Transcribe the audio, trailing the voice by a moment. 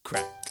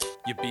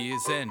your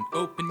beers and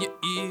open your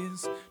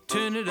ears.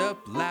 Turn it up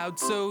loud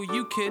so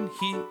you can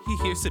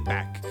hear. Sit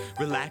back,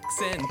 relax,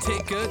 and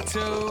take a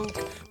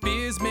toke.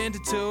 Beer's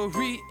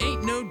mandatory,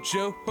 ain't no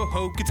joke.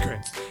 It's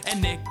Graham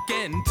and Nick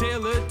and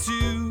Taylor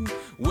too.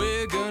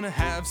 We're gonna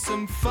have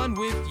some fun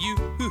with you.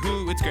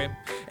 It's Graham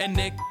and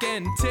Nick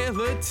and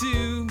Taylor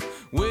too.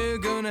 We're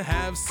gonna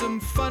have some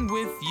fun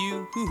with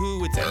you.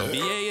 It's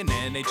NBA and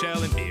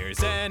NHL and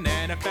beers and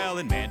NFL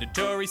and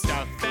mandatory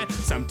stuff and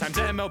sometimes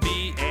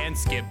MLB and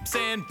skips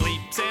and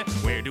bleeps and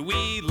where do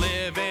we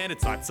live, and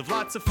it's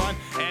lots of fun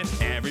and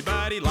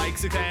everybody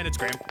likes it, and it's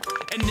Graham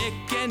and Nick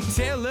and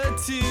Taylor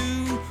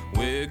too.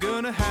 We're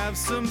gonna have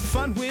some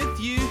fun with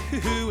you.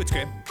 It's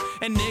Graham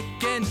and Nick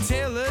and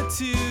Taylor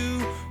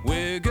too.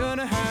 We're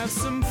gonna have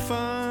some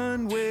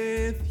fun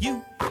with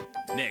you.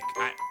 Nick,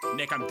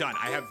 I'm done.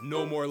 I have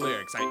no more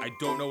lyrics. I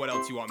don't know what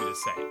else you want me to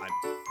say.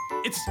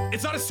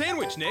 It's not a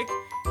sandwich, Nick.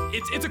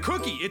 It's a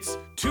cookie. It's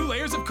 2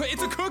 layers of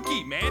it's a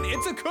cookie, man.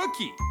 It's a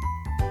cookie.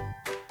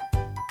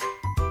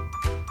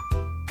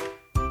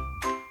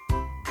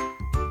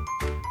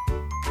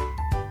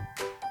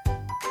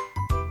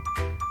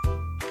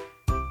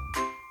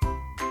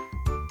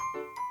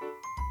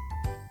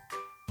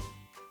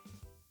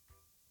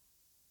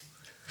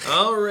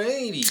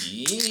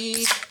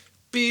 Alrighty.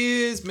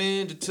 Beers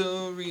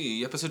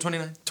Mandatory. Episode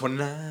 29.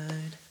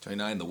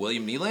 29, the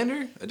William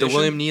Nylander edition? The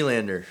William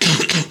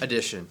Nylander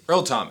edition.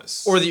 Earl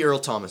Thomas. Or the Earl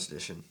Thomas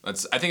edition. I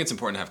think it's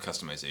important to have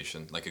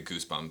customization, like a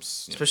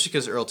Goosebumps. Especially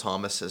because Earl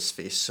Thomas has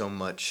faced so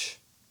much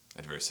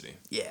adversity.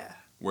 Yeah.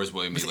 Where's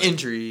William With Nylander?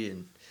 Injury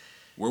and...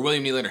 Where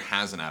William Nylander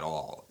hasn't at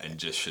all and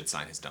just should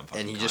sign his dumb fucking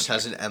And he contract. just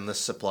has an endless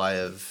supply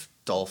of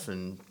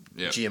Dolphin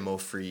Yep.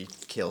 GMO-free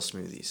kale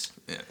smoothies.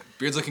 Yeah.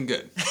 Beard's looking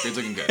good.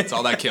 It's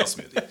all that kale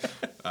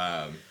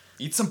smoothie.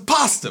 Eat some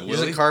pasta, He Willie.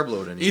 doesn't carb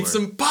load anymore. Eat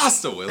some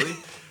pasta, Willie.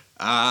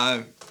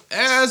 How's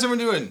everyone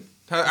doing?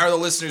 How are the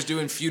listeners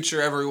doing?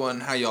 Future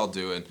everyone, how y'all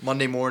doing?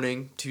 Monday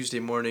morning, Tuesday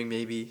morning,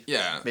 maybe.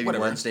 Yeah, Maybe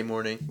whatever. Wednesday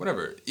morning.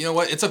 Whatever. You know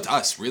what? It's up to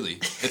us, really.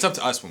 It's up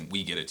to us when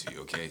we get it to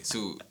you, okay?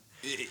 So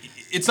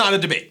it's not a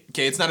debate,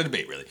 okay? It's not a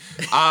debate, really.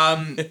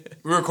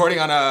 We're recording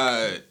on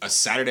a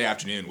Saturday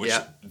afternoon, which,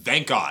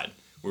 thank God,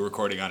 we're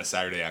recording on a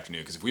Saturday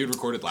afternoon, because if we had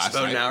recorded last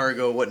About night... an hour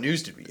ago, what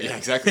news did we get? Yeah,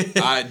 exactly.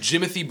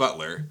 Jimothy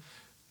Butler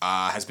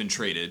has been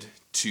traded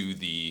to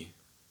the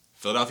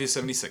Philadelphia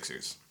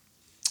 76ers.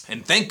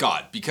 And thank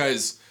God,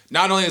 because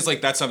not only is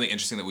that something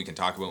interesting that we can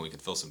talk about and we can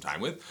fill some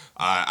time with,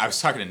 I was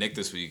talking to Nick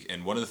this week,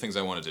 and one of the things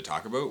I wanted to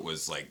talk about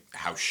was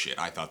how shit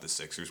I thought the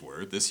Sixers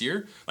were this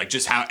year.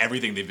 Just how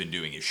everything they've been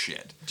doing is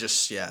shit.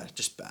 Just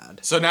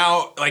bad. So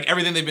now,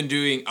 everything they've been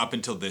doing up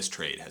until this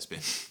trade has been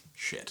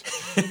shit.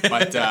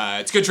 But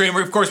it's a good trade. And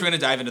of course, we're going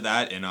to dive into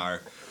that in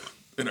our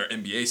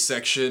NBA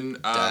section.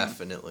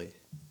 Definitely.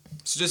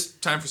 So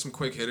just time for some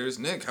quick hitters.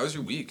 Nick, how's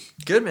your week?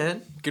 Good,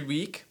 man. Good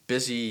week.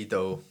 Busy,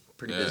 though.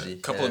 Pretty busy. A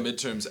couple of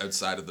midterms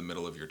outside of the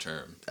middle of your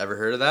term. Ever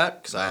heard of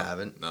that? Because I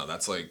haven't. No,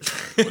 that's what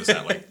is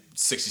that,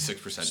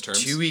 66%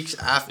 terms? 2 weeks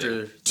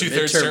after the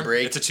Two-thirds midterm term?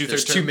 break, It's a two-third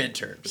there's term? 2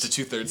 midterms. It's a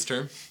 2/3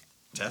 term?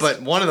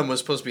 But one of them was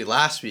supposed to be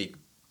last week,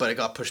 but it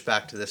got pushed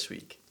back to this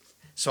week.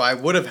 So I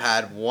would have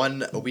had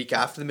one a week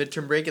after the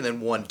midterm break and then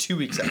one 2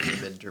 weeks after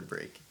the midterm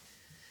break.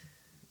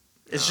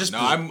 It's just... No,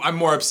 I'm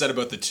more upset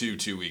about the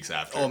 2 weeks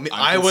after. Oh,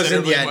 I was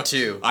in the end,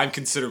 too. I'm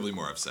considerably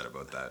more upset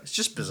about that. It's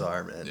just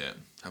bizarre, man. Yeah.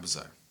 How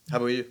bizarre. How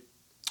about you?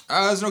 It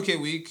was an okay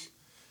week.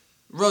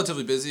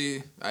 Relatively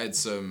busy. I had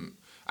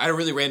a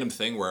really random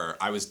thing where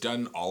I was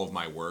done all of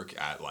my work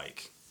at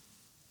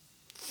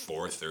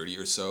 4:30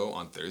 or so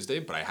on Thursday,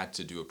 but I had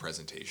to do a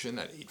presentation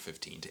at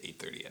 8:15 to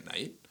 8:30 at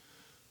night.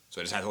 So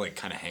I just had to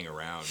kind of hang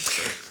around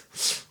for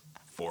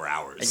 4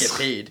 hours. And get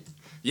paid.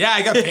 Yeah,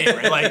 I got paid,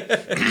 right?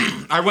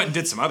 I went and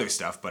did some other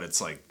stuff, but it's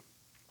there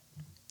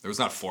was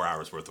not 4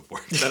 hours worth of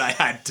work that I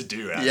had to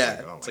do. And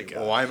Yeah. I was God.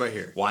 Well, why am I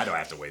here? Why do I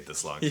have to wait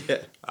this long?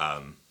 Yeah.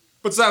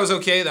 But so that was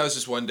okay. That was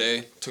just one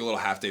day. Took a little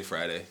half day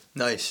Friday.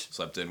 Nice.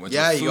 Slept in. Went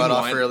Yeah, to you Food got and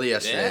off Wine. early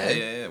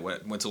yesterday. Yeah.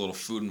 Went to a little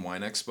Food and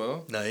Wine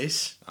Expo.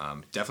 Nice.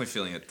 Definitely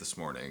feeling it this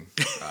morning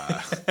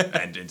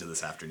and into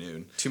this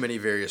afternoon. Too many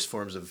various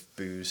forms of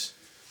booze.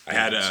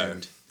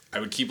 I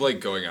would keep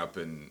going up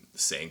and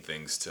saying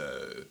things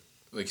to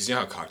because you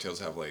know how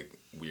cocktails have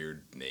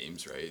weird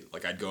names, right?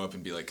 I'd go up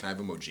and be like, "Can I have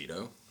a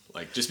mojito?"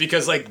 Just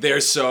because they're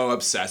so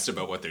obsessed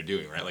about what they're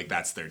doing, right?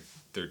 That's their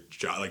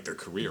job, their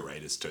career,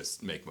 right, is to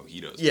make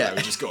mojitos. Yeah. But I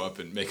would just go up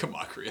and make a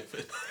mockery of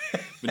it.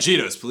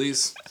 Mojitos,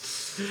 please.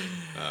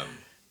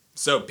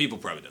 So people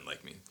probably didn't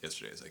like me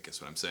yesterday, is I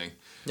guess what I'm saying.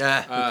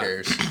 Nah, who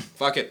cares?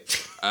 Fuck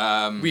it.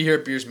 We here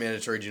at Beers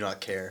Mandatory do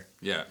not care.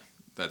 Yeah,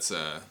 that's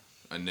a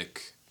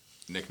Nick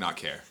not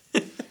care.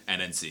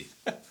 NNC.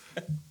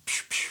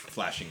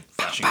 Flashing.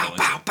 Bow,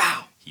 bow,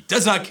 bow. He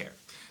does not care.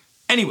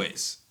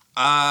 Anyways,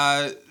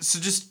 so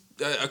just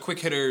a quick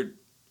hitter,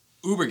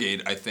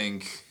 Ubergate, I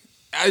think.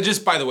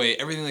 Just by the way,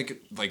 everything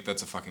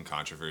that's a fucking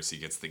controversy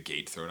gets the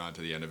gate thrown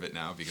onto the end of it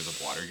now because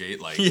of Watergate.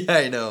 Yeah,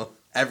 I know.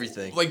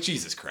 Everything.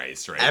 Jesus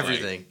Christ, right?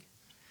 Everything.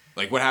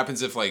 What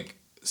happens if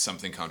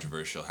something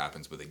controversial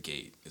happens with a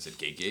gate. Is it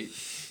Gate?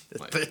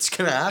 Like, But it's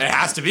gonna happen. it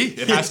has to be.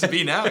 It has to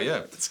be now.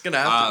 Yeah. It's gonna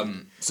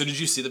happen. So did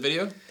you see the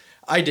video?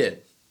 I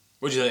did.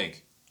 What'd you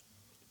think?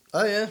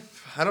 Oh yeah.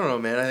 I don't know,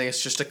 man. I think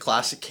it's just a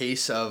classic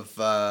case of.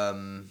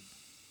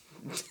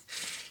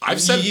 I've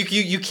said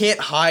you can't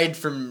hide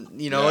from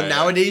Yeah.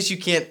 nowadays you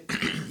can't.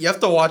 You have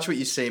to watch what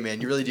you say,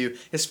 man. You really do,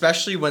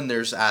 especially when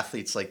there's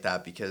athletes like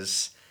that,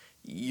 because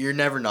you're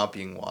never not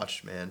being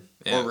watched, man,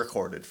 Yeah. or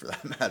recorded for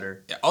that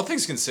matter. Yeah, all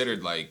things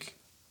considered, like,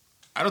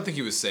 I don't think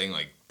he was saying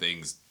like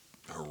things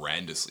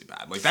horrendously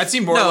bad. Like that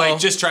seemed more No. like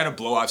just trying to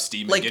blow off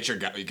steam Like-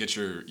 and get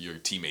your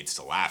teammates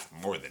to laugh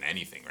more than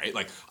anything, right?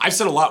 Like I've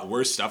said a lot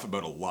worse stuff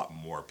about a lot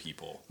more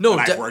people No,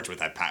 that de- I've worked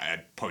with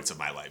at points of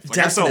my life. Like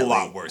I've said a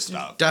lot worse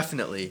stuff.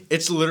 Definitely,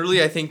 it's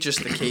literally I think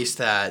just the case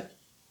that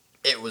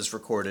it was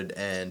recorded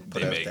and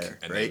put out there,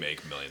 right? They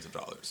make millions of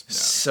dollars. Yeah.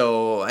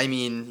 So I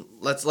mean,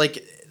 let's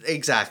like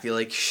exactly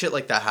like shit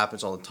like that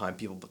happens all the time.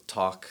 People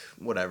talk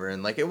whatever,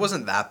 and like it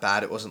wasn't that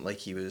bad. It wasn't like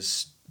he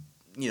was,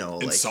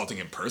 like Insulting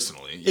him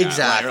personally. Yeah,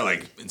 Exactly. Or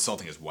like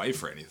insulting his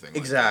wife or anything.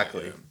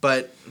 exactly. Like that,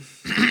 But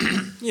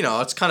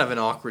it's kind of an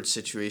awkward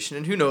situation,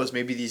 and who knows?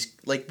 Maybe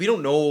we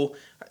don't know.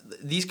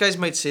 These guys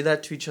might say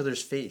that to each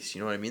other's face. You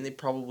know what I mean? They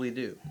probably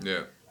do.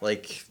 yeah.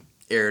 Like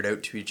air it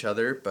out to each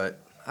other, but.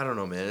 I don't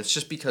know, man. It's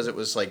just because it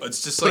was like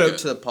It's just put like out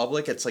to the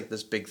public. It's like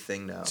this big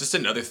thing now. It's just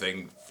another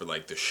thing for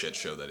like the shit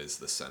show that is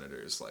the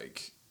Senators.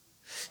 Like,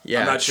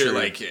 Yeah, I'm not sure true.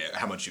 like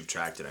how much you've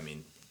tracked it. I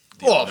mean,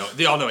 Well-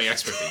 the all-knowing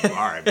expert that you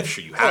are, I'm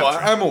sure you have. Oh,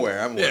 tracked I'm aware.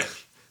 I'm aware. Yeah,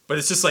 but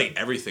it's just like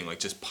everything, like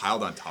just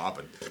piled on top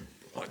and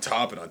on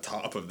top and on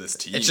top of this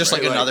team. It's just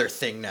right? like another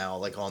thing now,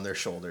 like on their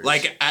shoulders.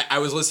 Like I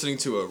was listening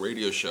to a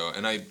radio show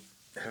and I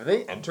have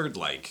they? entered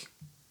like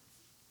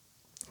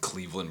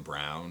Cleveland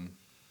Brown,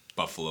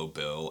 Buffalo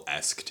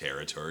Bill-esque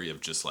territory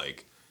of just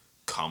like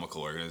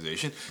comical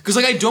organization. Because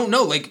like I don't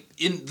know, like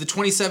in the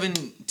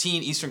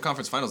 2017 Eastern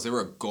Conference Finals,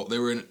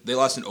 they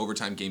lost an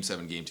overtime Game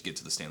 7 game to get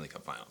to the Stanley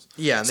Cup Finals.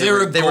 Yeah, and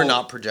So they were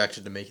not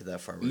projected to make it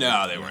that far.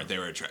 No, they weren't. They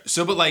were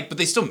but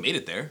they still made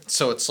it there.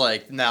 So it's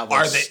like that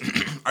was.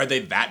 Are they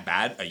that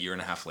bad a year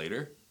and a half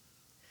later?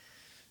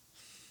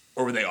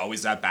 Or were they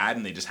always that bad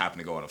and they just happened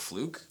to go on a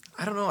fluke?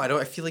 I don't know.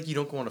 I feel like you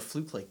don't go on a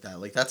fluke like that.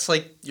 Like that's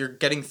like you're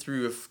getting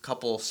through a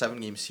couple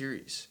 7-game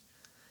series.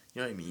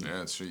 You know what I mean? Yeah,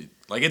 that's true.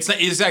 Like it's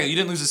not exactly. You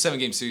didn't lose a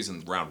 7-game series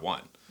in round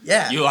 1.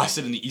 Yeah. You lost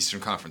it in the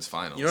Eastern Conference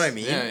Finals. You know what I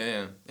mean?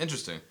 Yeah.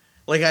 Interesting.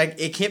 Like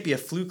it can't be a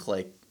fluke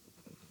like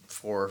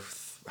four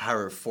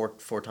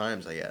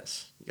times. I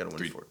guess you gotta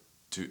win 4.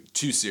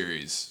 Two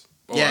series.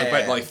 Yeah,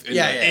 but like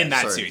in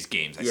that sorry. series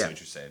games, I see what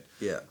you're saying.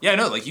 Yeah. Yeah,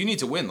 no, like you need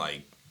to win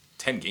like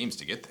 10 games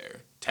to get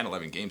there. 10,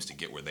 11 games to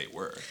get where they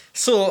were.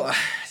 So.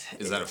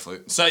 Is that a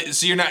fluke? So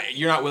you're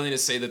not willing to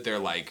say that they're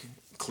like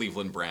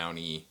Cleveland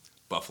Brownie,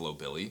 Buffalo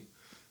Billy?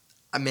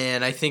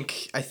 Man, I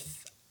think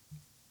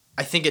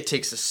it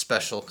takes a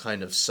special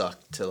kind of suck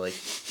to like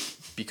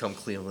become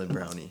Cleveland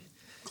Brownie.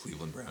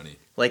 Cleveland Brownie.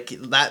 Like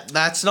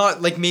that's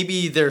not like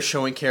maybe they're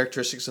showing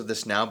characteristics of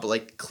this now, but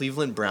like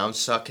Cleveland Brown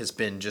suck has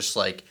been just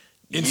like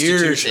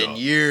years and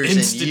years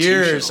and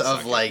years of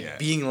sucking, like yeah.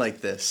 being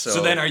like this.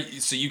 So then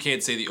so you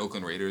can't say the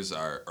Oakland Raiders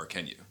are, or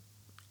can you?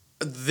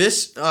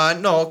 This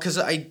no, because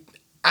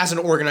as an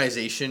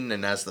organization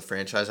and as the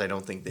franchise, I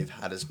don't think they've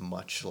had as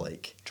much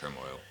like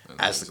Turmoil.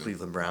 as the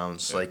Cleveland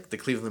Browns. Yeah. Like the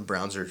Cleveland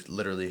Browns are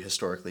literally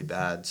historically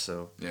bad.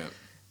 So Yeah.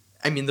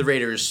 I mean, the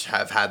Raiders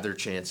have had their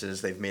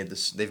chances. They've made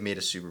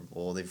a Super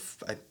Bowl. I'm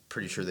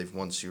pretty sure they've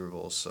won Super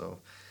Bowls. So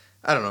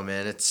I don't know,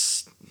 man.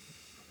 It's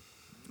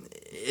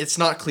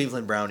not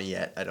Cleveland Brownie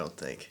yet. I don't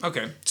think.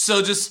 Okay,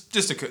 so just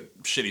a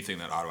shitty thing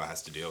that Ottawa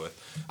has to deal with.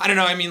 I don't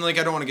know. I mean, like,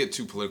 I don't want to get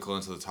too political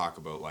into the talk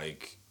about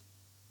like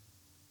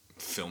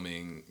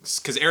filming,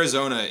 because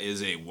Arizona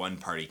is a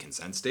one-party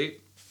consent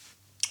state,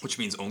 which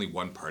means only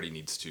one party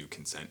needs to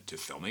consent to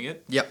filming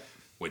it. Yep.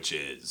 Which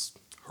is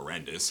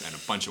horrendous, and a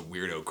bunch of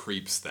weirdo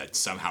creeps that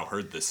somehow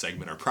heard this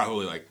segment are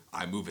probably like,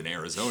 I move in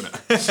Arizona.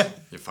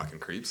 You fucking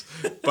creeps.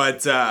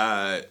 But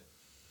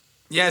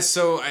yeah,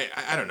 so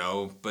I don't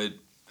know, but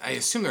I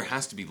assume there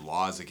has to be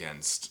laws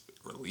against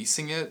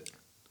releasing it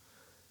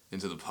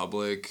into the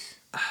public.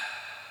 /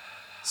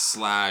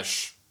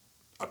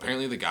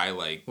 apparently the guy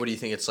like, What do you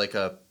think? It's like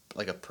a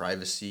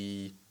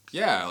privacy.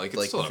 yeah, like it's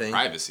like still a thing?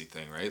 privacy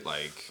thing, right?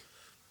 Like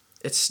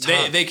It's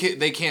tough.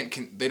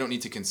 they don't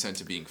need to consent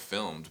to being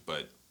filmed,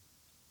 but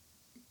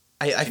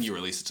I can you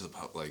release it to the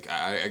public?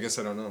 I guess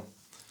I don't know.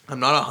 I'm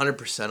not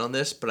 100% on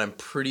this, but I'm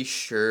pretty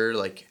sure,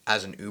 like,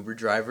 as an Uber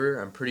driver,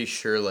 I'm pretty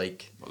sure,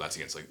 like... Well, that's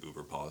against, like,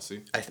 Uber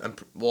policy.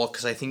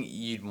 Because I think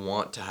you'd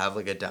want to have,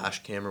 like, a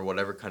dash cam or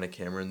whatever kind of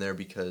camera in there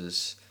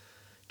because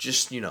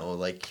just,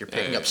 like, you're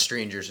picking up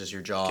strangers as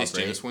your job, In case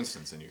right? Jameis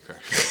Winston's in your car.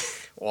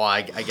 Well,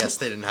 I guess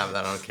they didn't have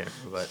that on camera,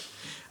 but...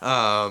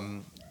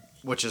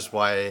 which is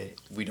why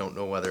we don't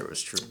know whether it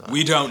was true or not.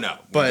 We don't know.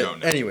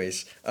 But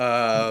anyways,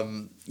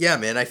 yeah,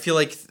 man, I feel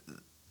like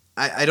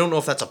I don't know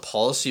if that's a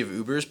policy of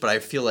Uber's, but I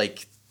feel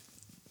like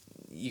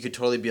you could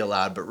totally be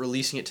allowed, but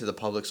releasing it to the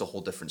public's a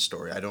whole different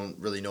story. I don't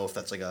really know if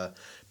that's like a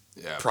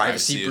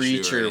privacy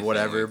breach or anything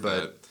whatever, like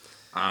but that.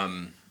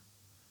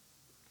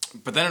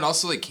 But then it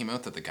also like came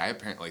out that the guy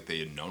apparently like they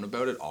had known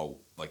about it all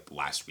like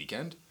last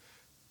weekend,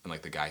 and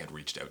like the guy had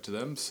reached out to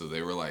them, so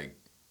they were like,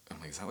 I'm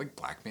like, is that like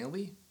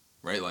blackmail-y?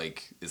 Right?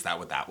 Like, is that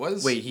what that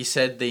was? Wait, he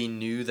said they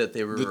knew that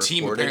they were The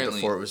team recording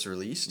apparently- before it was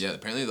released? Yeah,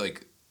 apparently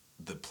like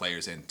the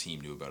players and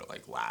team knew about it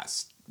like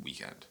last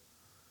weekend.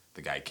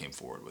 The guy came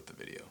forward with the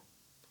video.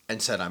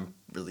 And said, I'm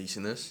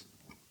releasing this?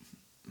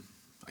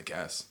 I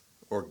guess.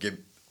 Or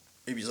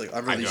maybe he's like,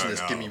 I'm I releasing don't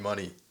this, give know. me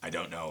money. I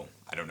don't know.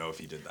 I don't know if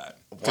he did that.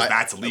 Why- Because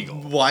that's illegal.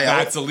 why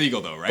That's else-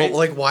 illegal though, right? But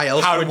like, why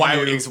else would why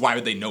you...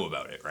 would they know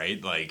about it,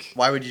 right? Like,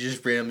 Why would you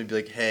just randomly be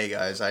like, hey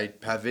guys, I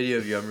have video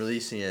of you, I'm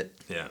releasing it.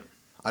 yeah.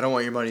 I don't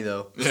want your money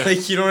though. Yeah.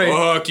 Like, you know what I mean?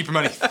 Oh, keep your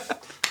money.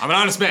 I'm an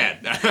honest man.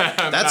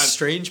 That's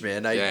strange,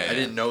 man. I Yeah.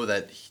 didn't know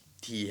that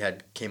he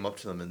had came up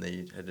to them and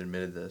they had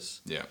admitted this.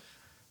 Yeah.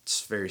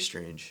 It's very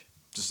strange.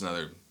 Just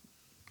another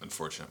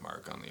unfortunate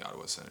mark on the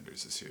Ottawa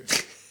Senators this year.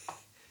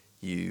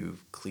 You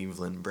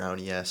Cleveland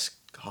Brownie-esque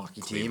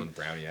hockey Cleveland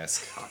team.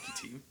 Brownie-esque hockey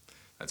team.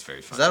 That's very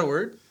Is funny. that a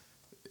word?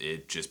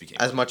 It just became.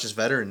 As much as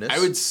veteranness? I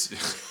would.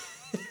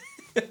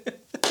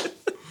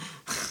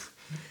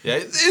 Yeah,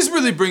 it is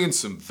really bringing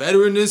some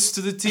veteranness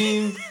to the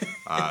team.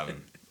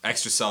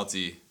 Extra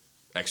salty,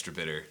 extra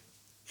bitter.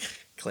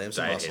 Clams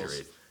and Diet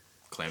mussels. Haterade.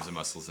 Clams and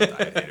mussels and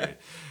Diet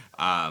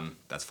Haterade.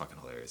 That's fucking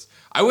hilarious.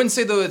 I wouldn't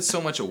say though it's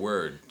so much a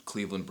word,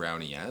 Cleveland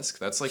Brownie-esque.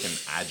 That's like an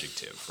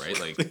adjective, right?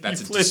 Like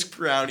that's a Cleveland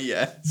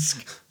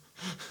Brownie-esque.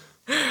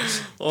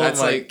 Oh that's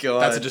my like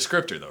god. that's a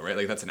descriptor though, right?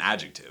 Like that's an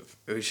adjective.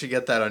 We should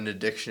get that on the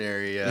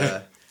dictionary.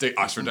 The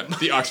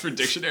Oxford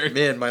Dictionary.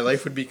 Man, my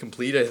life would be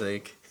complete, I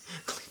think.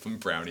 Cleveland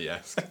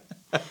Brownie-esque.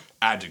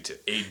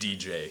 Adjective.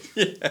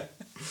 ADJ.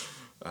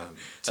 Yeah.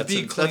 To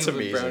be Cleveland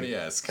amazing.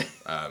 Brownie-esque.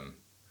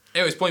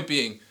 Anyways, point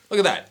being, look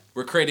at that.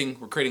 We're creating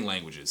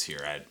languages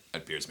here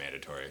at Beers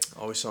Mandatory.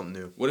 Always something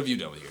new. What have you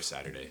done with your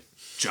Saturday,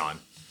 John?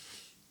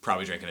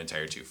 Probably drank an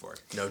entire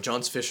 2-4. No,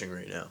 John's fishing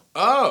right now.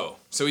 Oh,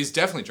 so he's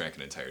definitely drank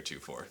an entire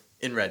 2-4.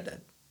 In Red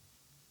Dead.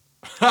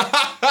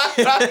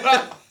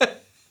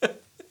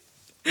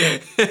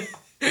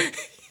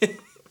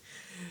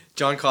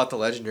 John caught the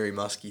legendary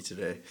muskie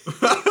today.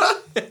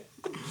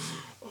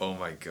 Oh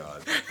my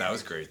god, that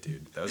was great,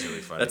 dude. That was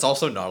really funny. That's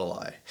also not a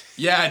lie.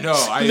 Yeah, no,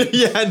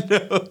 Yeah,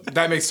 no.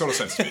 that makes total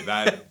sense to me.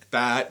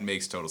 That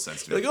makes total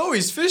sense to me. Like, oh,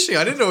 he's fishing.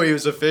 I didn't know he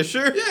was a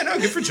fisher. Yeah, no,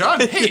 good for John.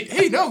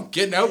 Hey, no,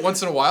 getting out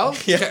once in a while.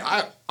 Yeah. Okay,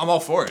 I'm all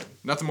for it.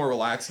 Nothing more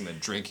relaxing than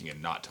drinking and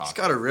not He's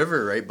talking. got a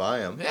river right by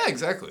him. Yeah,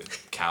 exactly.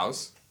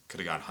 Cows. Could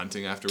have gone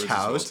hunting afterwards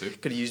Cows. as well, too.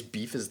 Could have used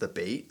beef as the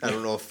bait. I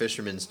don't know if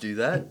fishermen do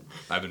that.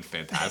 That'd been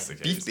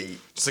fantastic. Beef Just- bait.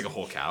 Just like a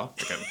whole cow.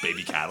 Like a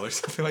baby cattle or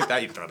something like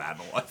that. You throw that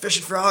in the water.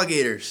 Fishing for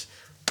alligators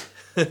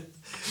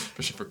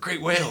Fishing for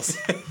great whales.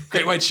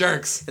 Great white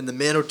sharks. in the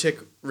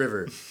Manotick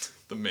River.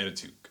 The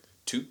Manitouk.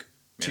 Took?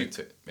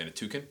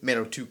 Manitoukan?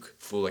 Manotook.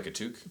 Fool like a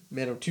toque?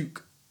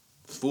 Manotook.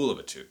 Fool of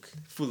a toque.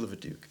 Fool of a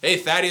duke. Hey,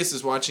 Thaddeus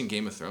is watching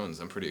Game of Thrones.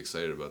 I'm pretty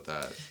excited about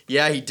that.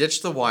 Yeah, he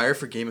ditched The Wire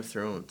for Game of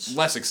Thrones.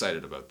 Less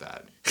excited about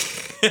that.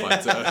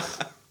 But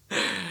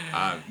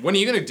when are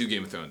you going to do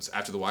Game of Thrones?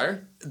 After The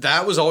Wire?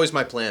 That was always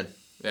my plan.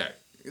 Yeah.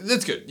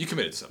 That's good. You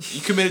committed to something.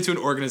 You committed to an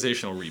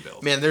organizational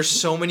rebuild. Man, there's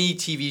so many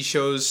TV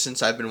shows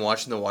since I've been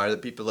watching The Wire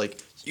that people are like,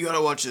 you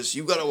gotta watch this,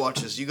 you gotta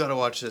watch this, you gotta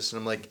watch this. And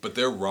I'm like, But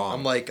they're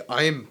wrong.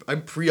 I'm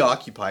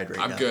preoccupied right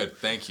now. I'm good.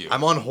 Thank you.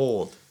 I'm on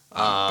hold.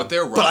 but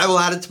they're wrong. But I will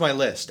add it to my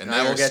list, And and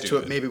I they're will get to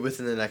stupid. it maybe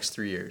within the next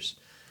 3 years.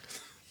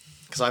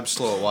 Because I'm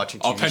slow at watching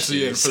TV I'll pencil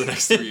you in series. for the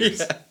next 3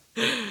 years.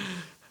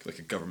 Like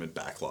a government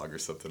backlog or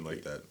something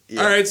like that.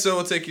 Yeah. All right, so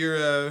we'll take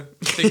your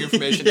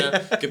information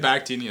down. Get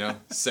back to you,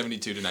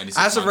 72 to 96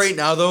 As of months. right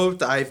now, though,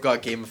 I've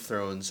got Game of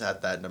Thrones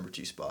at that number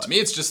 2 spot. To me,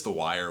 it's just The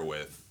Wire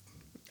with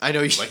I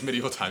know you like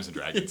medieval times and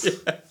dragons.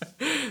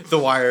 The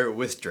Wire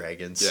with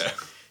dragons. Yeah.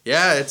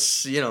 Yeah,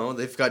 it's,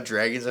 they've got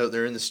dragons out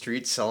there in the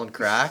streets selling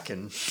crack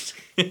and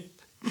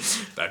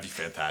That'd be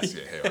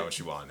fantastic. Hey, how much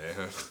you want?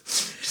 Eh?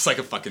 Just like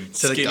a fucking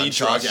instead of skinny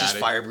drug gunshots, just addict.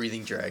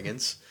 fire-breathing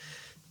dragons.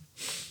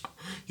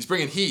 He's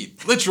bringing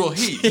heat, literal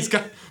heat. He's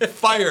got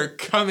fire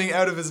coming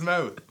out of his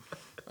mouth.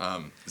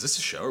 Is this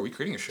a show? Are we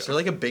creating a show? Is there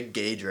like a big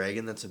gay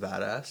dragon that's a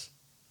badass?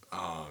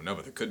 Oh no,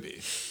 but there could be.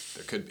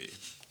 There could be.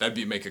 That'd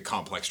be make a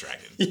complex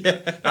dragon.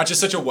 Yeah. Not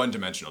just such a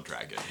one-dimensional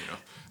dragon.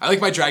 I like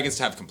my dragons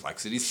to have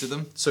complexities to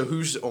them. So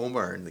who's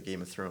Omar in the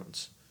Game of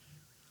Thrones?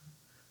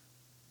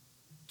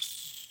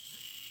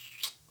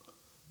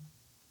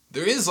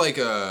 There is like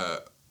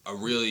a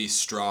really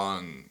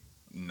strong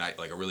knight,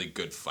 like a really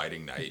good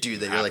fighting knight. Dude, who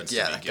that you're like, happens to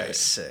yeah, be that gay. guy's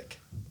sick.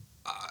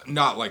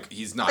 Not like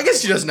he's not. I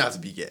guess he doesn't have to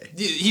be gay.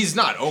 He's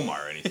not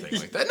Omar or anything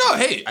like that. No,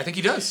 hey, I think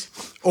he does.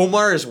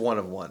 Omar is one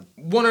of one.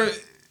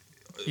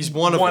 He's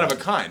one of one one. of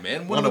a kind,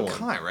 man. One of a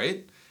kind,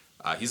 right?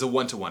 He's a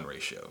 1-to-1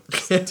 ratio.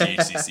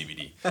 THC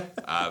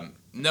CBD.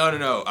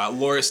 No.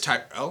 Loris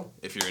Tyrell,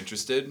 if you're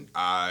interested.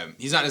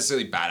 He's not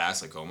necessarily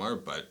badass like Omar,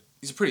 but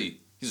he's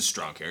a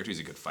strong character. He's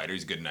a good fighter.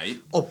 He's a good knight.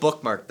 I'll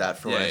bookmark that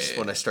for Yeah,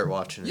 when I start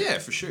watching it. Yeah,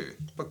 for sure.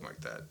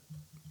 Bookmark that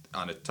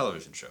on a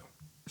television show.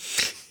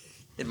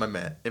 In my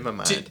mind.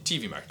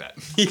 TV mark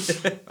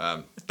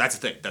that. That's a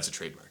thing. That's a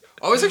trademark.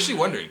 I was actually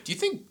wondering, do you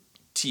think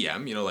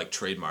TM, like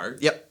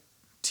trademark? Yep.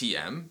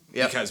 TM?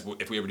 Yep. Because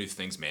if we ever do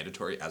things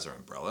mandatory as our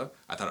umbrella,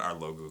 I thought our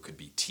logo could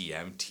be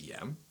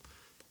TM.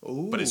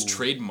 Ooh. But it's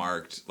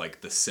trademarked,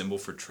 like the symbol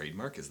for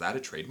trademark. Is that a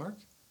trademark?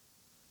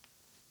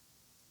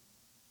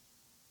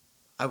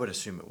 I would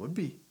assume it would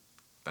be.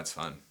 That's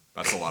fun.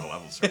 That's a lot of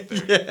levels right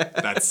there.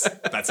 That's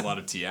a lot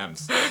of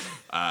TMs.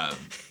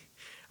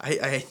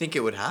 I think it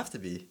would have to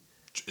be.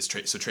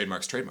 So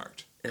trademark's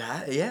trademarked.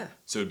 Yeah.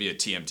 So it would be a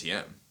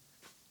TM.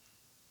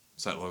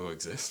 So that logo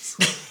exists.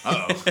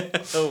 Uh-oh.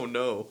 Oh,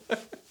 no.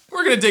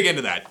 We're going to dig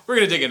into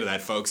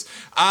that. Folks.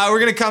 We're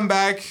going to come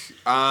back,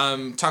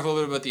 talk a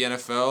little bit about the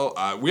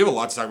NFL. We have a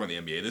lot to talk about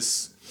in the NBA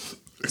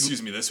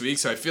this week.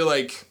 So I feel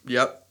like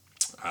Yep.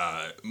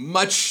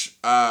 much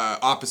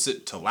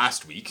opposite to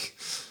last week.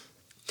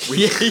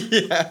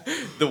 Yeah.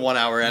 The 1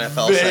 hour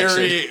NFL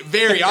section.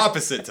 Very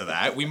opposite to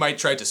that. We might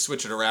try to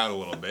switch it around a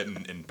little bit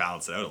and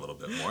balance it out a little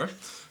bit more.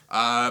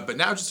 But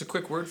now just a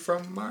quick word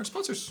from our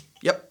sponsors.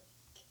 Yep.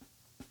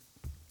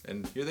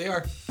 And here they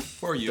are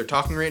for you. They're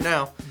talking right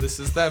now. This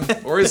is them.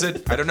 Or is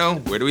it? I don't know.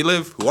 Where do we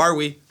live? Who are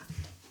we?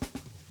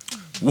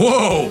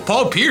 Whoa,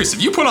 Paul Pierce, have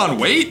you put on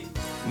weight?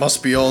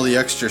 Must be all the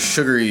extra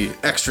sugary,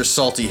 extra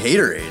salty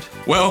haterade.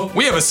 Well,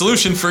 we have a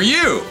solution for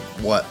you.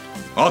 What?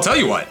 I'll tell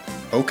you what.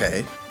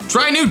 Okay.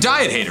 Try new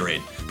Diet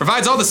Haterade.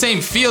 Provides all the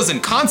same feels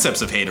and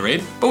concepts of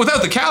Haterade, but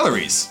without the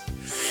calories.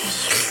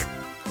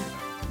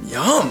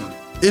 Yum!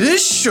 It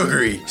is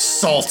sugary,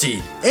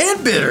 salty,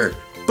 and bitter,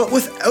 but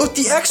without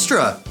the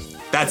extra.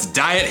 That's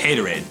Diet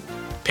Haterade.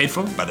 Paid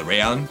for by the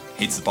Ray Allen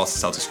Hates the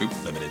Boston Celtics Group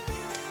Limited.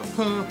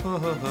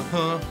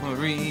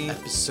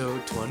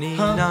 Episode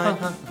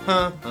 29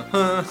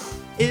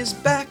 is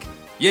back.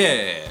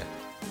 Yeah.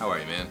 How are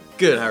you, man?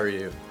 Good, how are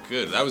you?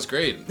 Good. That was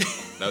great.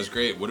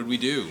 What did we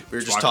do? We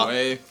were just walked talking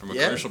away from a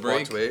commercial break.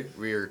 Walked away.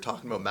 We were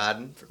talking about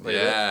Madden. For quite a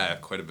Yeah,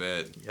 quite a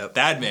bit. Yep.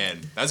 That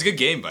was a good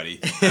game, buddy.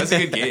 That was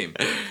a good game.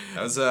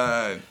 That was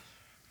a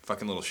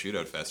fucking little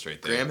shootout fest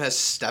right there. Graham has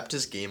stepped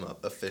his game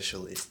up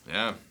officially.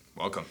 Yeah,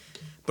 welcome.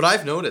 But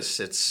I've noticed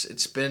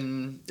it's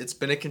been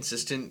a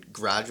consistent,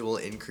 gradual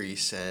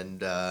increase,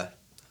 and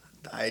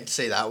I'd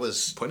say that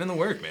was Putting in the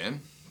work,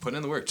 man. Putting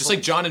in the work. Just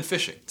like John and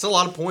fishing. it's a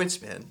lot of points,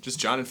 man. Just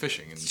John and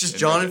fishing. It's just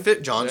John and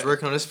Fit. John's Yeah.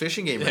 working on his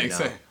fishing game right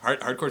now.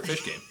 Hardcore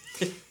fish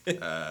game.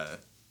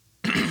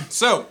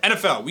 So,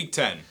 NFL, Week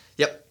 10.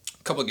 Yep.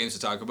 A couple of games to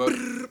talk about.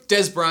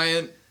 Des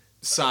Bryant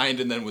signed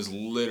and then was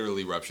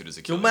literally ruptured his No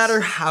Achilles. matter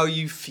how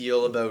you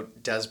feel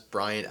about Des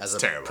Bryant as a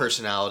terrible.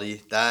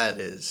 personality, that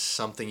is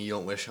something you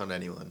don't wish on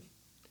anyone.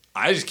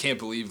 I just can't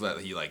believe that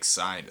he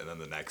signed and then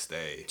the next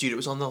day. Dude, it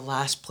was on the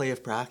last play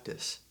of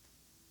practice.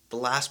 The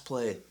last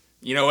play.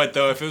 You know what,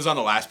 though? If it was on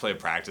the last play of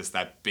practice,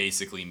 that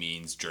basically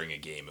means during a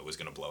game it was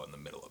going to blow in the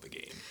middle of a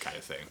game kind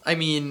of thing. I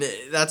mean,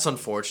 that's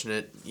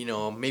unfortunate.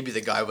 Maybe the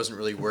guy wasn't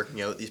really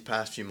working out these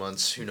past few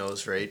months. Who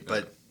knows, right?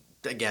 But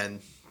again,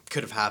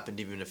 could have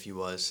happened even if he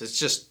was. It's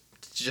just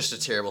a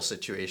terrible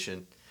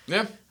situation.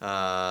 Yeah.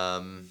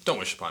 Don't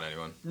wish upon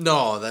anyone.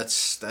 No, that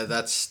sucks.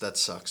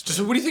 Just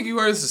Man. what do you think you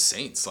are as the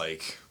Saints?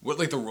 What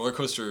the roller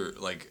coaster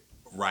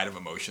ride of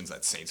emotions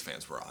that Saints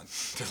fans were on?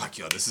 They're like,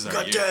 yo, this is our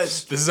Got year. Des.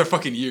 This is our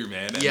fucking year,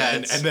 man. And Yeah,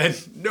 then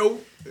no,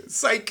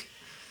 psych.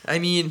 I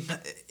mean,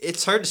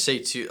 it's hard to say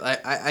too.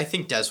 I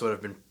think Des would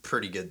have been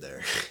pretty good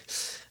there.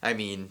 I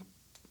mean,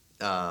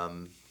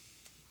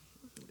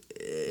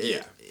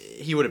 Yeah.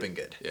 he would have been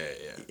good. Yeah.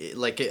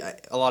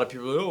 A lot of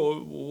people are like,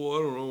 oh, well,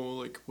 I don't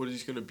know, what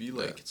is he gonna be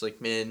like? Yeah. It's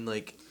like, man,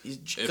 he's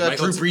If got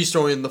Michael Drew Brees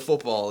throwing the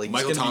football. He's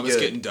Michael gonna be Thomas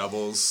good. getting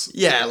doubles.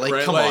 Yeah,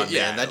 right? come on,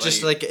 yeah, man. That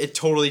just it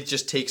totally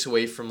just takes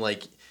away from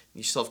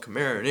you still have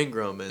Kamara and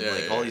Ingram and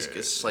all these.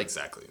 It's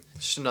exactly.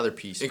 just another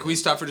piece. Hey, can we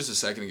stop for just a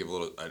second and give a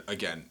little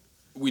again?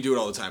 We do it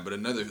all the time, but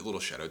another little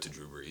shout out to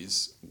Drew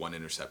Brees. 1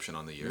 interception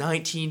on the year.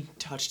 19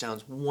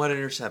 touchdowns, 1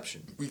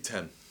 interception. Week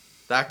 10.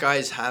 That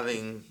guy's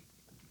having.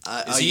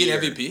 Is he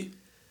an MVP?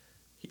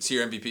 Is he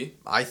your MVP?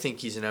 I think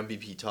he's an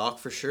MVP talk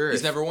for sure.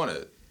 He's never won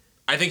it.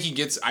 I think he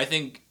gets. I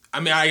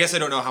guess I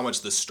don't know how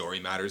much the story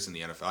matters in the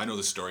NFL. I know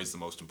the story is the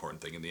most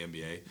important thing in the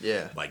NBA.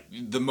 Yeah.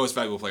 The most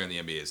valuable player in the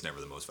NBA is never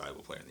the most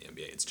valuable player in the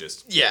NBA. It's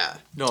just Yeah.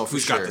 No, for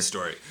who's sure. got the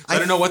story. So I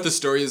don't know what the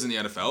story is in the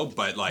NFL,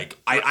 but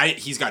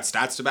he's got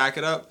stats to back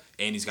it up,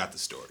 and he's got the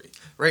story.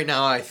 Right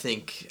now, I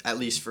think, at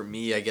least for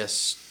me, I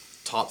guess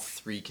top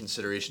 3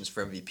 considerations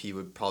for MVP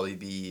would probably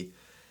be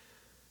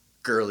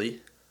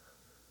Gurley,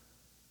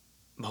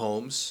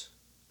 Mahomes,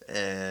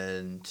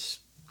 and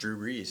Drew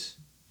Brees.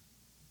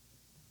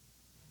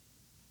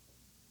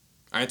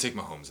 I'd take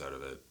Mahomes out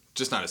of it.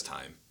 Just not his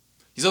time.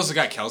 He's also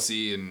got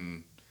Kelsey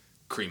and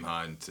Kareem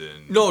Hunt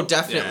and No,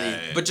 definitely.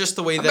 Yeah. But just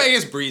the way I that.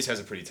 guess Breeze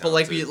has a pretty But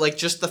talented.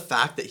 just the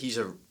fact that he's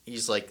this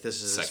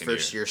is his Second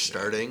first year. year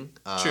starting.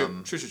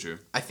 True.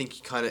 I think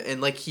he kind of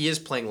and he is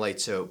playing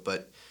lights out,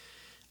 but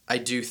I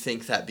do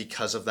think that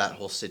because of that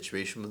whole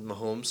situation with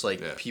Mahomes,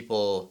 Yeah.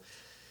 people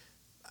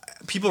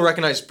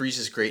recognize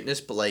Breeze's greatness,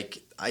 but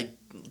I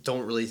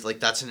don't really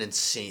that's an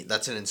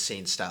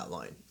insane stat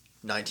line.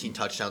 19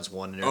 touchdowns,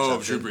 1 Oh,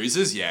 interception. Drew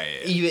Brees'? Yeah.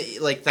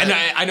 Even like that. And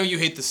I know you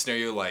hate the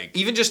scenario, like...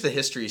 Even just the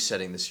history he's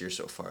setting this year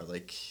so far,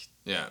 like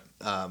Yeah.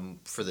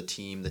 for the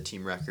team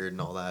record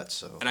and all that.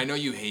 So And I know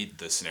you hate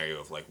the scenario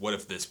of, like, what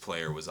if this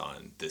player was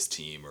on this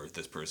team or if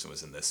this person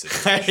was in this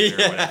situation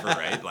Yeah. or whatever,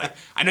 right? Like,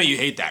 I know you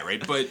hate that,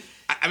 right? But,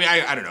 I mean,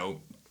 I don't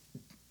know.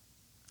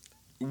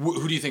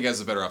 Who do you think has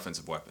the better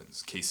offensive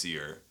weapons, KC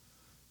or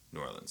New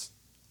Orleans?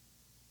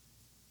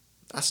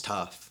 that's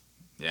tough.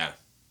 Yeah.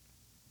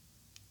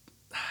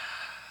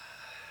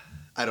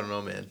 I don't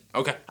know, man.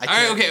 Okay. I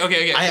All right, can't-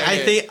 okay. I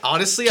think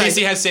honestly,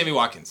 KC has Sammy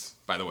Watkins,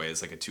 by the way,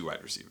 as like a 2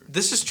 wide receiver.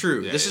 this is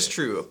true. Yeah, This yeah, is yeah.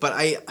 true. But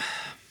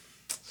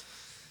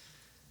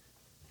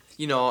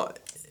you know,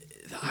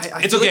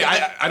 I It's feel okay.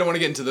 like I don't want to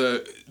get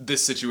into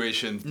this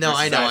situation. No, versus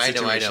I that know.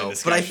 situation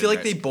But I feel like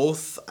discussion, they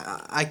both.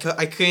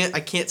 I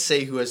can't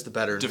say who has the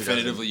better. and who doesn't.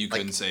 definitively you Like,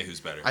 couldn't say who's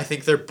better. I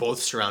think they're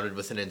both surrounded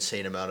with an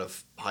insane amount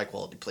of high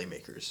quality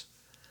playmakers.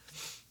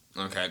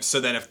 Okay, so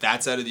then if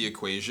that's out of the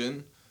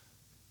equation,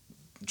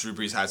 Drew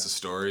Brees has a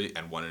story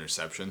and 1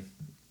 interception.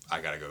 I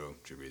gotta go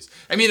Drew Brees.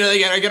 I mean,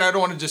 again, I don't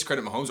want to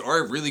discredit Mahomes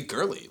or really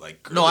Gurley.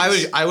 Like, No,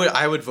 Gurley's-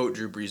 I would vote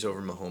Drew Brees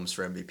over Mahomes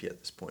for MVP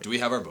at this point. Do we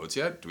have our votes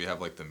yet? Do we have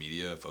like the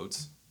media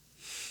votes?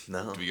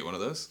 No. Do we get one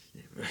of those?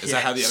 Is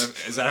Yeah.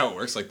 that how it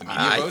works? Like the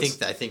media I votes?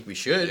 think we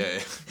should.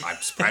 Yeah,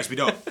 I'm surprised we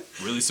don't.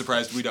 Really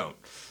surprised we don't.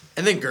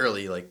 And then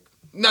Gurley, like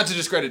Not to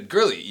discredit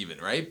Gurley, even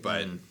right,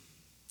 but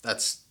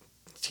that's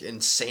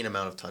insane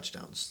amount of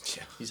touchdowns.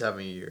 Yeah. He's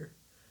having a year.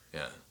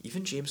 yeah,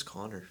 Even James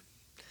Conner.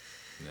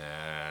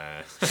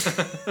 nah.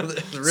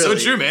 Really? So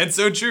true, man.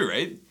 So true,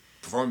 right?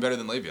 Performing better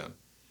than Le'Veon.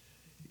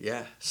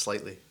 Yeah,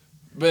 slightly.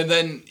 But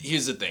then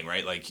here's the thing,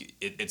 right? Like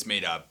it's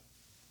made up.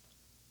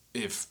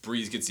 If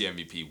Breeze gets the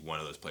MVP, one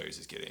of those players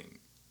is getting.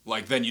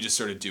 Like then you just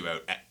sort of do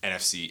out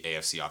NFC,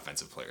 AFC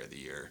Offensive Player of the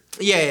Year,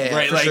 Yeah,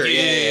 right? for Like sure.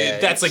 Yeah.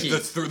 that's like Key.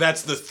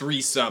 that's the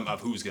threesome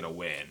of who's gonna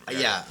win. Right?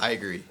 Yeah, I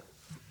agree.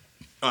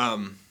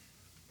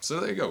 So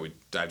there you go. We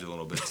dived a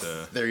little bit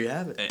to There you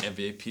have it.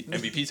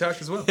 MVP talk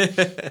as well.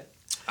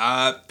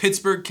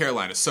 Pittsburgh,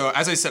 Carolina. So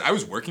as I said, I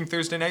was working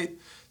Thursday night.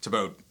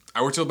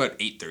 I worked till about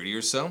 8:30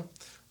 or so.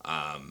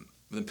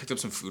 Then picked up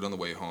some food on the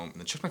way home, and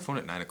then checked my phone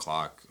at 9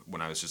 o'clock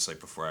when I was just like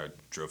before I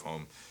drove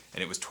home,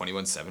 and it was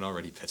 21-7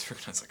 already Pittsburgh,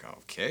 and I was like, oh,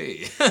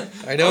 okay.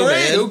 I know, All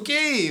right, man.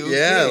 Okay.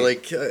 Yeah,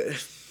 like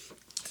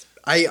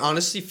I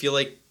honestly feel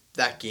like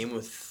that game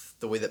with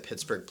the way that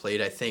Pittsburgh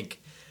played, I think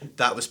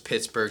that was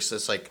Pittsburgh's. So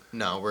it's like,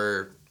 no,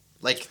 we're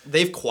like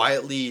they've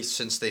quietly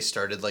since they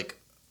started like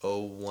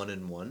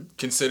 0-1-1.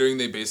 Considering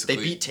they basically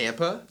They beat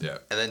Tampa. Yeah.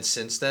 And then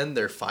since then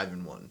they're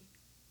 5-1.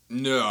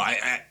 No,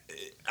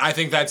 I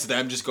think that's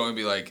them just going to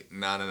be like,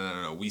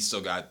 no. We still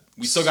got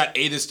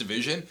this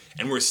division,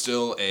 and we're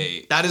still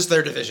a. That is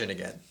their division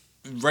again.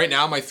 Right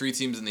now, my 3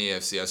 teams in the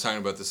AFC. I was talking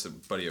about this with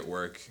a buddy at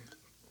work: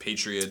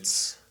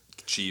 Patriots,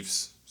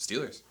 Chiefs,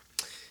 Steelers.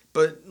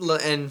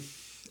 And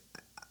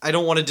I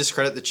don't want to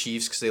discredit the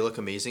Chiefs because they look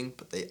amazing,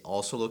 but they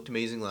also looked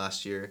amazing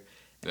last year,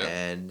 Yeah.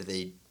 and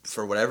they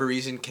for whatever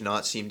reason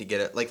cannot seem to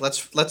get it. Like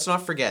let's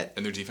not forget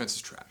And their defense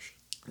is trash.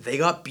 they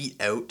got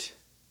beat out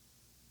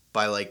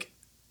by like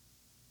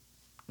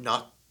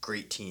not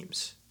great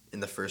teams in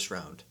the first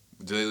round.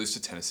 Did they lose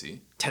to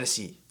Tennessee?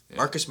 Tennessee, Yeah.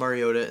 Marcus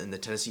Mariota and the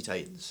Tennessee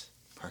Titans.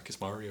 Marcus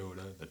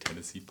Mariota, the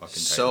Tennessee fucking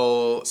Titans.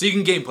 So, So you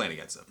can game plan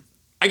against them.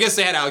 I guess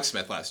they had Alex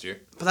Smith last year.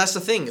 but that's the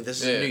thing.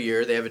 This is Yeah. a new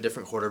year. They have a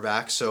different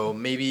quarterback, so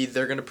maybe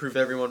they're gonna prove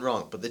everyone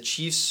wrong. But the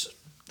Chiefs,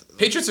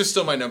 Patriots are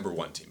still my number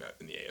 1 team out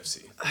in the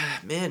AFC.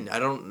 man, I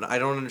don't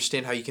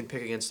understand how you can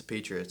pick against the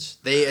Patriots.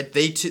 They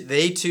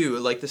too,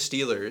 like the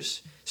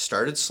Steelers,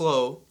 started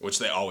slow, Which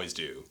they always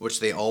do. which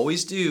they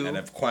always do. And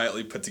have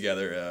quietly put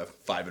together a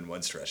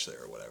 5-1 stretch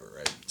there or whatever,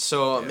 right?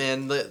 So, Yeah.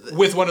 man,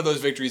 With one of those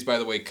victories, by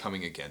the way,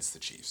 coming against the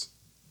Chiefs.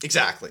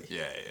 exactly.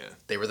 Yeah.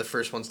 They were the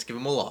first ones to give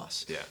them a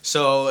loss. Yeah.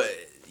 So,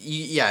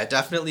 yeah,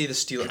 definitely the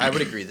Steelers. I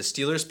would agree. The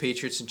Steelers,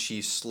 Patriots, and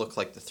Chiefs look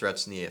like the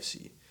threats in the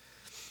AFC.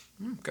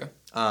 Okay.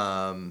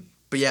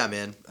 But yeah,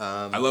 man.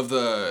 I love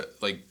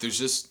there's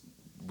just,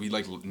 we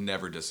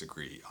never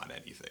disagree on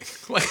anything.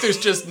 There's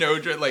just no,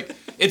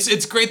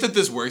 it's great that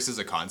this works as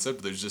a concept,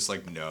 but there's just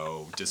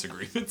no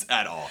disagreements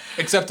at all.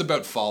 Except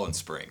about fall and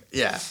spring.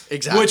 Yeah,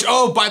 exactly. Which,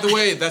 oh, by the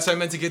way, that's what I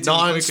meant to get to.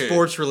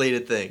 non-sports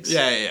related things.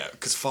 Yeah.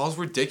 Because fall's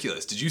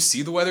ridiculous. Did you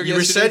see the weather You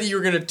yesterday? said you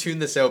were gonna tune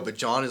this out, but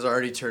John is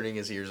already turning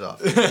his ears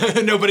off.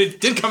 No, but it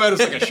did come out as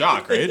like a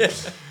shock, right?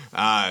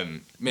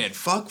 Man,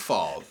 fuck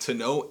fall to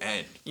no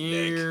end,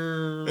 Nick.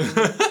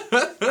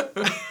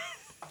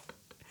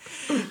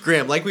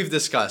 Graham, like we've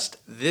discussed,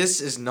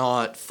 this is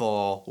not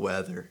fall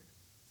weather,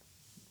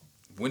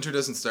 Winter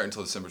doesn't start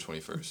until December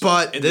 21st.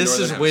 but in the this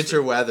Northern is Hemisphere.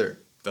 winter weather.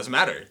 Doesn't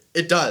matter.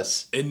 It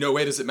does. In no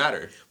way does it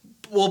matter.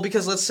 Well,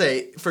 because let's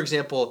say, for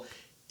example,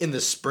 in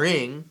the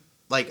spring,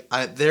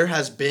 there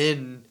has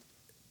been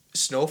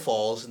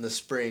snowfalls in the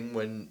spring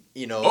when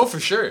Oh, for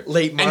sure.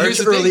 late And here's March,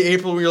 the early thing.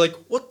 April. We were like,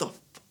 what the.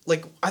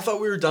 I thought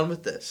we were done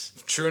with this.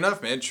 True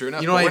enough, man. True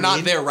enough. You know But what we're I not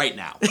mean? there right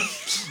now.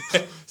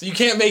 So you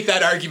can't make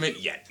that argument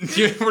yet.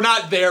 We're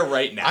not there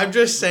right now. I'm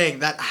just saying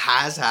that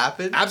has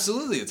happened.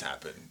 Absolutely, it's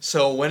happened.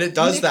 So when it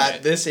does Nick that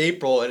it. this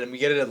April and we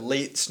get a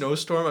late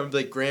snowstorm, I'm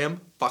like, Graham,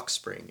 fuck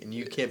spring. And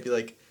you can't be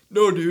like,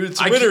 no, dude,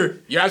 it's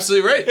winter. You're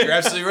absolutely right. You're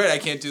absolutely right. I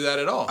can't do that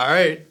at all. All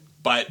right.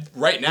 But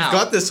right now,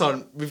 We've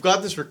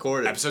got this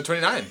recorded. episode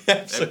 29.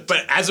 Episode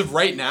But as of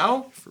right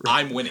now,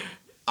 I'm winning.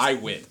 I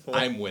win.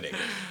 I'm winning.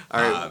 All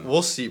right,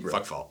 we'll see, bro.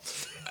 Fuck fall.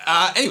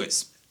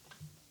 Anyways.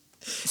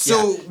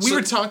 So we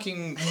were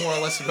talking more or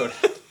less about...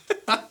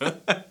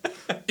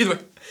 Either way.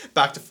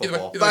 Back to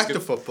football. Either way, Back good. to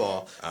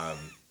football.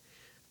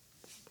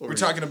 We're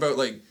talking about,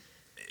 like...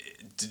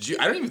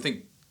 I don't even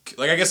think...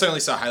 Like, I guess I only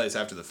saw highlights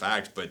after the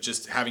fact, but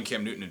just having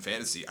Cam Newton in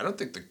fantasy, I don't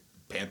think the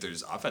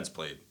Panthers' offense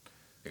played,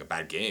 like, a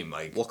bad game.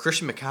 Like, Well,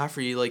 Christian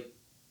McCaffrey, like,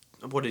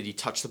 what did he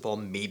touch the ball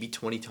maybe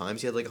 20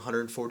 times? He had like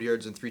 140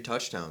 yards and 3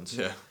 touchdowns.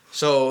 yeah.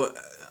 So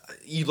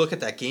you look at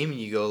that game and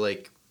you go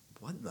like,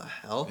 what in the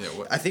hell? Yeah,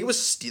 what- I think it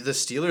was the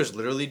Steelers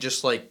literally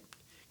just like,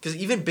 because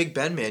even Big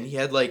Ben, man, he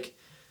had like,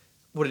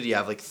 what did he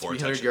have? Like 4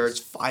 300 touchdowns. yards,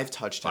 5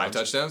 touchdowns. 5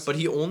 touchdowns? But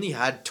he only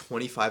had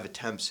 25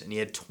 attempts and he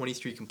had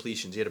 23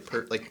 completions. He had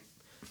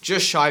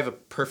just shy of a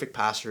perfect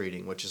passer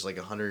rating, which is like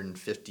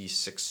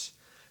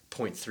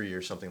 156.3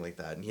 or something like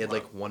that. And he had Wow.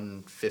 like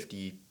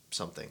 150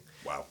 something.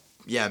 Wow.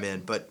 Yeah,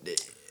 man, but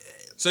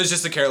So it's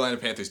just the Carolina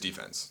Panthers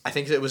defense. I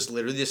think it was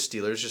literally the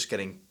Steelers just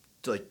getting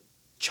like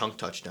chunk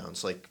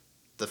touchdowns. Like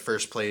the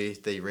first play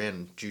they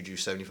ran, Juju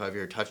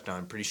 75-yard touchdown.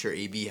 I'm pretty sure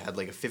AB had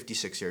like a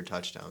 56-yard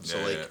touchdown. So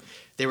Yeah.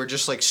 they were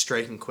just like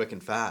striking quick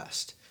and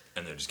fast.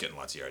 And they're just getting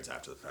lots of yards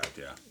after the fact,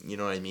 yeah. You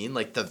know what I mean?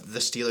 Like the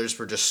Steelers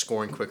were just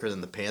scoring quicker than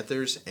the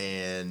Panthers,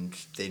 and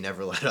they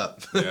never let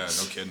up. Yeah, no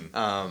kidding.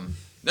 No,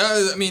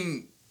 No, I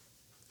mean...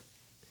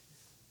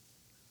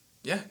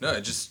 Yeah, no,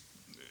 it just...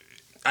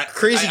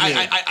 Crazy game.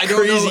 I don't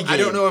Crazy know. I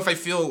game. don't know if I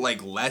feel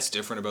like less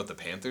different about the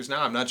Panthers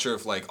now. I'm not sure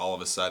if like all of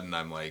a sudden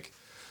I'm like,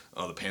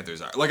 oh, the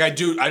Panthers are like I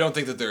don't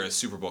think that they're a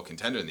Super Bowl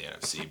contender in the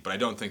NFC, but I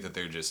don't think that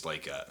they're just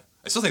like I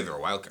still think they're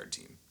a wild card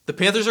team. the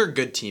Panthers are a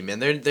good team,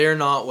 and they're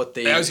not what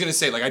they. I was gonna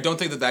say like I don't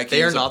think that game.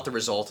 They are not the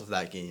result of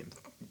that game.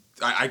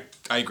 I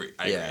agree.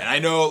 I agree. Yeah. And I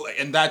know,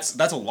 and that's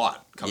a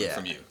lot coming Yeah.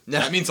 from you. Yeah.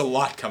 That means a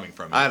lot coming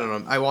from you. I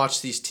don't know. I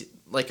watch these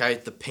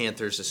the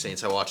Panthers, the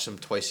Saints. I watch them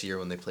twice a year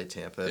when they play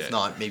Tampa. Yeah. If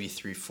not, maybe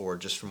 3-4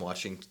 just from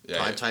watching Yeah,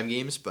 primetime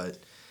games. But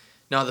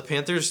no, the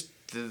Panthers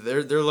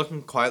they're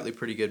looking quietly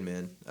pretty good,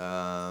 man.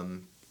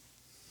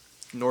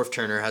 North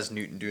Turner has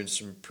Newton doing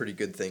some pretty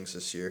good things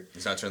this year.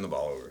 He's not turning the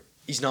ball over.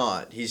 He's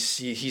not.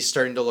 He's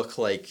starting to look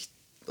like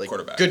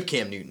Quarterback. good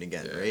Cam Newton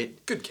again, Yeah.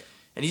 right? Good kid.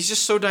 And he's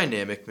just so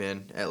dynamic,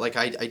 man. Like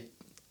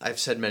I've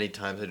said many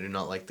times, I do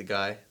not like the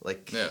guy.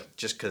 Like Yeah.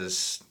 just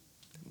because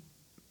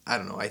I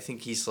don't know. I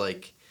think he's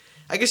like.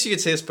 I guess you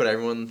could say this, but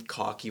everyone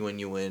cocky when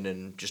you win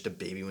and just a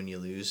baby when you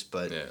lose.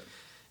 But Yeah.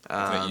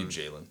 Looking at you,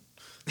 Jalen.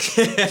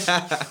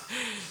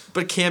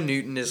 but Cam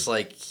Newton is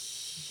like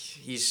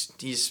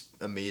he's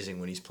amazing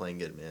when he's playing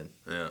good, man.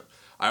 Yeah.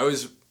 I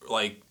always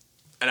like,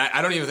 and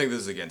I don't even think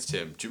this is against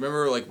him. Do you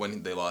remember like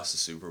when they lost the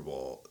Super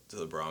Bowl to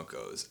the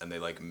Broncos and they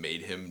like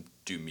made him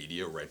do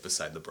media right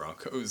beside the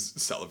Broncos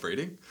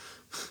celebrating?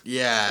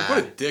 Yeah. Like, what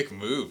a dick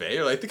move,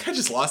 eh? Like the guy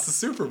just lost the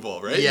Super Bowl,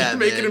 right? Yeah, You're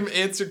making man. him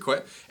answer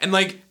and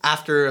like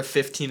After a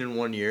 15 in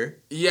 1 year.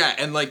 yeah,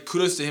 and like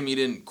kudos to him. He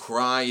didn't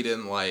cry. He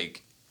didn't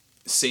like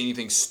say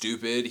anything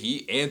stupid.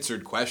 He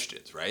answered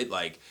questions, right?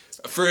 Like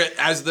for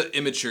as the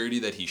immaturity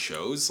that he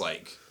shows,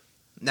 like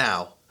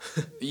Now.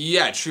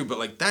 yeah, true, but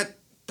like that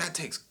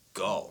takes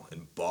gall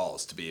and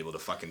balls to be able to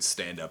fucking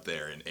stand up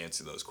there and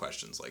answer those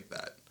questions like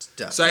that.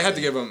 Definitely. So I have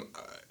to give him.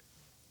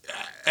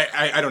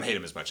 I don't hate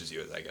him as much as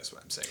you. I guess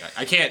what I'm saying.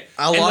 I can't.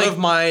 A and, lot like, of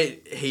my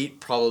hate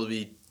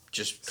probably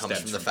just comes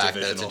stems from the fact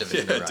that it's a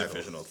divisional rival.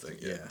 divisional thing.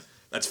 Yeah. Yeah.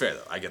 That's fair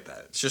though. I get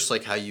that. It's just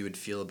like how you would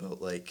feel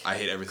about like I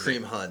hate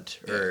everything. Kareem Hunt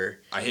Yeah. or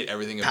I hate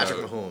everything Patrick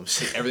about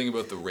Mahomes. everything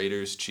about the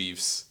Raiders,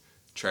 Chiefs,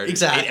 Chargers.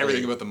 Exactly. I hate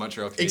everything about the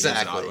Montreal Canadiens and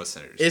Exactly. Ottawa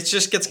Senators. It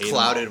just gets Hate 'em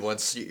clouded all.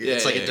 once it's Yeah,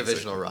 like yeah, a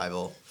divisional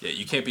rival. Yeah,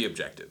 you can't be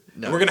objective.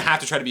 No. We're going to have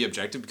to try to be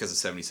objective because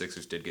the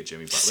 76ers did get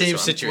Jimmy Butler. Same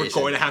so situation.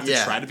 We're going to have to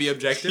Yeah. try to be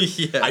objective.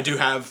 Yeah. I do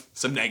have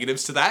some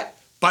negatives to that,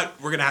 but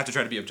we're going to have to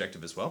try to be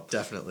objective as well.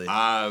 Definitely.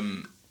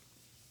 But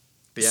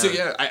So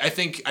yeah, I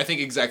think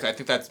exactly. I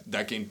think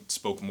that game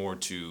spoke more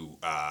to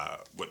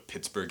what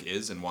Pittsburgh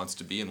is and wants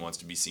to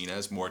be seen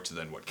as more to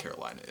than what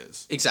Carolina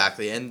is.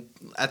 Exactly. And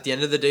at the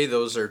end of the day,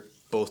 those are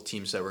both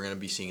teams that we're going to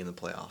be seeing in the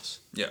playoffs.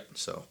 Yeah.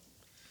 So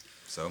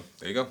So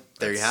there you go.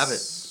 There you have it.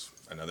 That's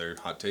another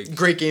hot take.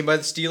 great game by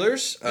the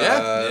Steelers.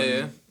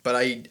 Yeah. But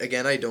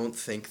I don't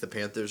think the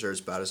Panthers are as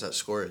bad as that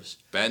score is.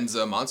 Ben's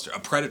a monster, a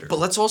predator. But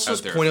let's also out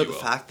there, point if out you the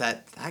will. fact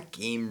that that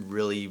game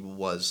really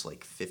was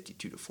like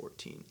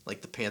 52-14.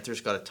 Like the Panthers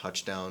got a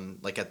touchdown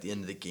like at the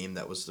end of the game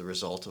that was the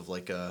result of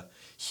like a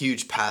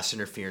huge pass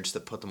interference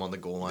that put them on the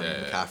goal line,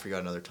 and Yeah. McCaffrey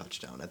got another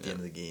touchdown at the end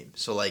of the game.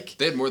 So like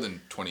They had more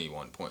than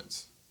 21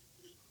 points.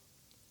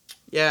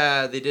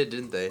 yeah, they did,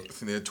 didn't they? I think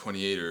they had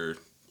 28 or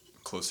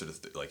closer to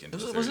into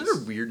the 30s. Wasn't it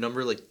a weird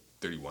number like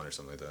 31 or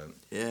something like that.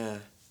 yeah.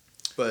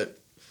 But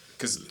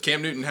Because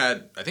Cam Newton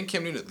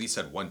at least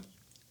had one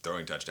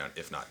throwing touchdown,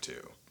 if not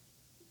 2.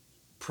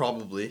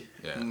 Probably.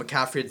 Yeah.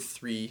 McCaffrey had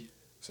 3.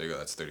 So you go,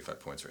 that's 35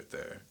 points right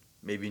there.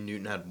 Maybe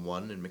Newton had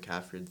 1 and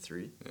McCaffrey had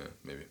 3. Yeah,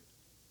 maybe.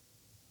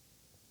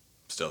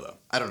 Still, though.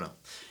 I don't know.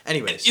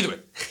 Anyways. Either way.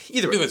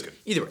 Either way. Either way's good.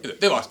 Either way.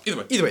 They lost. Either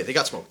way. Either way, they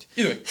got smoked.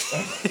 Either way.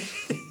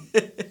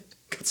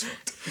 Got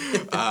smoked.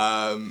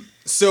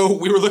 So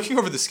we were looking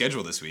over the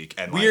schedule this week.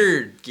 And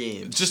Weird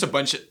games. Just a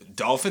bunch of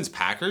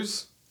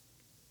Dolphins-Packers.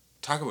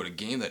 Talk about a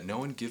game that no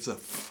one gives a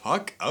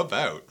fuck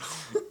about.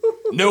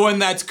 No one,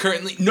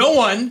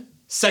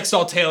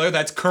 Sextall Taylor,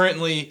 that's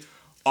currently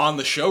on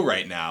the show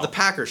right now. The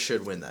Packers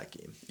should win that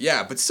game.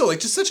 Yeah, but still,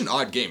 just such an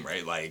odd game,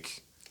 right? I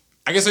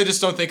guess I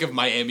just don't think of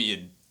Miami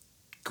and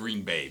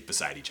Green Bay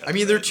beside each other. I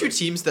mean, they're two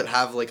teams that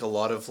have a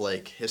lot of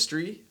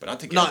history, but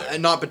not together.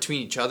 Not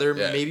between each other,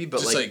 maybe,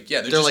 but just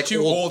they're just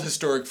two old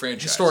historic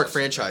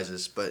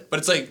franchises. But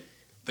it's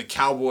the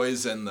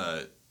Cowboys and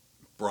the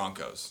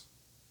Broncos.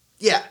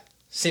 Yeah,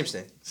 same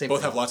thing.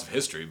 Both have lots of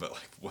history, but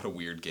what a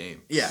weird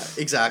game. Yeah,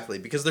 exactly,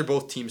 because they're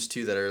both teams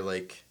too that are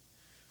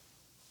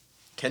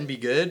can be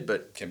good,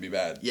 but can be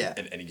bad. Yeah,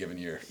 in any given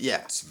year.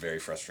 Yeah, it's very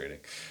frustrating.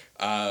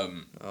 I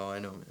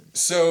know, man.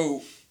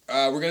 So.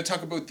 We're going to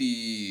talk about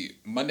the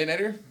Monday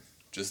Nighter.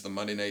 Just the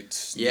Monday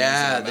night.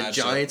 Yeah, the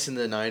Giants and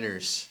the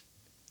Niners.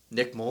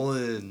 Nick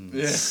Mullins.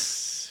 Yeah.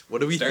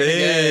 What do we think?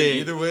 Again,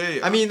 either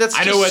way. I mean, that's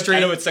I know what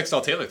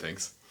Sextall Taylor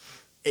thinks.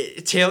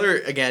 Taylor,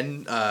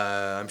 again,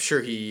 I'm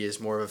sure he is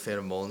more of a fan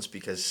of Mullins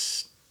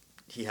because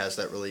he has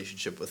that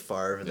relationship with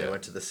Favre and they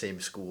went to the same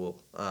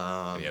school. He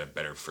had a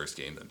better first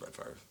game than Brett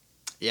Favre.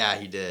 Yeah,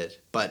 he did.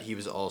 But he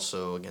was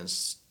also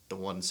against the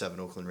 1-7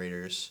 Oakland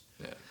Raiders.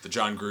 Yeah, the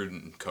John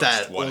Gruden coached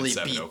that 1-7 only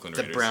beat Oakland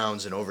the Raiders.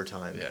 Browns in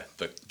overtime. Yeah,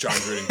 the John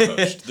Gruden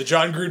coached. The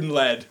John Gruden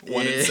led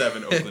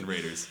 1-7 Oakland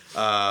Raiders.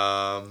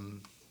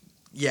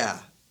 Yeah.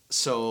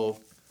 So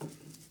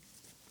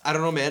I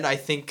don't know, man. I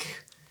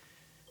think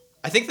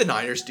the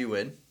Niners do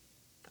win.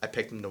 I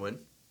picked them to win.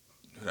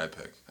 Who did I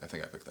pick? I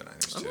think I picked the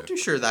Niners too. I'm not too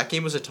sure. That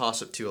game was a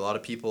toss-up too. A lot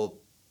of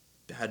people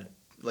had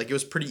it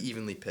was pretty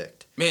evenly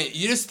picked. Man,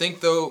 you just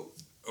think though.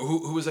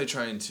 Who was I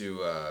trying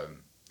to?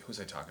 Who was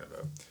I talking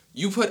about?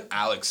 You put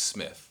Alex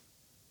Smith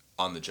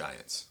on the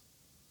Giants.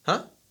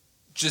 Huh?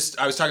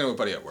 I was talking to a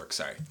buddy at work.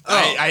 Sorry.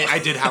 Oh. I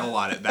did have a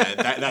lot of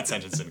that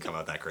sentence didn't come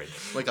out that great.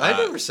 I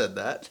never said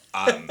that.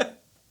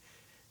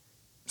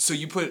 So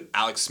you put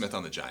Alex Smith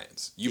on the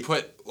Giants. You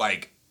put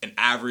an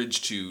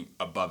average to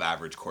above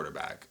average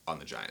quarterback on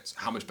the Giants.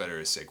 How much better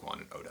is Saquon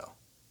and Odell?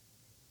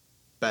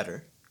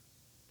 Better.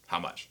 How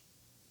much?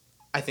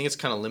 I think it's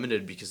kind of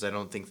limited because I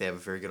don't think they have a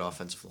very good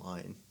offensive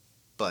line.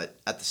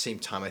 But at the same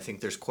time, I think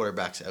there's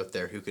quarterbacks out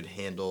there who could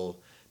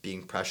handle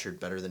being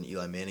pressured better than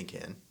Eli Manning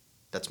can.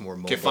 That's more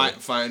mobile. Okay,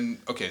 fine.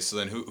 Okay, so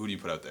then who do you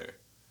put out there?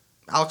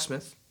 Alex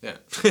Smith. Yeah.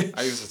 I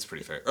guess that's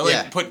pretty fair. Or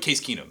put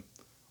Case Keenum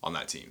on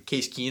that team.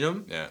 Case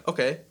Keenum? Yeah.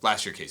 Okay.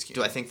 Last year, Case Keenum.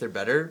 Do I think they're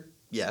better?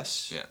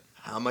 Yes. Yeah.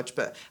 How much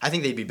better? I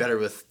think they'd be better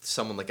with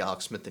someone like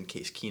Alex Smith than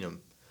Case Keenum.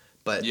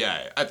 But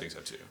yeah, I think so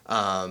too.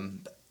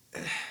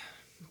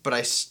 But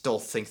I still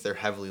think they're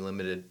heavily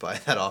limited by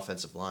that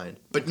offensive line.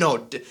 But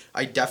no,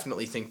 I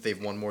definitely think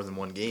they've won more than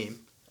one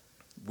game.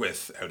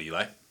 Without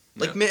Eli?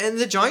 Man, and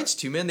the Giants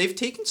too, man. They've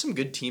taken some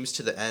good teams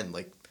to the end.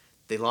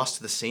 They lost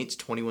to the Saints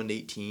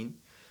 21-18.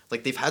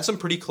 They've had some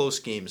pretty close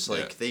games.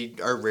 They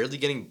are rarely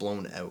getting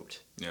blown out.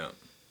 Yeah.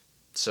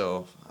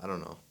 So, I don't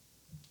know.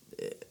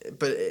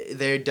 But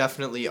they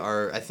definitely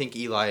are. I think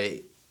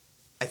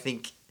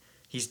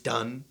he's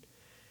done.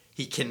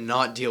 He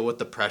cannot deal with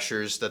the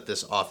pressures that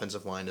this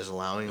offensive line is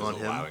allowing on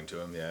him. Allowing to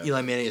him, yeah.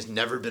 Eli Manning has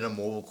never been a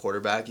mobile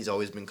quarterback. He's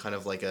always been kind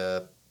of like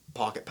a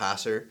pocket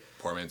passer.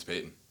 Poor man's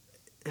Peyton.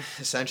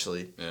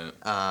 Essentially. Yeah.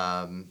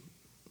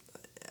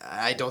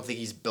 I don't think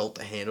he's built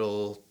to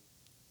handle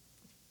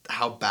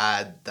how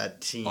bad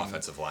that team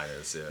offensive line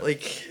is. Yeah.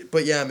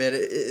 But yeah, man,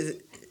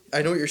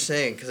 I know what you're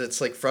saying because it's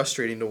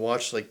frustrating to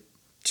watch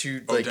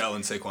two Odell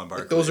and Saquon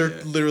Barkley. Those are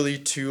literally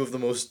two of the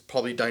most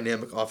probably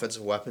dynamic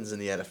offensive weapons in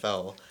the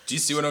NFL. Do you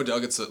see when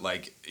Odell gets it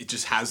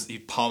just has he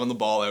palming the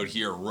ball out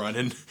here,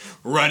 running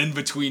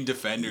between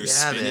defenders,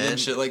 spinning and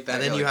shit like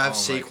that. And then you have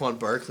Saquon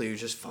Barkley who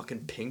just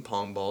fucking ping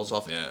pong balls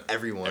off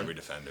everyone. Every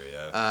defender,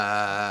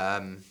 yeah.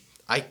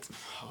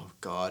 Oh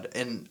God,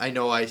 and I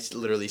know I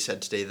literally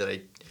said today that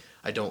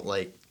I don't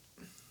like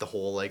the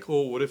whole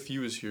what if he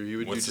was here? He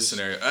would. What's the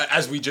scenario?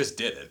 As we just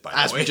did it, by the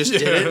way. As we just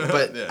did it,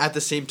 but at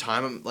the same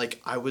time, I'm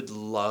I would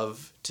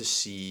love to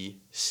see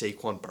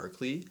Saquon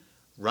Barkley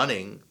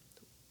running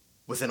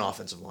with an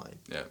offensive line.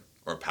 Yeah,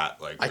 or Pat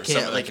I or can't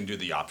someone that can do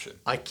the option.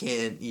 I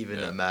can't even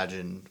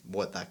imagine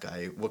what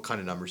kind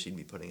of numbers he'd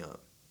be putting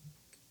up.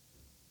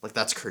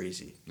 That's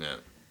crazy. Yeah.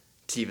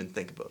 To even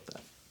think about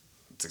that.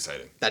 It's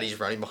exciting that he's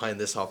running behind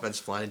this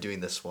offensive line and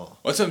doing this well.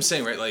 Well, that's what I'm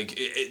saying, right?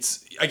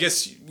 It's. I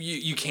guess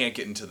you can't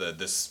get into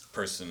this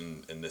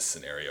person in this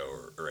scenario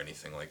or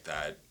anything like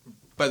that.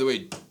 By the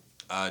way,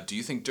 do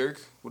you think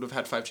Dirk would have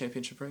had 5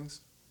 championship rings?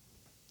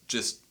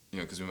 Just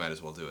because we might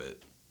as well do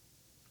it.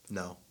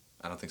 No,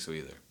 I don't think so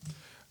either.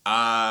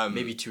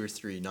 Maybe 2 or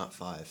 3, not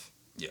 5.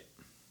 Yeah.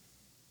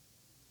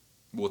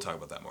 We'll talk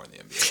about that more in the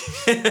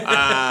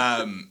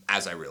NBA.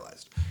 As I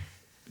realized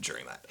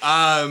during that.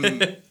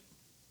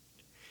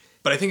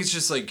 But I think it's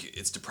just like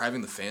it's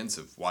depriving the fans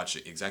of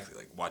watching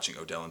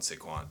Odell and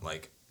Saquon.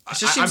 Like it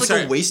just seems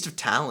like a waste of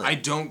talent. I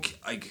don't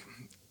like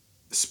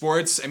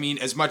sports. I mean,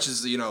 as much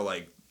as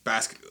like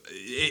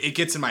it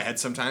gets in my head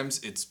sometimes.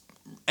 It's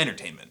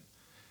entertainment.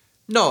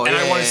 No, and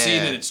I want to see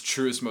it in its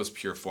truest, most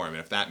pure form. And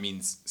if that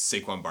means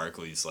Saquon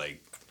Barkley's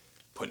like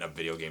putting up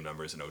video game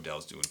numbers and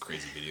Odell's doing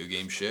crazy video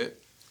game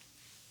shit,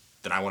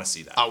 then I want to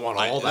see that. I want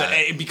all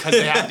that. Because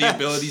they have the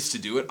abilities to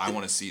do it, I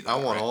want to see that. I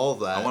want all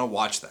of that. I want to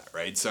watch that,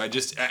 right? So I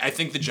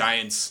think the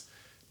Giants,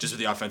 just with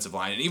the offensive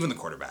line and even the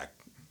quarterback.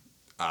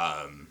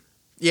 I'm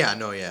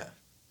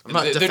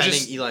not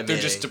defending Eli Manning. They're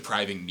just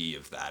depriving me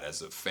of that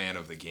as a fan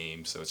of the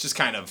game. So it's just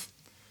kind of,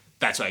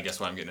 that's why I guess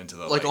why I'm getting into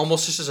the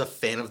almost just as a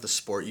fan of the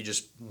sport, you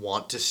just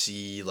want to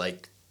see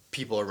like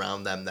people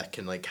around them that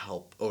can like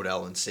help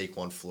Odell and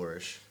Saquon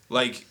flourish.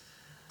 Like,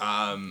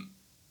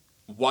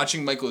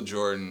 watching Michael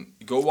Jordan,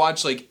 go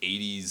watch like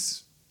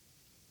 80s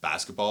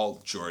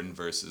basketball, Jordan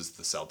versus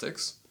the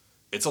Celtics.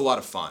 It's a lot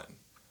of fun.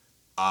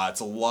 It's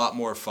a lot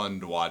more fun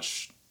to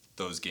watch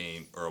those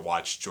games or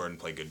watch Jordan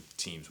play good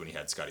teams when he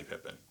had Scottie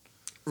Pippen.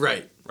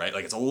 Right.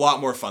 Like it's a lot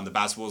more fun. The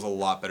basketball was a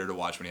lot better to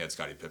watch when he had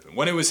Scottie Pippen.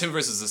 When it was him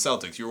versus the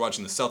Celtics, you were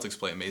watching the Celtics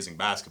play amazing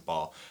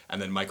basketball,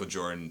 and then Michael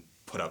Jordan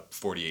put up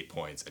 48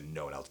 points and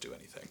no one else do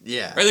anything.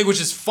 Yeah. Right? Like, which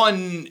is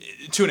fun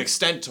to an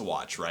extent to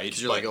watch, right?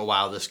 Because you're like, oh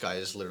wow, this guy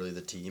is literally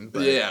the team.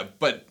 But yeah,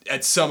 but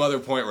at some other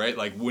point, right?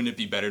 Like, wouldn't it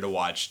be better to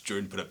watch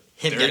Jordan put up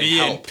 30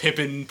 and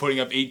Pippen putting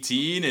up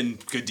 18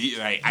 and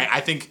I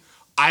think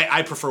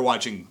I prefer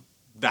watching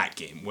that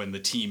game when the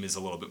team is a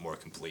little bit more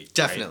complete.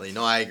 Definitely. Right?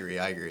 No, I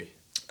agree.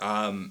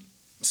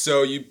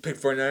 So you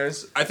picked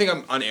 49ers? I think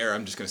I'm on air.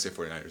 I'm just going to say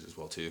 49ers as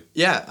well, too.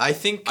 Yeah, I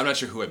think... I'm not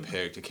sure who I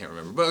picked. I can't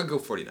remember. But I'll go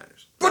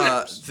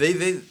 49ers.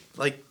 They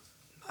like...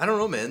 I don't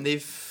know, man.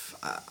 They've...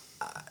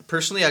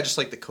 personally, I just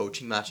like the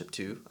coaching matchup,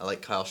 too. I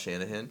like Kyle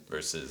Shanahan.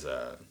 Versus...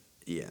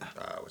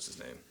 what's his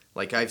name?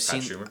 Like,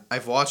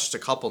 I've watched a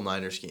couple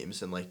Niners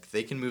games, and, like,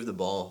 they can move the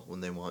ball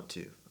when they want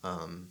to,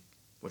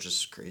 which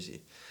is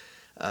crazy.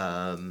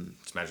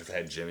 Just imagine if they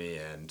had Jimmy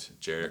and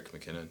Jerick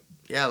McKinnon.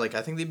 Yeah, like,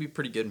 I think they'd be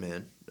pretty good,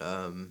 man.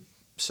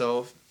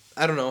 So,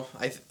 I don't know.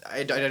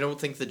 I don't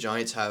think the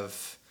Giants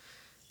have...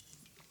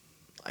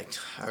 I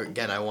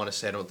want to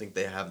say I don't think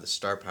they have the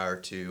star power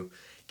to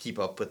keep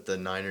up with the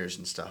Niners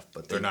and stuff,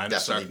 but they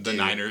definitely do. The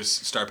Niners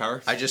star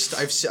power?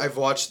 I've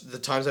watched... The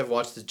times I've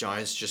watched the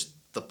Giants, just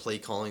the play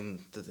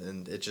calling,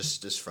 and it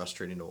just is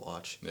frustrating to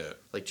watch. Yeah.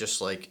 Like, just,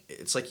 like...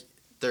 It's like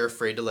they're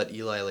afraid to let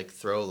Eli, like,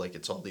 throw. Like,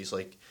 it's all these,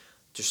 like...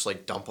 Just,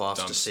 like,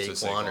 dump-offs to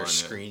Saquon or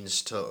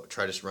screens to...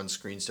 Try to run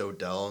screens to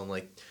Odell, and,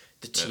 like...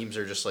 The teams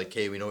are just like,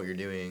 hey, we know what you're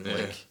doing. Yeah.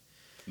 Like,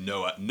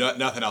 no,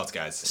 nothing else,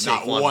 guys. Saquon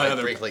Not one might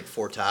other. break like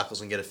 4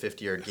 tackles and get a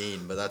 50-yard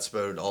gain, but that's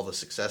about all the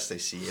success they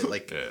see.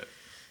 Like,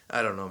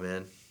 I don't know,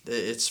 man.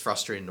 It's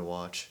frustrating to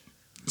watch.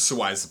 So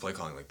why is the play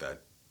calling like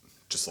that?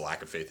 Just a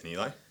lack of faith in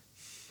Eli?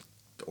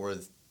 Or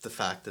the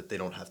fact that they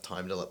don't have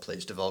time to let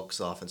plays develop because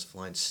the offensive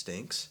line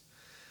stinks.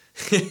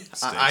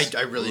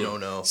 I really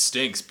don't know.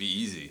 Stinks, be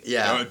easy.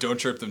 Yeah. Don't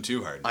chirp them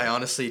too hard. I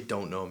honestly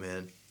don't know,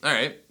 man. All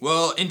right.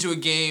 Well, into a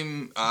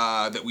game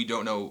that we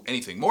don't know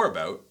anything more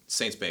about,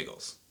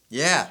 Saints-Bengals.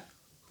 Yeah.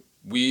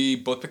 We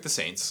both picked the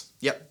Saints.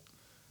 Yep.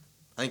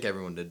 I think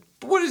everyone did.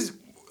 But what is...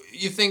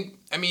 You think...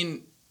 I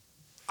mean,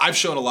 I've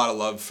shown a lot of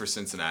love for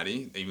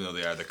Cincinnati, even though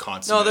they are the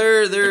consummate...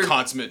 No, they're... The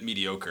consummate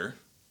mediocre.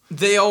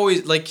 They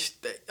always... Like,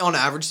 on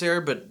average they are,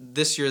 but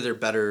this year they're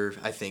better,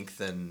 I think,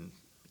 than...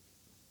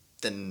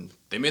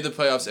 They made the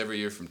playoffs every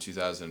year from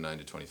 2009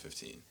 to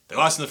 2015. They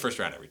lost in the first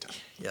round every time.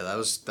 Yeah, that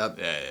was... that.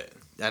 Yeah.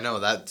 I know,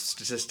 that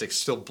statistic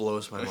still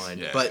blows my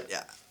mind. Yeah. But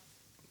yeah,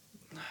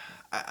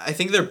 I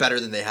think they're better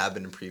than they have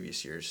been in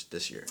previous years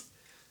this year.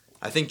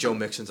 I think Joe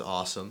Mixon's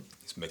awesome.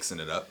 He's mixing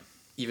it up.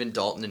 Even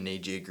Dalton and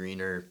AJ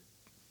Green are...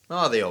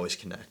 Oh, they always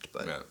connect.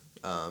 But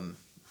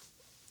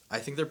I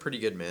think they're pretty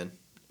good, man.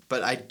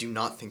 But I do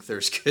not think they're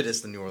as good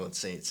as the New Orleans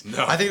Saints.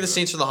 No, I think the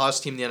Saints are the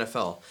hottest team in the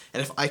NFL.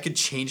 And if I could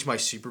change my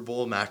Super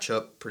Bowl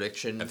matchup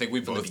prediction I think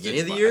we from both the beginning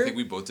of the year... I think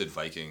we both did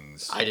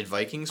Vikings. I did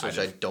Vikings, which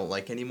I don't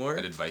like anymore.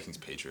 I did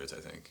Vikings-Patriots,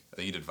 I think. I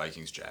think you did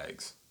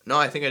Vikings-Jags. No,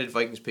 I think I did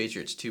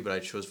Vikings-Patriots too, but I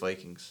chose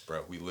Vikings.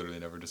 Bro, we literally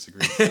never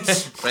disagreed.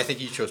 But I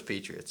think you chose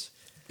Patriots.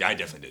 Yeah, I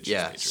definitely did choose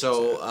Patriots.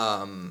 So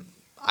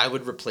I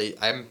would replace...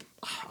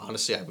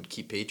 Honestly, I would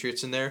keep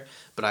Patriots in there,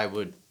 but I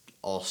would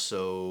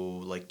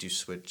also do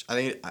switch.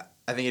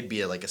 I think it'd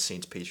be like a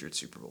Saints-Patriots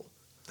Super Bowl.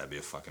 That'd be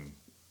a fucking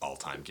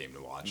all-time game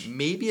to watch.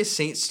 Maybe a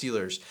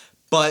Saints-Steelers,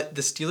 but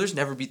the Steelers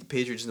never beat the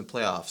Patriots in the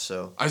playoffs,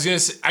 so... I was going to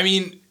say, I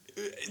mean,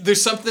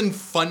 there's something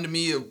fun to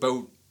me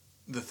about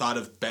the thought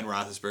of Ben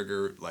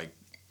Roethlisberger,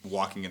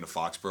 walking into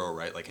Foxborough,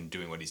 right, and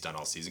doing what he's done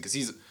all season, because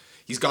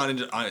he's gone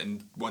into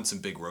and won some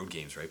big road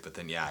games, right, but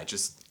then,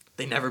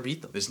 They never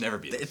beat them. There's never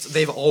beat them.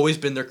 They've always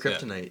been their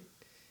kryptonite. Yeah.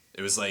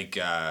 It was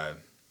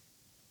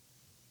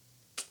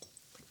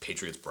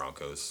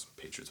Patriots-Broncos.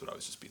 Patriots would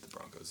always just beat the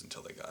Broncos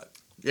until they got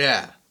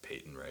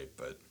Peyton, right?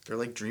 But they're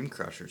like dream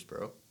crushers,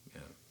 bro.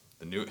 Yeah.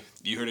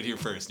 You heard it here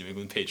first. New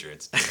England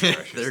Patriots.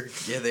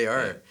 They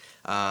are.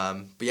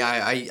 But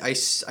yeah, I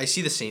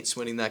see the Saints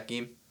winning that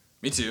game.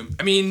 Me too.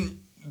 I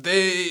mean,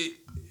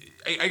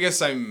 I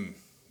guess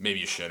maybe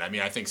you should. I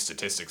mean, I think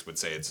statistics would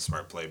say it's a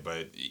smart play,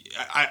 but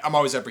I'm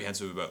always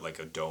apprehensive about like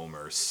a dome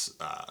or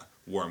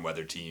warm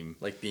weather team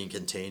Like being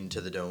contained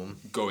to the dome.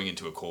 going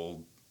into a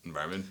cold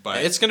environment.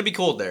 But It's going to be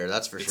cold there,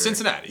 that's for it's sure.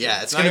 Cincinnati.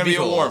 Yeah, it's going to be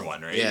cold. a warm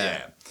one, right?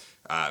 Yeah.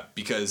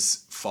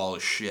 Because fall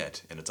is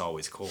shit and it's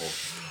always cold.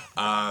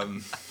 But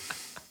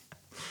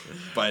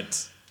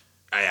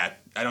I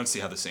don't see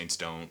how the Saints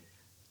don't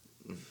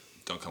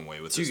come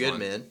away with Too this good, one.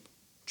 man.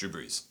 Drew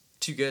Brees,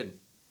 Too good.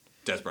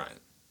 Des Bryant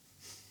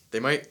They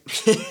might.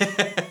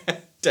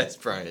 Des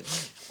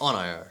Bryant. On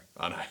IR.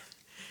 on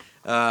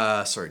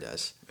high. Sorry, Des.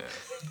 Yeah.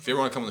 If you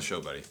ever want to come on the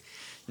show, buddy.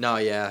 No,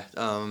 yeah.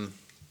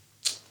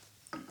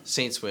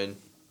 Saints win.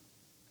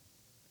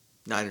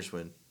 Niners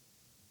win.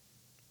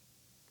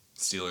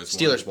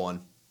 Steelers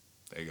won.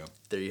 There you go.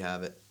 There you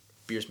have it.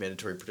 Beer's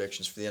mandatory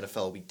predictions for the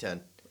NFL Week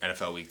 10.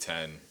 NFL Week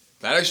 10.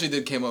 That actually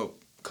did come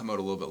out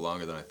a little bit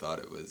longer than I thought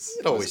it was.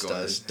 It always going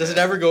does. to. Does it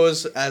ever go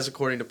as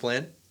according to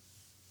plan?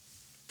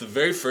 The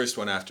very first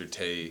one after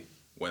Tay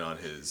went on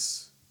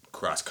his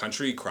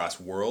cross-country,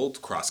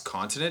 cross-world,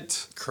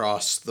 cross-continent,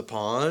 Cross the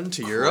pond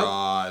to Europe?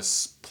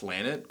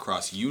 cross-planet,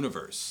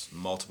 cross-universe,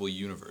 multiple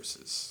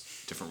universes,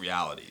 different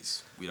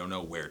realities. We don't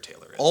know where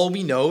Taylor is. All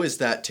we know is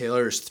that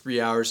Taylor is 3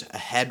 hours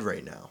ahead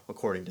right now,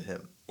 according to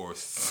him.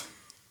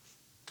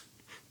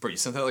 Bro, you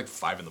sent that at like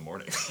 5 in the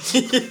morning.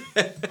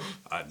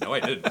 No, I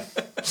didn't.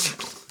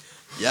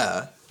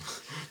 Yeah.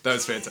 That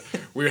was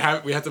fantastic. We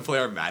had to play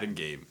our Madden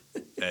game.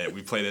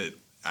 We played it.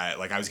 I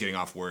was getting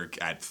off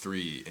work at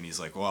 3, and he's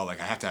like, "Well,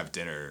 like I have to have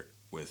dinner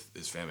with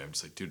his family." I'm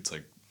just like, "Dude, it's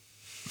like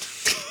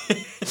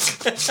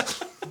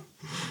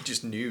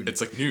Just nude. it's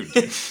like noon.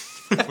 Dude.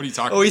 What are you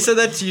talking?" Oh, he about? said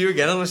that to you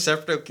again on a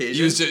separate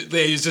occasion?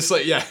 He was just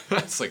like, yeah.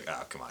 It's like,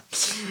 oh, come on.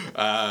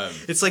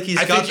 It's like he's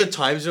I got think the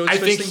time zone I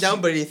think twisting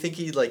down, but I think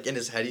he, like, in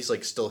his head, he's,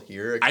 like, still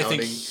here I accounting.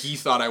 think he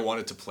thought I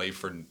wanted to play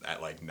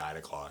at like 9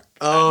 o'clock.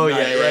 Oh, at night,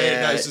 yeah, right? yeah,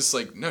 And I yeah. was just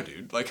like, no,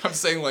 dude. Like I'm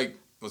saying, like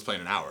let's play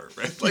in an hour,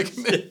 right? Like,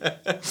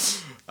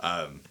 That's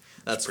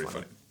pretty funny.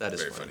 funny. That is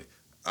very funny.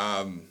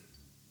 I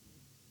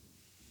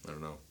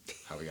don't know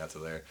how we got to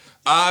there.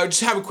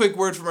 Just have a quick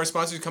word from our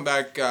sponsors. Come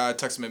back,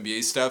 talk some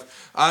NBA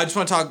stuff. I just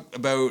want to talk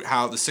about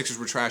how the Sixers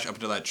were trash up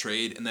until that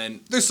trade, and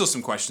then there's still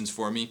some questions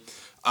for me.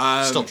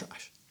 Still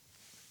trash.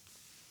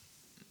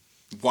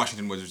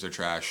 Washington Wizards are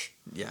trash.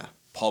 Yeah.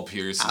 Paul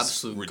Pierce is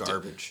Absolute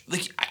garbage.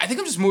 Like I think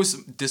I'm just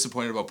most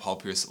disappointed about Paul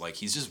Pierce. Like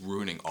he's just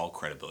ruining all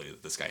credibility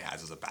that this guy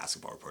has as a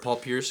basketball reporter. Paul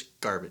Pierce,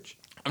 garbage.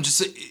 I'm just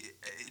like,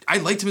 I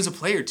liked him as a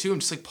player too. I'm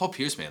just like Paul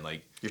Pierce, man.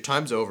 Like Your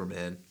time's over,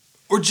 man.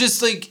 or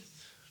just like,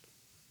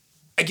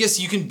 I guess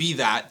you can be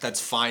that. That's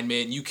fine,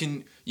 man. You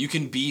can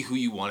be who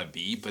you want to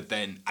be, but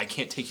then I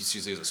can't take you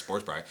seriously as a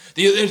sports writer.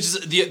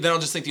 Then I'll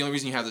just think the only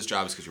reason you have this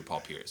job is because you're Paul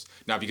Pierce,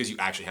 not because you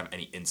actually have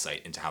any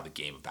insight into how the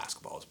game of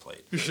basketball is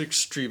played. You're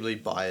extremely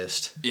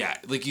biased. Yeah,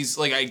 like he's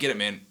like, I get it,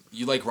 man.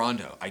 You like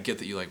Rondo. I get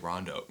that you like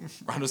Rondo.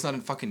 Rondo's not a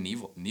fucking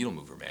needle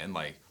mover, man.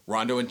 Like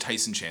Rondo and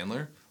Tyson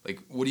Chandler. Like,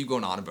 what are you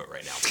going on about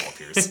right now, Paul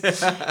Pierce?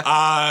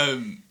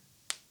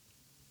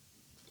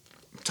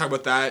 Talk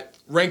about that.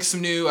 Rank some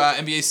new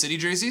NBA City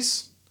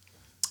jerseys.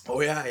 Oh,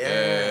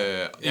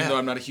 yeah. Even though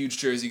I'm not a huge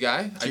jersey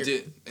guy,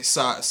 I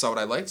saw what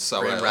I liked. Saw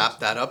what I Brand liked. wrapped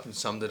that up and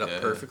summed it up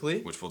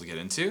perfectly. Which we'll get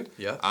into.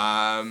 Yeah.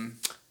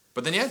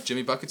 But then, yeah,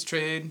 Jimmy Buckets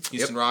trade.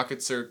 Houston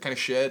Rockets are kind of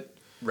shit.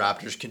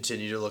 Raptors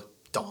continue to look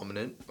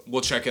dominant.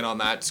 We'll check in on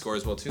that score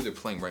as well, too. They're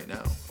playing right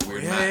now.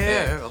 Weird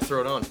Yeah. I'll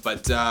throw it on.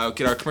 But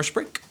get our commercial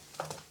break.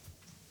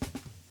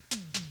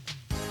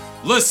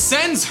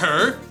 Licens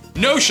her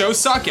no-show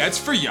sockets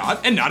for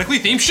yacht and nautically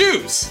themed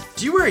shoes.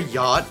 Do you wear a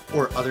yacht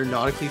or other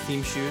nautically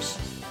themed shoes?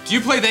 Do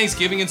you play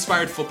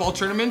Thanksgiving-inspired football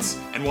tournaments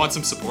and want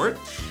some support?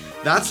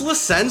 That's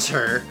Licens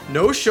her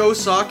no-show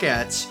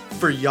sockets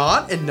for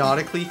yacht and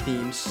nautically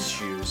themed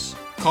shoes.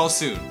 Call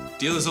soon.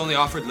 Deal is only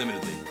offered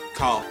limitedly.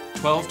 Call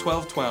 12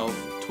 12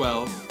 12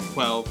 12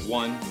 12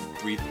 1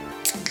 3.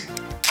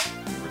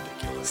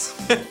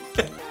 Ridiculous.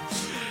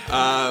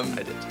 I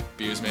did.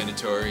 Beer's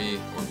mandatory.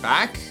 We're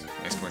back.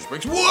 Next commercial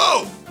break.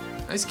 Whoa!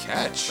 Nice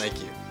catch. Thank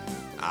you.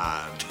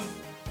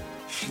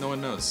 No one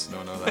knows. No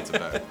one knows that's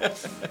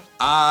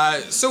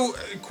about. So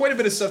quite a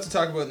bit of stuff to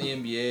talk about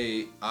in the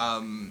NBA. I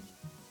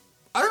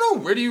don't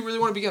know. Where do you really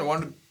want to begin? I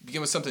wanted to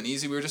begin with something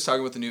easy. We were just talking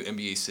about the new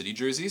NBA City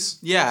jerseys.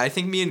 Yeah, I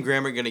think me and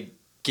Graham are going to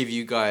give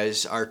you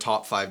guys our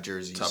top 5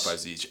 jerseys. Top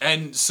 5 each.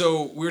 And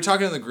so we were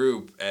talking in the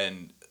group,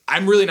 and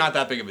I'm really not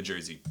that big of a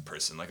jersey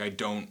person. Like, I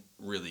don't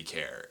really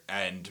care.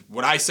 And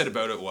what I said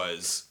about it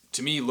was,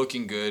 to me,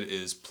 looking good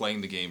is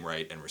playing the game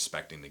right and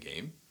respecting the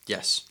game.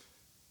 Yes.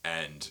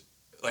 And,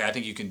 like, I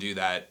think you can do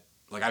that.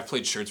 Like, I've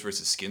played Shirts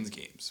versus Skins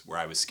games where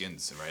I was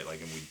Skins, right?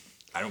 Like, and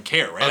I don't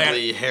care, right?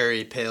 Ugly,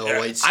 hairy, pale,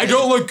 white skin. I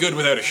don't look good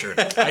without a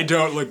shirt. I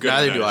don't look good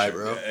Neither without do a I, shirt.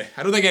 bro.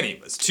 I don't think any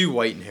of us do. Too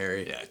white and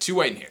hairy. Yeah, too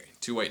white and hairy.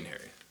 Too white and hairy.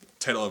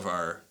 Title of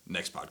our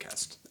next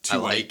podcast. I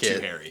too white, like too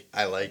it. hairy.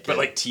 I like But it.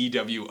 like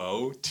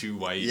TWO, too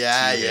white,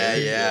 yeah, too yeah,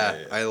 hairy.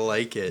 yeah, I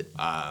like it.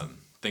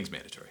 Things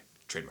mandatory.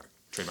 Trademark.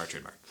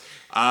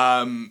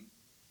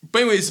 But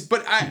anyways,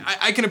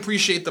 I can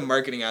appreciate the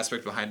marketing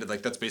aspect behind it.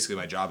 Like, that's basically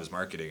my job, is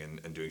marketing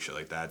and doing shit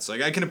like that. So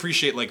like, I can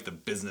appreciate like the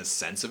business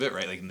sense of it,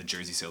 right? Like, in the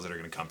jersey sales that are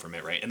going to come from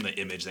it, right? And the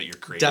image that you're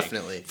creating.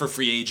 Definitely. For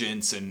free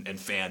agents and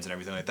fans and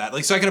everything like that.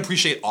 Like, so I can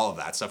appreciate all of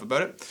that stuff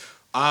about it.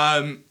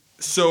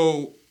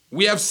 So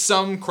we have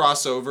some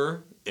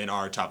crossover in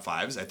our top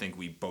fives. I think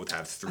we both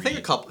have three.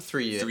 I think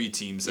three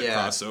teams that yeah.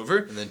 cross over.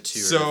 And then two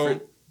are So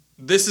different.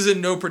 this is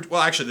in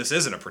well, actually, this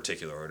isn't a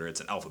particular order.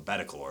 It's an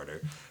alphabetical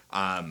order.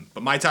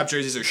 But my top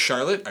jerseys are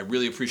Charlotte. I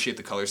really appreciate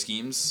the color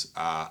schemes.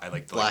 I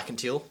like the Black and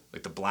teal?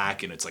 like the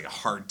black, and it's like a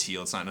hard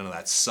teal. It's not none of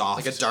that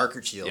soft. Like a darker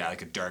teal. Yeah,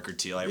 like a darker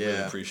teal. I really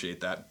Yeah.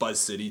 appreciate that. Buzz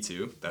City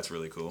too. That's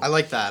really cool. I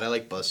like that. I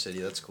like Buzz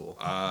City. That's cool.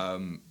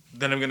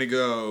 Then I'm gonna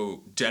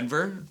go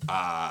Denver.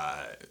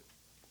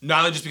 Not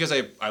only just because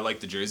I like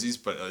the jerseys,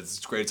 but it's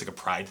great. It's like a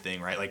pride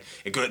thing, right? Like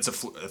it's a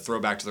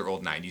throwback to their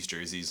old '90s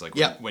jerseys, like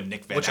Yeah. when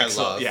Nick Van Which I Exel,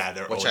 love. yeah,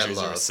 their Which old I jerseys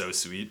were love. so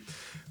sweet.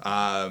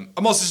 I'm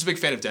also just a big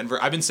fan of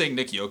Denver. I've been saying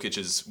Nick Jokic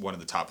is one of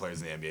the top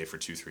players in the NBA for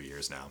 2-3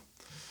 years now.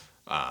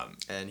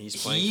 And he's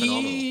playing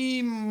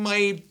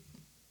phenomenal.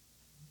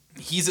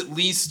 He's at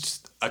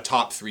least a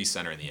top 3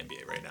 center in the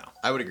NBA right now.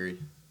 I would agree.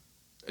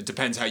 It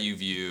depends how you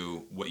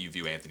view what you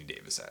view Anthony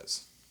Davis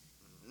as.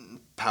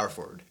 Power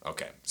forward.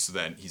 Okay, so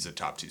then he's a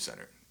top 2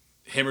 center.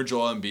 Him or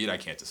Joel Embiid, I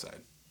can't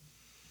decide.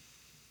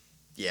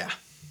 Yeah.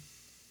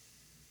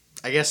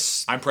 I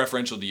guess. I'm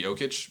preferential to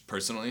Jokic,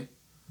 personally,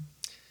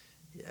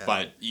 Yeah.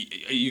 but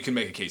you can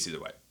make a case either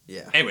way.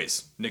 Yeah.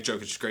 Anyways, Nick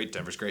Jokic is great.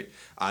 Denver's great.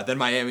 Then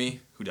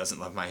Miami. Who doesn't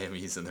love Miami?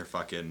 He's in their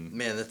fucking...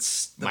 Man,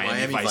 that's the Miami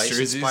Miami Vice Vice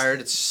jerseys.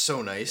 inspired. It's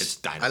so nice. It's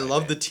dynamite, I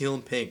love man. the teal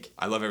and pink.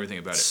 I love everything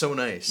about it. It's so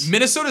nice.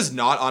 Minnesota's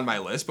not on my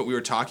list, but we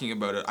were talking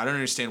about it. I don't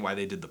understand why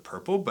they did the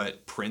purple,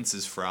 but Prince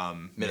is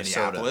from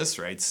Minnesota. Minneapolis,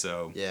 right?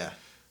 So, Yeah.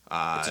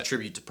 It's a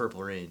tribute to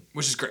Purple Rain.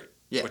 which is great.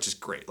 Yeah. Which is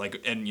great.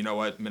 Like, and you know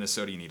what?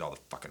 Minnesota, you need all the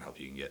fucking help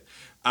you can get.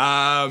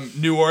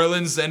 New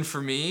Orleans, then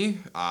for me,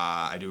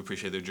 I do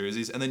appreciate their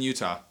jerseys, and then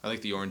Utah. I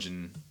like the orange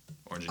and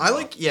I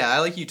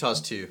yellow. like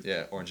Utah's too.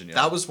 Yeah, orange and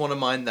yellow. That was one of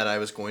mine that I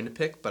was going to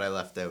pick, but I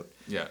left out.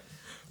 Yeah.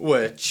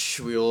 Which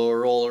we'll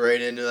roll right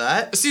into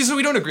that. See, so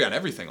we don't agree on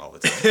everything all the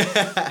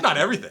time. Not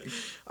everything,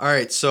 All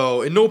right,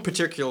 so in no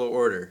particular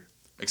order,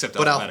 except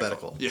but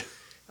alphabetical. alphabetical. Yeah.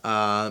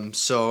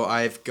 So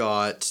I've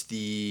got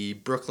the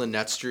Brooklyn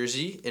Nets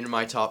jersey in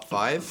my top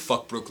 5.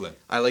 Fuck Brooklyn.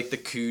 I like the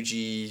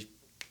Coogee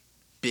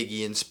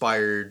Biggie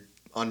inspired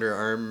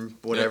underarm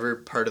whatever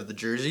part of the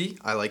jersey.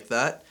 I like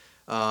that.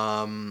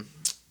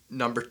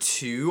 Number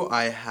 2,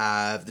 I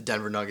have the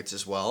Denver Nuggets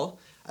as well.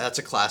 That's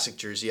a classic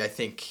jersey. I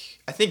think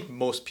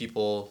most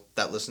people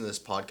that listen to this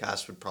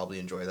podcast would probably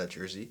enjoy that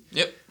jersey.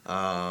 Yep.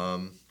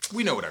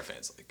 We know what our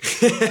fans like.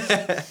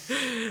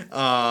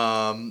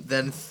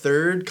 Then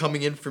third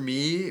coming in for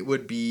me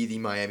would be the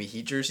Miami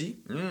Heat jersey.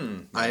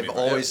 I've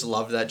always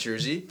loved that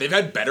jersey. They've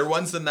had better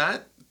ones than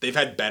that. They've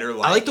had better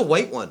I like the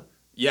white one.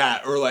 Yeah,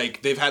 or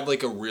like they've had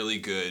like a really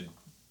good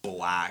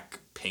black,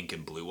 pink,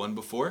 and blue one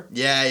before.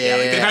 Yeah.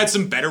 Like they've had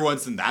some better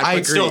ones than that, I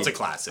but still agree. it's a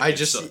classic.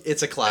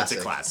 It's a classic.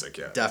 It's a classic,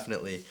 yeah.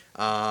 Definitely.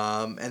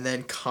 And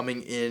then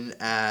coming in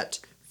at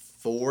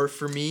 4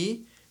 for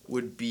me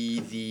would be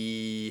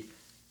the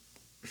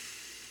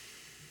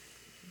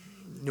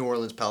New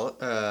Orleans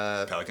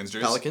Pelicans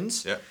jersey.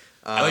 Pelicans. Yeah.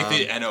 I like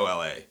the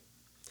NOLA.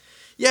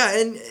 Yeah,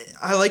 and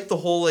I like the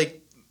whole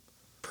like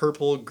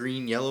purple,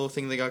 green, yellow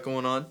thing they got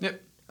going on.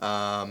 Yep.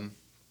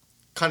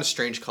 Kind of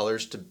strange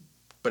colors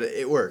but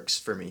it works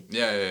for me.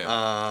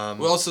 Yeah.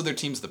 Well, also their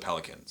team's the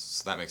Pelicans,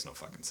 so that makes no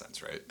fucking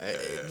sense, right?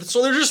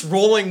 So they're just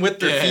rolling with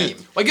their Yeah. theme.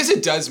 Well, I guess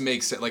it does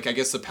make sense. Like, I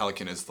guess the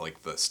pelican is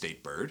like the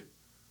state bird,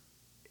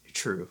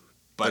 True.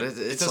 but it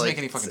doesn't like, make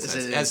any fucking is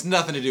sense. it- It has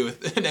nothing to do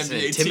with an is it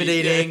NBA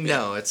intimidating? team.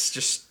 No, it's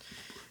just.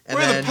 And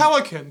We're then, the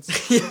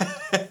Pelicans.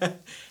 Yeah.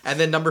 And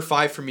then number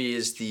 5 for me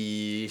is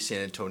the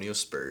San Antonio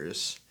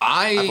Spurs.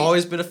 I've I've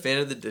always been a fan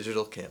of the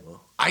digital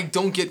camo. I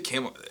don't get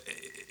camo.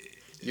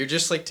 You're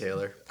just like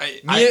Taylor.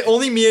 I-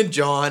 Only me and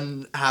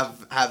John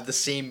have the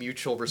same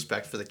mutual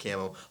respect for the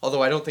camo.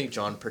 Although I don't think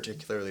John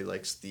particularly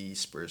likes the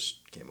Spurs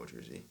camo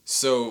jersey.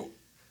 So,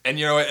 and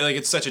you know what? Like,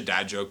 it's such a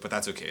dad joke, but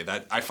that's okay.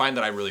 That I find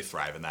that I really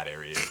thrive in that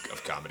area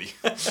of comedy.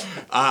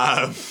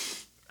 I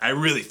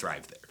really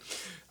thrive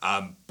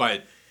there.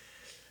 But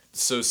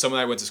so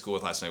someone I went to school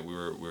with last night, we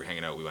were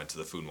hanging out. We went to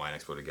the Food and Wine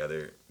Expo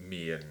together.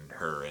 Me and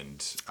her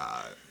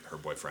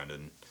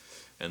boyfriend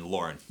and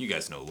Lauren. You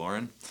guys know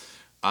Lauren.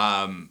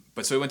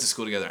 But so we went to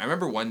school together. I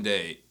remember one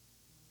day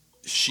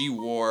she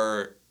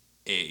wore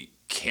a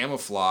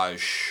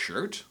camouflage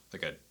shirt,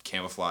 like a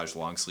camouflage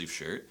long sleeve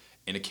shirt,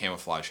 and a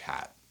camouflage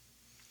hat.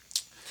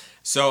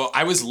 So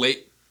I was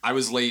late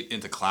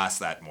into class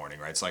that morning,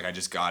 right? So like I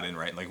just got in,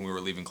 right? Like when we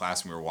were leaving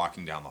class and we were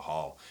walking down the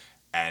hall,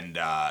 and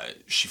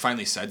she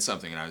finally said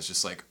something, and I was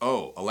just like,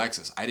 "Oh,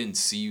 Alexis, I didn't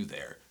see you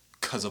there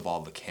because of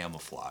all the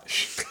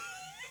camouflage."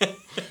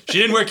 She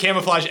didn't wear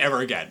camouflage ever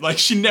again. Like,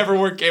 she never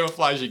wore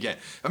camouflage again.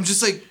 I'm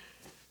just like,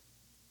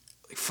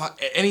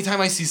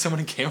 anytime I see someone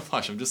in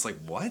camouflage, I'm just like,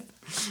 what?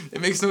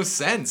 It makes no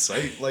sense.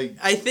 I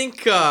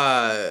think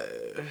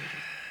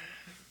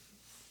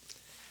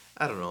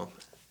I don't know.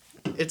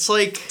 It's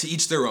like To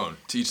each their own.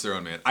 To each their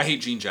own, man. I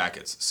hate jean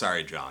jackets.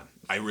 Sorry, John.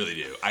 I really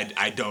do.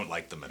 I don't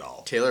like them at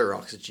all. Taylor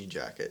rocks a jean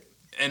jacket.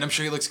 And I'm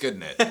sure he looks good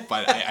in it,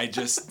 but I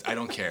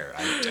don't care.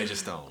 I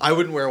just don't. I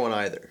wouldn't wear one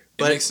either.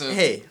 But makes no-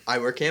 hey, I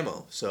wear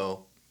camo,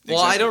 so well,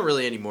 Exactly. I don't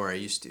really anymore. I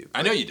used to.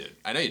 I know you did.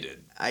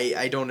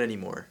 I don't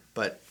anymore,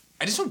 but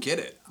I just don't get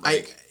it.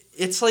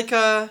 it's like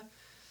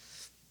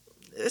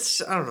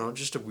it's I don't know,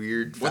 just a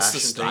weird. What's the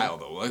fashion style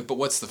thing. though? Like, but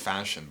what's the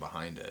fashion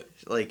behind it?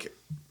 Like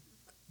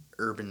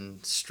urban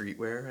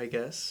streetwear, I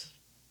guess.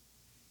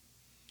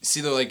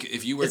 See though, like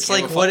if you wear It's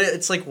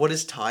like what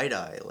is tie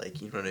dye?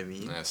 Like, you know what I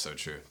mean? That's so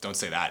true. Don't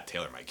say that.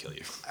 Taylor might kill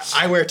you.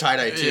 I wear tie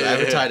dye too. Yeah, I have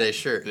a yeah. tie dye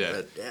shirt. Yeah.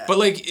 But, But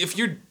like if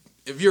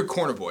you're a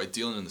corner boy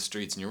dealing in the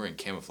streets and you're wearing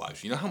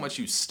camouflage, you know how much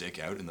you stick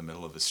out in the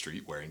middle of a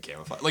street wearing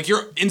camouflage? Like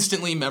you're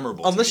instantly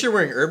memorable. unless you're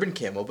wearing urban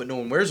camo, but no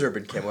one wears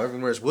urban camo.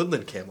 Everyone wears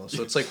woodland camo.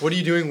 So it's like, what are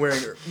you doing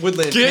wearing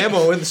woodland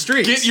camo in the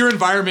streets? Get your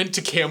environment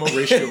to camo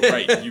ratio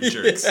right, you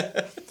jerks.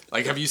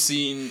 Like, have you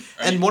seen?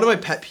 And one of my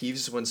pet peeves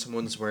is when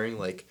someone's wearing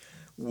like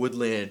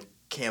woodland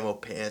camo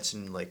pants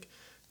and like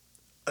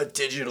a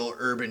digital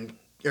urban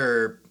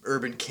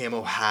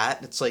camo hat.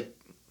 It's like,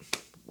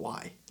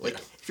 why? Like,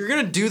 if you're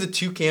gonna do the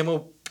two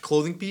camo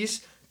clothing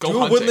piece, Go do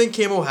hunting. a woodland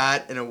camo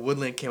hat and a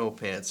woodland camo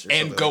pants, or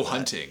And something go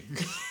like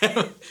that.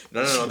 hunting.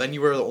 No. Then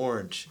you wear the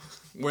orange.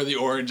 Wear the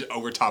orange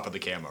over top of the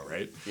camo,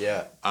 right?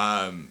 Yeah.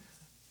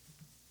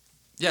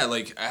 Yeah,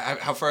 like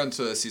how far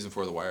into season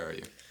 4 of The Wire are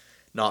you?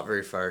 Not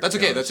very far. That's to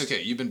be okay. That's honest.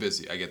 okay. You've been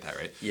busy. I get that,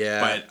 right? Yeah.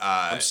 But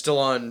I'm still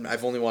on.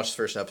 I've only watched the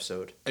first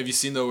episode. have you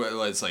seen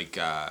it's like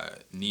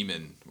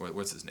Neiman?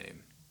 What's his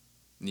name?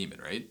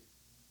 Neiman, right?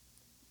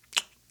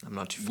 I'm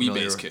not too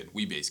familiar.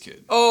 Weebase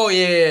kid. Oh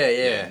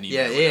yeah. Neiman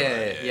Yeah. or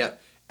whatever, Yeah.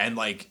 And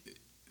like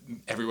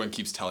everyone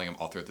keeps telling him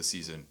all throughout the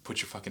season,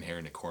 put your fucking hair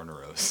into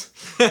cornrows,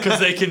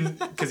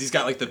 because he's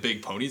got like the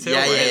big ponytail, Yeah,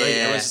 right? yeah, Like, yeah.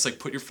 everyone's just like,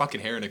 put your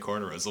fucking hair into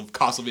cornrows. The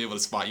cops will be able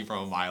to spot you from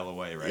a mile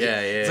away, right? Yeah.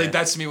 It's like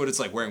that's to me what it's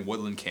like wearing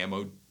woodland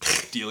camo,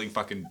 dealing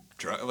fucking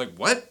drug. Like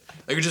what?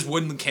 Like just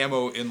woodland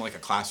camo in like a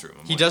classroom.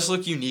 I'm He like, does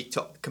look unique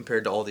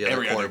compared to all the other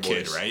every corner other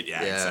kid, boys. right?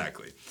 Yeah,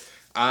 exactly.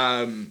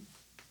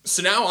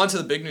 So now on to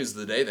the big news of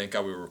the day. Thank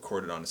God we were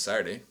recorded on a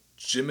Saturday.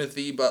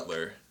 Jimothy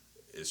Butler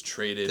is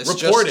traded. This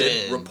just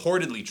in.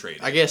 Reportedly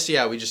traded. I guess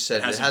we just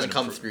said it hasn't been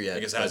come approved. through yet. I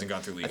guess it but hasn't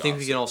gone through league I think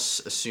we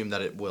office. can all assume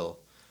that it will.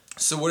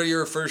 So what are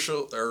your first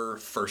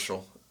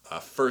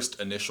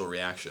initial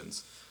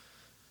reactions?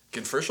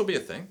 Can first be a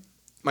thing?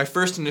 My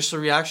first initial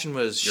reaction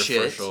was Your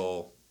shit.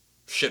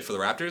 shit for the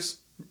Raptors?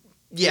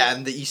 Yeah,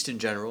 and the East in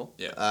general.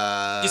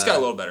 Yeah. He's got a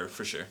little better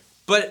for sure.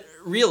 But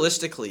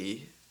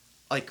realistically,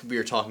 like we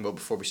were talking about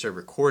before we started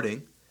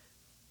recording,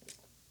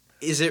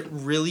 is it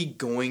really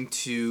going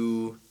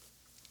to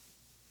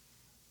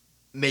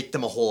make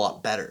them a whole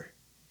lot better?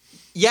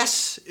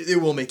 Yes,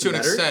 it will make To them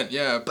an better. extent,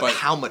 yeah. But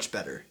how much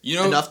better? You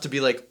know- enough to be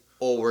like,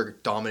 oh, we're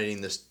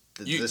dominating this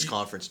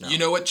conference now. You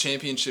know what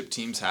championship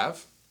teams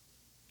have?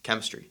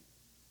 Chemistry.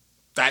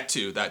 That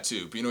too.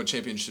 But you know what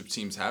championship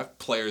teams have?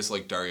 Players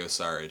like Dario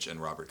Saric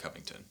and Robert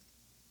Covington.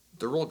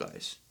 They're role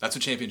guys. That's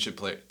what championship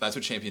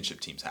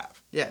teams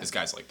have. Yeah. Is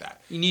guys like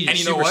that. You need And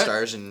your you know what?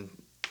 superstars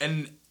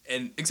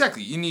And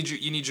exactly, you need your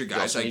you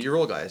guys. also Like, need your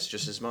role guys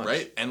just as much.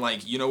 right? And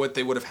like, you know what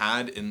they would have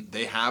had, and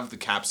they have the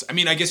caps. I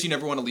mean, I guess you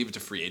never want to leave it to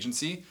free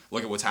agency.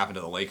 Look at what's happened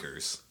to the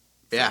Lakers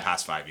for Yeah. the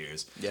past 5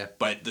 years. Yeah.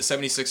 But the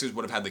 76ers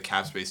would have had the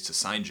cap space to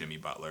sign Jimmy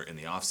Butler in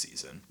the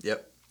offseason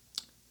Yep.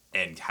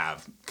 and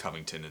have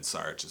Covington and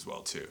Saric as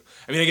well too.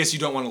 I mean, I guess you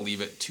don't want to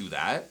leave it to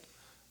that.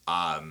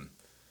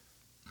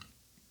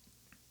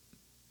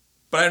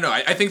 But I don't know.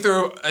 I think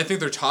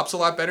their top's a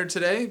lot better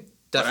today.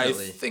 Definitely.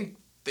 But I think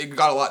they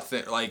got a lot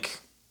thin. Like,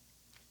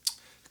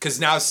 because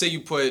now say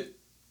you put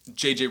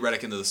JJ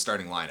Redick into the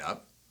starting lineup.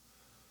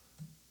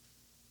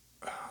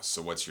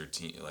 So what's your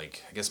team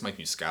like? I guess Mike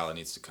Muscala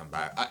needs to come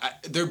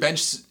back. Their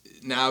bench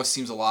now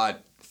seems a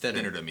lot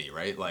thinner to me,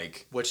 right?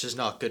 Like Which is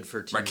not good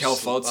for teams Markelle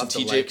Fultz of and the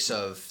TJ likes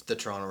of the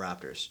Toronto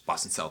Raptors.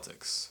 Boston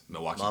Celtics,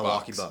 Milwaukee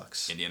Milwaukee Bucks,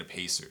 Bucks. Indiana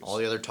Pacers. All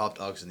the other top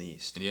dogs in the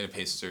East. Indiana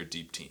Pacers are a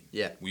deep team.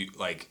 Yeah.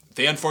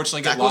 They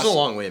unfortunately That get lost. goes a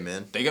long way,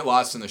 man. They get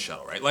lost in the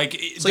shuttle, right? Like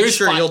It's like, there's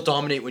sure, five- you'll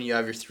dominate when you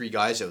have your three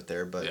guys out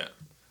there, but Yeah.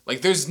 Like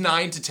there's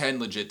 9 to 10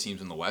 legit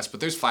teams in the West, but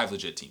there's 5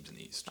 legit teams in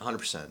the East.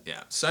 100%.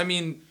 Yeah. So I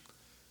mean,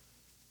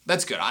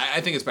 that's good.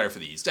 I think it's better for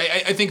the East.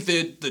 I think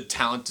the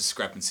talent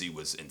discrepancy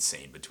was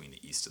insane between the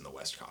East and the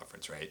West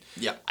Conference, right?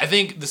 Yeah. I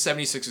think the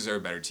 76ers are a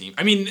better team.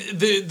 I mean,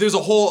 there's a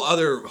whole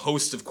other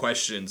host of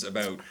questions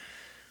about,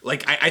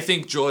 like, I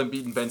think Joel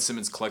Embiid and Ben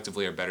Simmons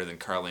collectively are better than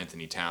Karl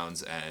Anthony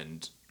Towns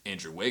and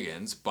Andrew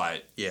Wiggins,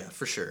 but Yeah,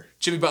 for sure.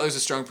 Jimmy Butler's a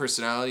strong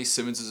personality.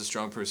 Simmons is a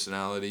strong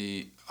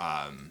personality.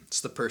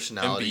 It's the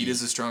personality. Embiid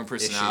is a strong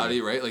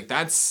personality, right? Like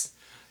that's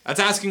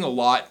asking a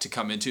lot to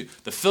come into.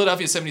 The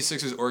Philadelphia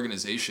 76ers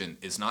organization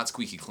is not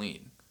squeaky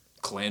clean.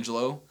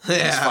 Colangelo, Yeah.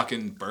 his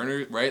fucking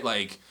burner, right?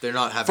 Like They're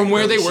not having from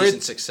where they were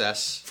season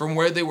success. from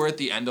where they were at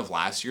the end of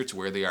last year to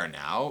where they are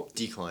now.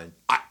 Decline.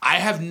 I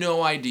have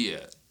no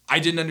idea. I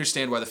didn't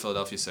understand why the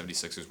Philadelphia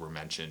 76ers were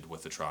mentioned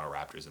with the Toronto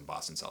Raptors and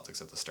Boston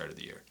Celtics at the start of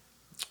the year.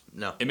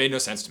 No. It made no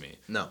sense to me.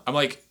 No. I'm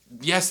like,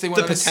 yes, they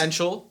won. The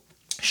potential.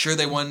 Sure,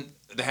 they won.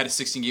 They had a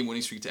 16-game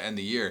winning streak to end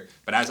the year.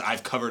 But as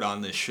I've covered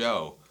on this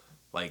show,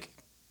 like,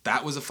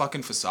 that was a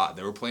fucking facade.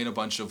 They were playing a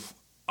bunch of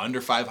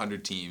under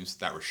 500 teams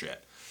that were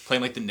shit.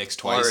 Playing, like, the Knicks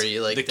twice. Already,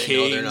 like, the they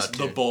know they're Kings, not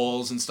the too.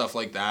 Bulls, and stuff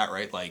like that,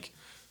 right? Like,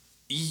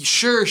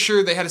 sure,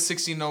 they had a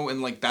 16-0,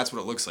 and, like, that's what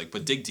it looks like.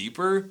 But dig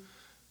deeper,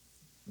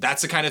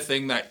 that's the kind of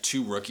thing that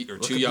two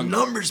young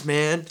numbers,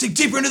 man. dig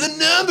deeper into the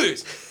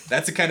numbers.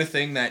 That's the kind of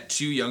thing that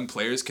two young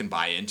players can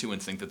buy into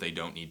and think that they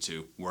don't need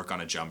to work on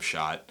a jump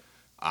shot,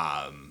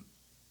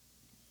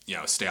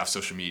 stay off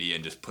social media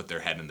and just put their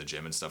head in the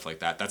gym and stuff like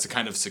that. That's the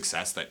kind of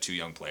success that two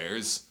young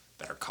players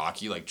that are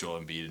cocky like Joel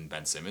Embiid and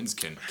Ben Simmons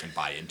can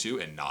buy into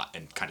and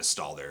kind of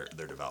stall their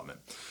development.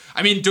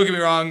 I mean, don't get me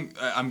wrong.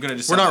 I'm gonna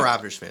just We're not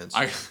Raptors fans.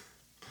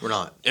 We're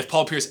not. If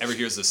Paul Pierce ever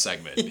hears this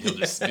segment, he'll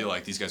just be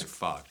like, these guys are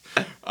fucked.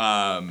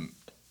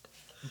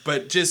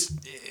 But just,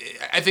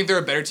 I think they're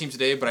a better team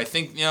today, but I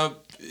think,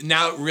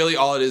 now really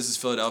all it is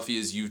Philadelphia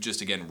is you've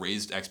just, again,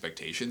 raised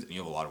expectations and you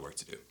have a lot of work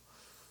to do.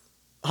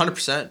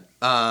 100%.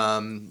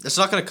 It's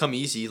not going to come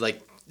easy.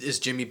 Like, is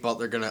Jimmy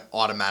Butler going to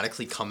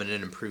automatically come in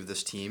and improve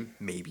this team?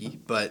 Maybe.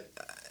 But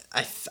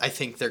I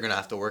think they're going to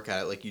have to work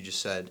at it, like you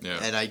just said. Yeah.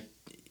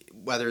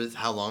 And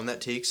how long that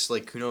takes,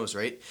 like, who knows,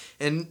 right?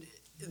 And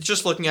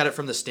just looking at it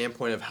from the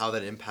standpoint of how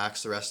that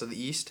impacts the rest of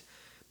the East,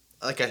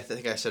 like I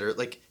think I said,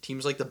 like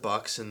teams like the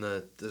Bucks and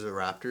the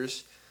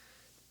Raptors,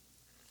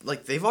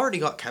 like they've already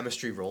got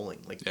chemistry rolling,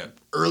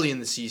 early in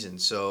the season.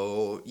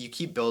 So you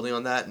keep building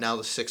on that. Now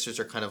the Sixers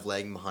are kind of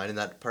lagging behind in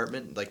that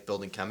department, like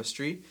building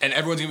chemistry. And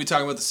everyone's going to be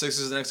talking about the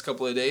Sixers the next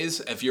couple of days.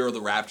 If you're the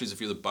Raptors, if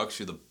you're the Bucks,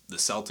 you're the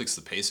Celtics,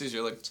 the Pacers,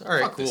 you're like, all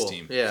right, fuck cool. this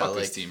team. Yeah, fuck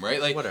this team,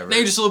 right? Like, whatever. Now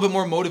you're just a little bit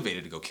more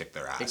motivated to go kick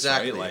their ass,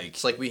 Exactly. right? Like,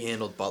 it's like we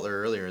handled Butler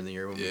earlier in the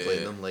year when we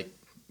played them. Like,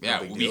 yeah,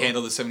 no big we deal.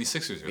 handled the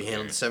 76ers. We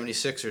handled the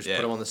 76ers, Yeah.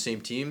 put them on the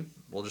same team.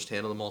 We'll just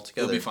handle them all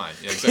together. It'll be fine.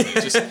 Yeah,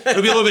 exactly.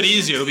 It'll be a little bit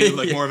easier. It'll be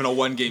like more of a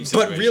one-game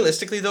situation. But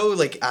realistically, though,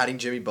 like adding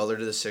Jimmy Butler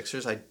to the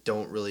Sixers, I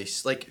don't really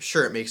like.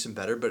 Sure, it makes them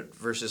better, but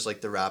versus like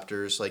the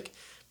Raptors, like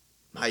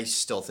I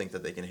still think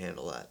that they can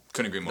handle that.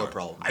 Couldn't agree more. No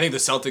problem. I think the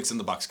Celtics and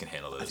the Bucks can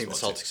handle it. I think the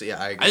well, Celtics. too. Yeah,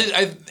 I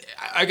agree.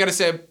 I gotta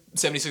say,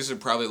 76ers are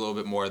probably a little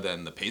bit more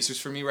than the Pacers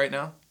for me right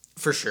now.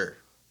 For sure.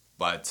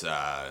 But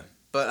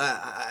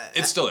But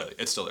it's still early.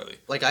 It's still early.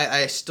 Like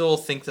I still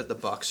think that the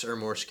Bucks are a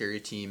more scary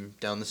team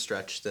down the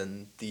stretch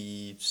than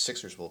the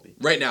Sixers will be.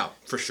 Right now,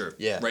 for sure.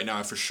 Yeah. Right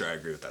now, for sure, I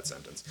agree with that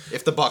sentence.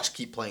 If the Bucks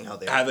keep playing how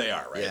they are. How they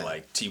are, right? Yeah.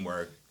 Like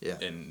teamwork. Yeah.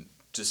 And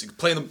just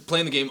playing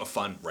the game a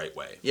fun, right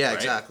way. Yeah, right?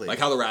 exactly. Like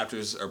how the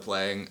Raptors are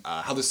playing,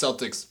 how the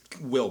Celtics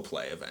will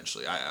play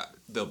eventually.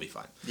 They'll be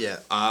fine. Yeah.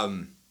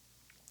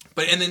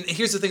 But and then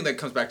here's the thing that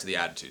comes back to the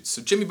attitude.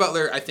 So Jimmy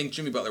Butler, I think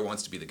Jimmy Butler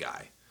wants to be the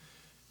guy,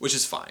 which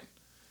is fine.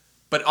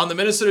 But on the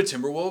Minnesota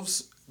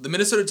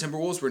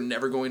Timberwolves were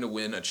never going to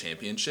win a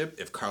championship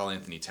if Karl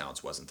Anthony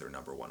Towns wasn't their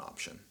number one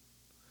option.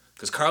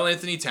 Because Karl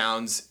Anthony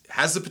Towns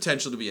has the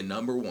potential to be a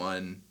number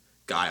one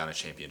guy on a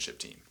championship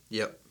team.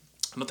 Yep.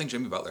 I don't think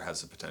Jimmy Butler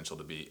has the potential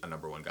to be a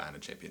number one guy on a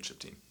championship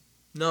team.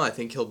 No, I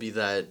think he'll be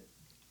that.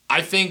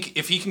 I think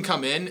if he can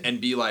come in and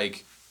be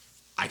like,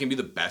 I can be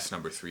the best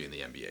number 3 in the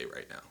NBA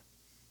right now.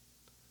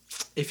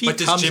 If he But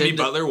does comes Jimmy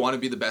into- Butler want to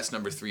be the best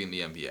number 3 in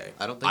the NBA?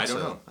 I don't think so.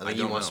 Know. I think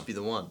he wants to be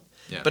the one.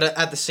 Yeah. But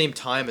at the same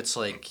time, it's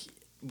like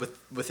with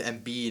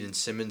Embiid and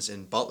Simmons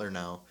and Butler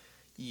now,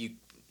 you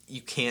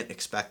can't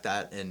expect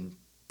that and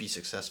be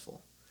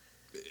successful.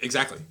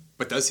 Exactly.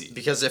 But does he?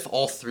 Because if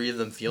all three of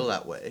them feel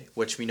that way,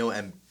 which we know,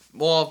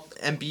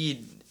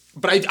 Embiid.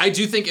 But I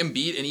do think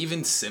Embiid and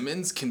even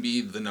Simmons can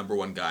be the number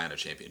one guy on a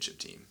championship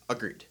team.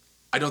 Agreed.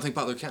 I don't think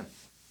Butler can.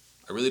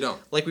 I really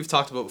don't. Like we've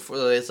talked about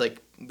before, it's like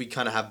we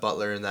kind of have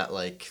Butler in that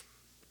like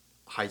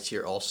high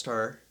tier all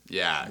star.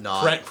 Yeah.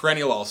 Not-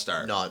 perennial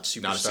all-star. not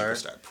superstar. Not a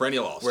superstar.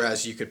 Perennial all-star.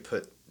 Whereas you could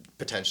put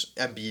potential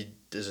Embiid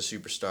is a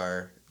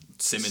superstar.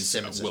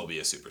 Simmons will be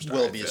a superstar.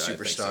 Will be a I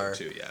think so superstar.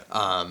 too,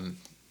 yeah.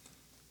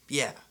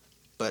 Yeah,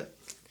 but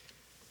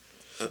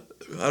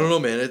I don't know,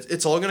 man.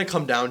 It's all gonna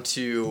come down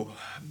to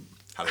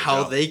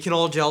how gel. they can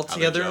all gel How they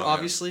together, gel, yeah.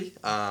 obviously.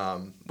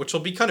 Which will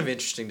be kind of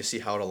interesting to see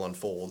how it'll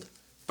unfold.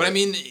 But I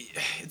mean,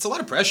 it's a lot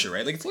of pressure,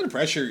 right? Like it's a lot of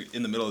pressure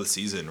in the middle of the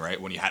season, right?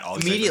 When you had all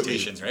these Immediately.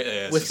 expectations, right? Yeah,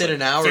 it's Within just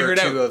an hour figure or it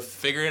two out. of-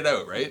 figure it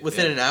out, right?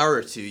 Within Yeah. an hour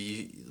or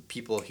two,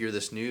 people hear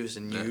this news,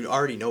 and you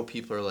already know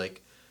people are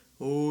like,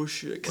 "Oh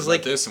shit!" What Because about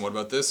like, this and what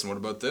about this and what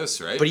about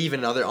this, right? but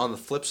even on the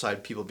flip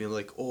side, people being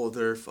like, "Oh,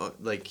 they're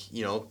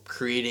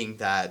creating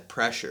that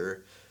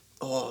pressure."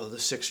 Oh, the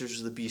Sixers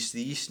are the beast of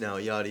the East now,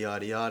 yada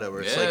yada yada.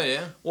 Where it's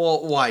Yeah.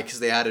 well, why? Because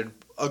they added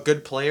a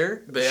good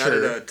player. They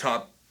added a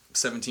top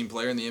 17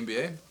 player in the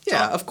NBA.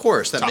 Yeah, of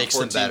course, that top makes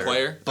them 14 better.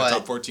 player, But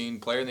top 14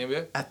 player in the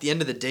NBA. at the end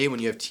of the day, when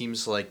you have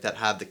teams like that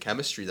have the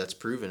chemistry that's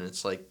proven,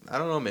 it's like I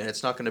don't know, man.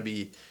 It's not going to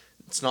be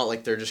It's not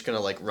like they're just gonna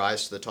like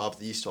rise to the top of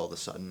the East all of a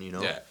sudden, you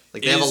know. Yeah.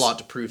 Like they have a lot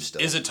to prove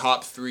still. Is a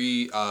top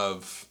 3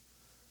 of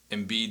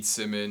Embiid,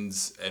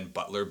 Simmons, and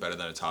Butler better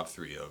than a top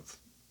 3 of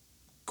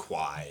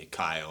Kawhi,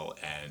 Kyle,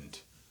 and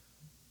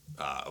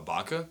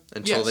Ibaka?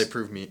 Until Yes. they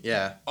prove me,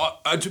 yeah.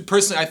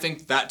 Personally, I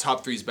think that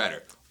top 3 is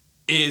better.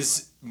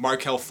 Is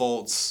Markelle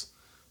Fultz,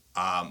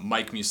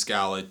 Mike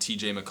Muscala,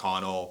 T.J.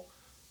 McConnell,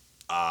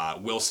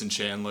 Wilson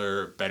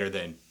Chandler better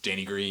than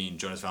Danny Green,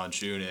 Jonas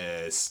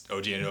Valanciunas,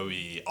 OG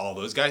Anunoby, all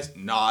those guys?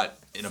 Not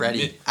in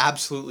Freddie,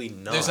 absolutely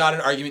not. There's not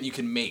an argument you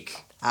can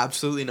make.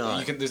 Absolutely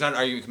not. There's not an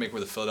argument you can make where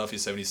the Philadelphia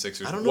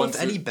 76ers. I don't know if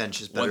any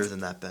bench is better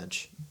than that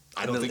bench.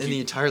 I don't think in the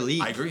entire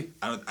league. I agree.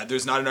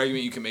 There's not an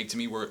argument you can make to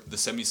me where the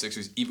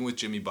 76ers, even with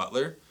Jimmy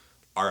Butler,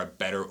 are a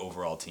better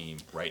overall team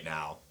right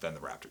now than the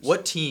Raptors.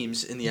 What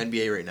teams in the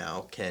NBA right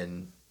now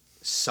can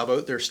sub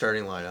out their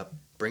starting lineup,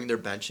 bring their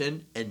bench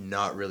in, and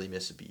not really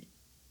miss a beat?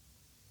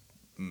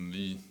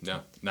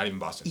 No, not even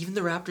Boston. Even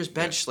the Raptors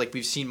bench, like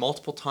we've seen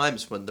multiple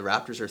times when the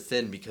Raptors are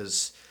thin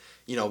because,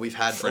 you know, we've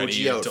had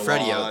Freddie OG out, DeLon.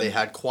 Freddie out, they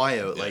had Kawhi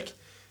out. Yeah. Like,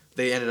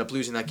 they ended up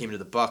losing that game to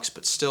the Bucks,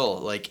 but still,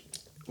 like,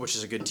 which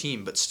is a good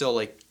team, but still,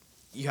 like,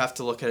 you have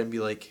to look at it and be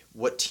like,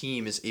 what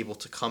team is able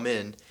to come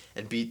in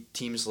and beat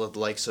teams like the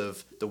likes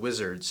of the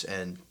Wizards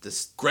and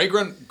this? Greg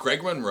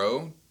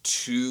Monroe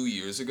 2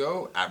 years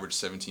ago averaged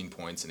 17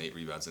 points and 8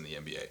 rebounds in the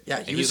NBA. Yeah,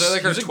 and he he's was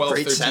like our a 12th,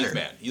 great 13th center.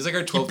 man. He's like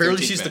our 12th, He barely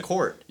 13th sees man. the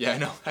court. Yeah, I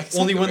know.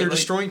 Only when they're Like,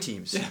 destroying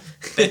teams. Yeah.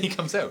 Then he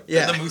comes out.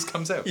 Yeah. Then the moose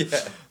comes out.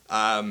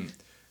 Yeah.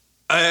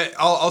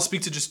 I'll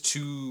speak to just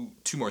two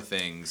more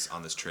things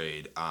on this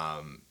trade.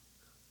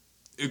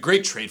 A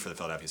great trade for the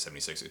Philadelphia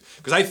 76ers.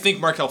 Because I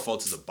think Markelle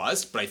Fultz is a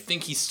bust, but I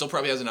think he still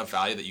probably has enough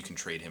value that you can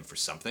trade him for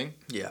something.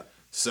 Yeah.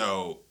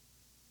 So,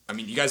 I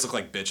mean, you guys look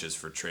like bitches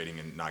for trading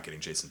and not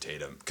getting Jason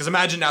Tatum. Because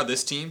imagine now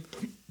this team.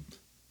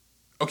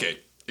 Okay,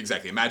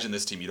 exactly. Imagine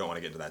this team. You don't want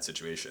to get into that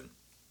situation.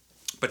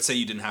 But say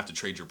you didn't have to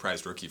trade your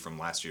prized rookie from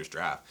last year's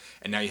draft,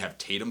 and now you have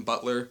Tatum,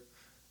 Butler,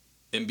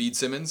 Embiid,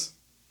 Simmons.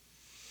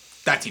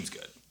 That team's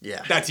good.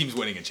 Yeah. That team's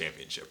winning a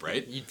championship,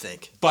 right? You'd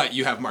think. But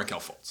you have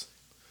Markelle Fultz.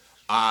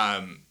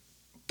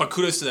 But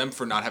kudos to them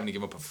for not having to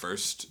give up a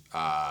first.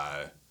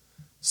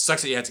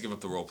 Sucks that you had to give up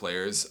the role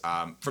players.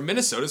 From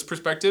Minnesota's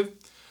perspective,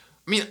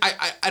 I mean,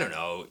 I don't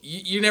know.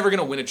 You're never going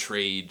to win a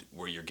trade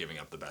where you're giving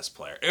up the best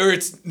player. Or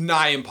it's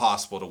nigh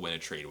impossible to win a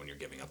trade when you're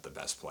giving up the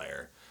best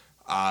player.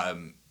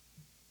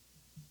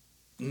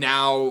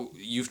 Now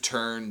you've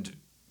turned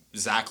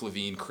Zach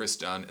LaVine, Chris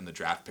Dunn, and the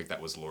draft pick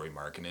that was Lauri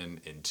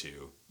Markkanen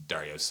into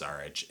Dario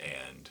Saric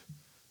and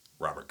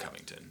Robert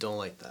Covington. Don't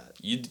like that.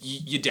 You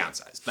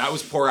downsized. That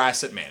was poor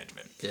asset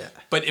management. Yeah.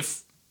 But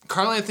if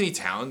Karl Anthony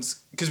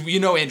Towns, because you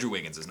know Andrew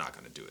Wiggins is not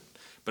going to do it,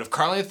 but if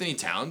Karl Anthony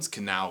Towns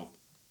can now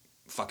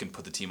fucking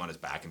put the team on his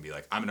back and be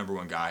like, I'm a number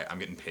one guy, I'm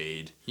getting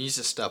paid. He needs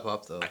to step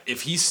up, though.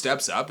 If he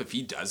steps up, if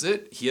he does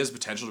it, he has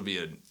potential to be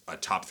a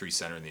top 3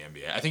 center in the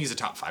NBA. I think he's a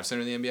top 5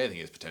 center in the NBA. I think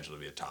he has potential to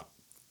be a top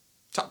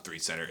 3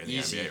 center in the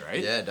NBA,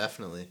 right? Yeah,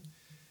 definitely.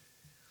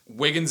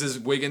 Wiggins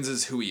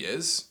is who he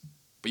is,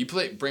 but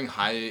you bring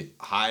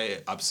high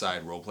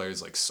upside role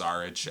players like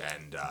Saric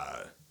and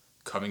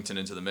Covington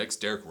into the mix.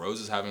 Derrick Rose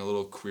is having a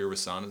little career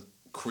renaissance.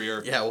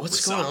 Yeah,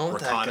 what's going on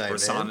with that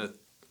guy, man?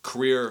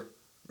 Career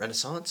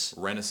Renaissance?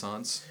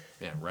 renaissance.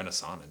 Yeah,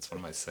 renaissance. What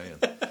am I saying?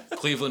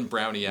 Cleveland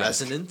Brownie-esque.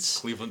 Resonance?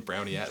 Cleveland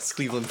Brownie-esque.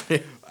 Cleveland.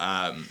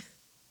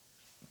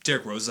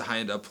 Derrick Rose is a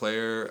high-end up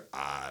player.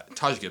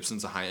 Taj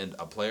Gibson's a high-end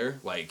up player.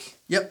 Like,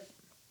 Yep.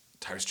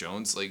 Tyrese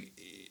Jones, like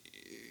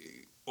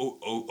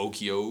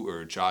Okio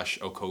or Josh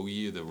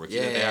Okogie, the rookie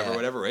that they have or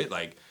whatever, right?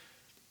 Like,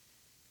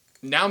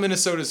 now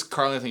Minnesota's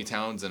Karl Anthony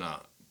Towns and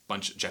a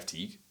bunch of Jeff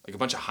Teague, like a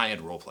bunch of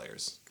high-end role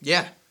players.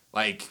 Yeah.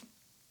 Like,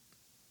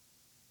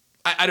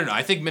 I don't know.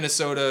 I think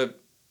Minnesota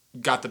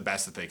got the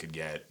best that they could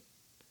get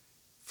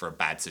for a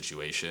bad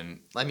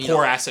situation. I mean,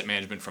 poor asset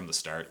management from the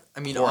start.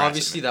 I mean, Poor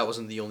obviously asset that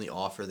wasn't the only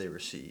offer they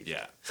received.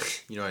 Yeah.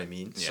 You know what I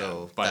mean? Yeah.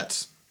 So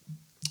But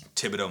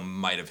Thibodeau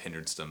might have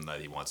hindered them that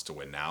he wants to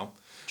win now.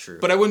 true.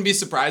 But I wouldn't be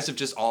surprised if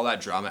just all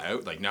that drama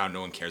out, like now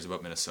no one cares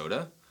about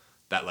Minnesota,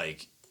 that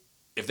like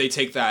if they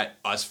take that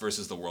us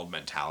versus the world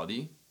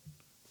mentality,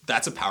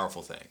 that's a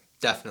powerful thing.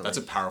 Definitely. That's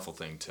a powerful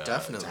thing to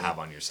have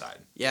on your side.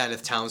 Yeah, and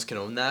if Towns can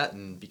own that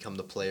and become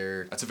the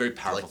player, That's a very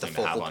powerful like the thing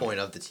to have focal on point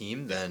of the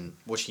team, then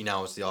which he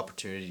now has the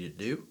opportunity to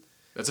do.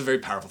 That's a very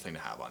powerful thing to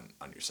have on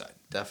your side.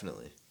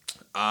 Definitely.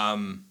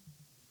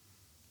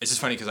 It's just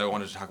funny because I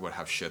wanted to talk about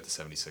how shit the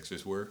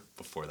 76ers were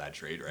before that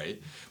trade,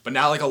 right? But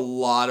now like a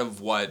lot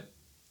of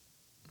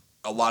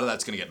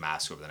that's going to get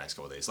masked over the next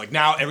couple of days. Like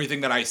now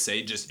everything that I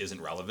say just isn't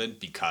relevant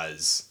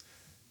because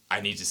I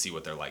need to see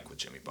what they're like with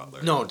Jimmy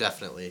Butler. No,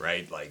 definitely.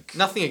 Right? Like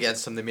Nothing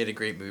against them. They made a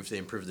great move. They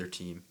improved their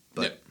team.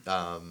 But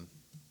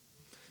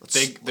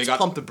let's got-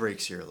 pump the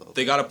brakes here a little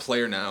they bit. got a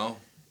player now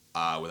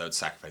without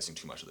sacrificing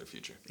too much of their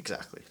future.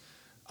 Exactly.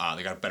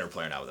 They got a better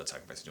player now without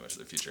sacrificing too much of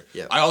their future.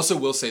 Yeah. I also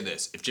will say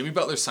this. If Jimmy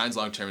Butler signs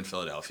long-term in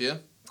Philadelphia,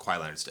 Kawhi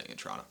Leonard's staying in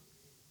Toronto.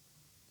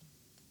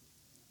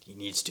 He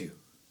needs to.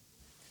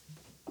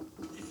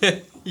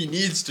 He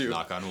needs to.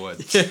 Knock on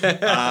wood.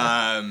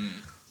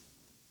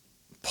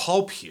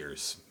 Paul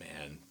Pierce,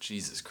 man,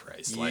 Jesus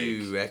Christ,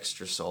 You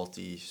extra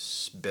salty,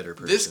 bitter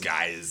person. this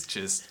guy is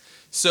just...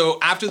 So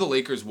after the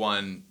Lakers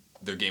won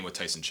their game with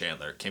Tyson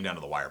Chandler, it came down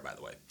to the wire, by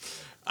the way.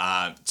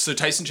 So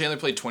Tyson Chandler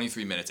played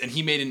 23 minutes, and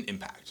he made an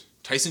impact.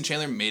 Tyson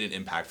Chandler made an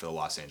impact for the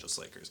Los Angeles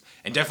Lakers,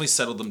 and definitely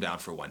settled them down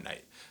for one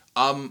night.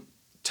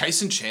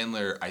 Tyson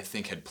Chandler, I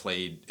think, had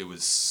played... It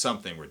was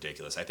something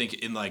ridiculous. I think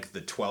in like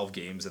the 12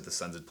 games that the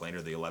Suns had played,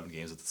 or the 11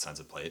 games that the Suns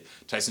had played,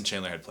 Tyson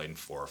Chandler had played in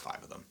 4 or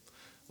 5 of them.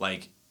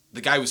 Like,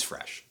 the guy was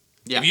fresh.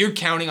 Yeah. If you're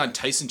counting on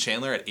Tyson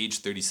Chandler at age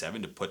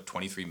 37 to put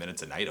 23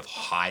 minutes a night of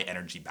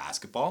high-energy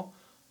basketball...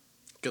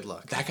 Good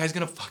luck. That guy's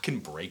gonna fucking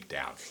break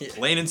down.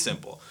 Plain and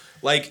simple.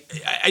 Like,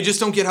 I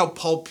just don't get how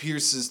Paul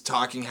Pierce is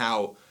talking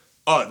how,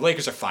 oh, the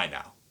Lakers are fine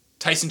now.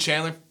 Tyson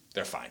Chandler,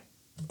 they're fine.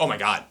 Oh my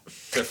God,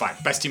 they're fine.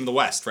 Best team in the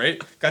West,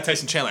 right? Got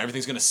Tyson Chandler.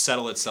 Everything's gonna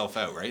settle itself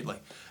out, right?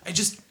 Like,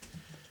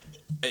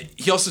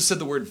 he also said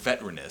the word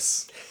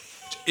veteranous,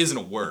 which isn't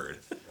a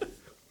word,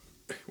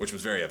 which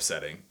was very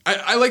upsetting.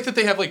 I like that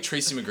they have like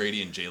Tracy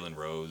McGrady and Jalen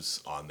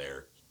Rose on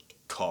there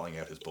calling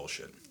out his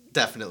bullshit.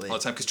 Definitely. All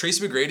the time, because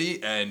Tracy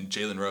McGrady and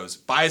Jalen Rose,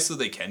 biased though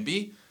they can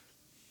be,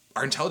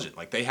 are intelligent.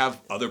 Like, they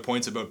have other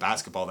points about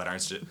basketball that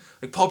aren't...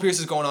 Like, Paul Pierce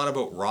is going on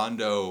about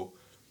Rondo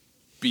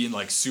being,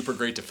 like, super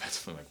great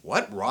defensively. I'm like,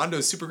 what?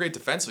 Rondo's super great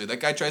defensively? That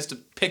guy tries to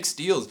pick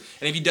steals,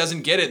 and if he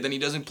doesn't get it, then he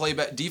doesn't play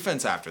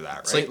defense after that, right?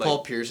 It's like Paul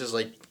Pierce is,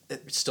 like,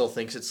 still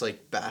thinks it's,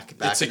 like, back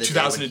it's in like the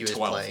day when he was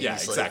 2012. playing. Yeah,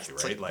 It's exactly,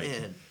 it's right? Like,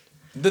 man.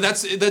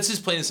 that's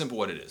just plain and simple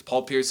what it is.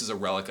 Paul Pierce is a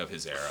relic of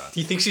his era.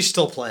 He thinks he's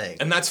still playing.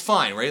 And that's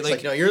fine, right? It's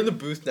like, no, you're in the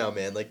booth now,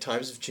 man. Like,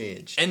 times have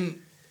changed.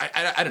 And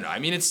I don't know. I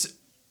mean, is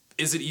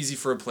it easy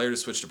for a player to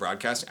switch to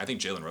broadcasting? I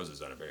think Jalen Rose has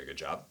done a very good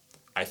job.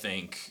 I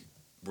think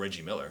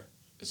Reggie Miller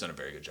has done a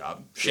very good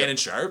job. Shannon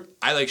Sharp.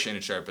 I like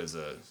Shannon Sharp as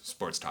a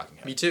sports talking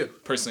head. Me too.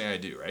 Personally, I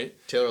do, right?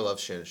 Taylor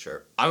loves Shannon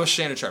Sharp. I'm a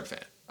Shannon Sharp fan.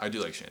 I do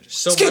like Shannon Sharp.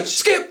 So skip, much-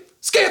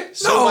 skip!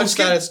 So No, much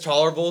skip! that it's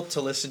tolerable to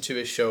listen to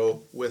his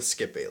show with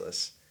Skip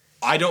Bayless.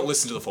 I don't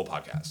listen to the full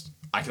podcast.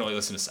 I can only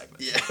listen to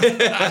segments. Yeah.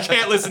 I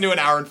can't listen to an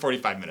hour and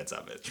 45 minutes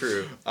of it.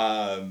 True.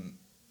 But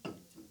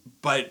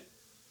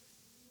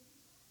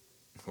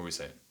what were we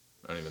saying?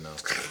 I don't even know.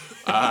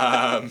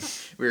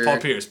 Paul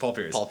Pierce.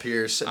 Paul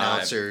Pierce,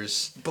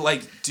 announcers. But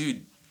like,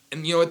 dude,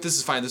 and you know what? This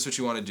is fine. This is what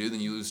you want to do. Then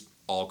you lose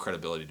all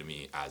credibility to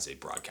me as a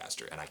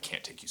broadcaster, and I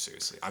can't take you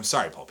seriously. I'm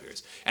sorry, Paul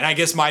Pierce. And I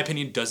guess my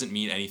opinion doesn't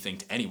mean anything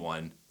to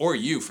anyone, or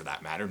you for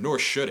that matter, nor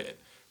should it.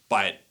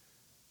 But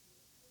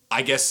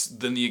I guess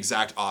then the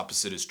exact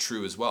opposite is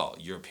true as well.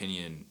 Your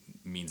opinion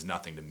means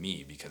nothing to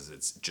me because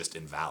it's just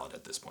invalid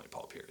at this point,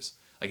 Paul Pierce.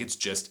 Like, it's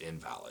just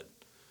invalid.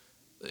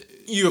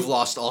 You have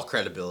lost all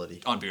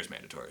credibility. On Beer's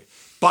mandatory.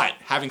 But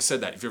having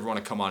said that, if you ever want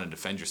to come on and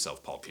defend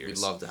yourself, Paul Pierce, We'd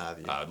love to have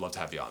you. I'd love to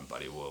have you on,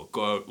 buddy. We'll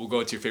go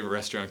out to your favorite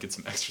restaurant, get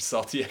some extra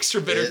salty,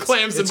 extra bitter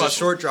clams and It's a mussels.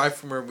 short drive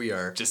from where we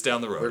are. Just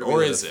down the road. Where do we Or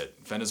live? is it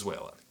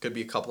Venezuela? Could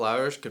be a couple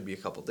hours. Could be a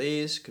couple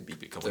days. Could be Could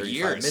be a couple 35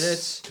 years.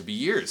 minutes. Could be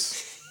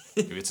years.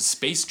 Maybe it's a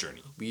space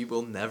journey. We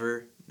will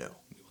never know.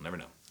 We will never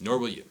know. Nor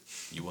will you.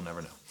 You will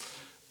never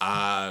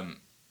know.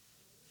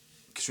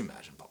 Could you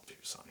imagine Paul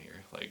Pierce on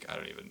here? Like, I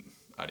don't even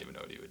know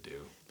what he would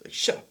do. Like,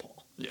 shut up,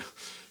 Paul. Yeah.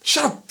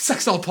 Shut up,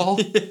 sex doll Paul.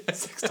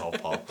 Sex doll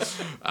Paul.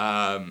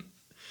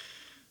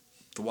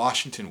 The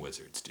Washington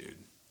Wizards, dude,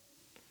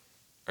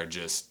 are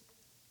just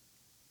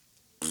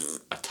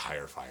a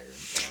tire fire,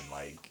 and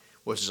like,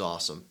 Which is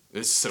awesome.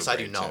 it's so. 'Cause I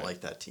do great not to-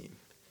 like that team.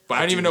 But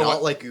I don't even know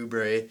not what. like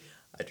Oubre.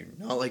 I do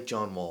not like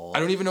John Wall. I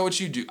don't even know what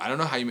you do. I don't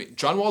know how you make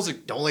John Wall's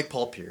Don't like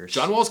Paul Pierce.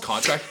 John Wall's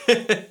contract.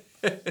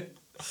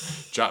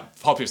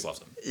 Paul Pierce loves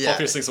him. Paul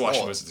Pierce thinks the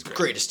Washington Wizards is great.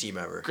 Greatest team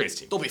ever. Greatest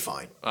team. They'll be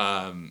fine.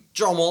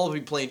 John Wall will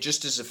be playing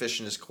just as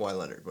efficient as Kawhi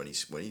Leonard when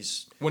he's When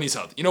he's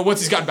healthy,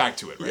 once he's gotten back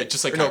to it, right? Yeah.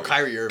 Just like Or no,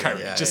 Kyrie Irving.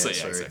 Kyrie, Yeah, just yeah, like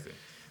sorry. exactly.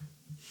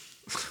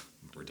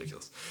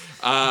 Ridiculous.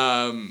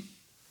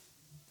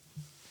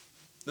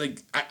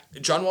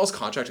 John Wall's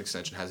contract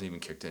extension hasn't even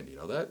kicked in. Do you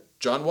know that?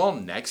 John Wall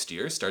next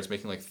year starts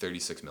making like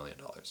 $36 million.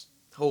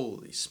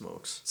 Holy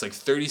smokes. It's like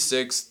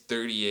 36,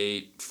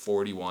 38,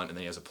 41, and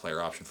then he has a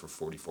player option for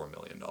 $44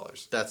 million.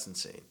 That's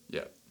insane.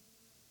 Yeah.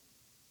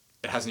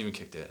 It hasn't even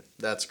kicked in.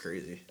 That's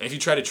crazy. And if you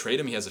try to trade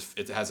him,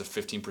 it has a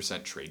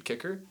 15% trade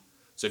kicker.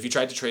 So if you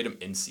tried to trade him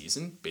in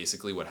season,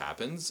 basically what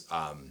happens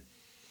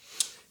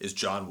is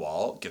John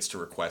Wall gets to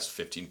request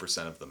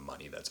 15% of the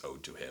money that's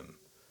owed to him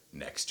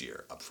next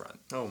year up front.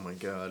 Oh my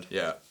god.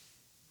 Yeah.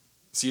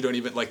 So you don't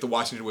even, like, the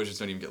Washington Wizards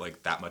don't even get,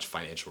 like, that much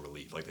financial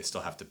relief. Like, they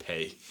still have to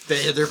pay.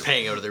 They're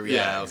paying out of their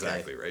okay.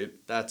 Exactly, right?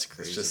 That's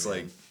crazy. It's just man.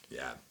 like,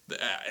 yeah.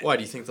 Why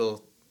do you think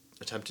they'll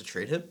attempt to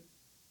trade him?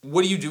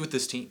 What do you do with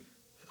this team?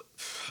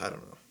 I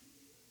don't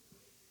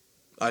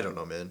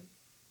know, man.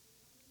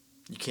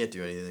 You can't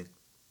do anything.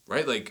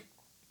 Right? Like,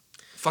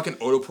 fucking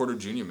Otto Porter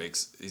Jr.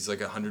 he's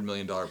like a $100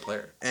 million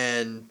player.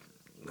 And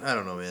I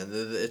don't know, man.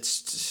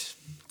 It's just,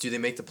 do they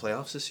make the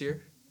playoffs this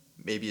year?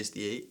 Maybe it's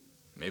the 8.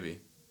 Maybe.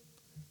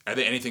 Are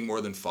they anything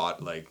more than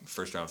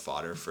first round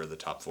fodder for the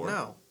top 4?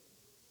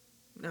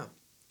 No.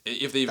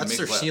 If they even That's make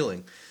their the playoffs.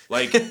 ceiling.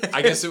 Like,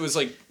 I guess it was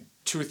like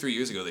 2 or 3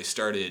 years ago they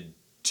started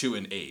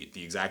 2-8,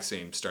 the exact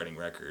same starting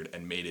record,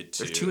 and made it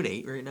to. They're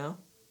 2-8 right now.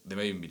 They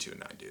may even be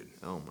 2-9, dude.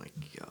 Oh my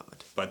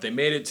god. But they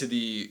made it to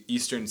the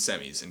Eastern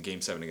semis in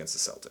Game 7 against the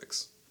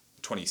Celtics.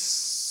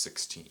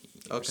 2016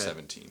 or Okay.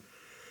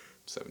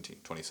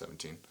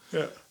 2017.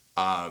 Yeah.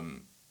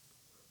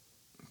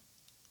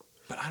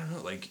 But I don't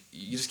know, like,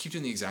 you just keep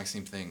doing the exact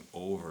same thing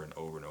over and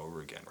over and over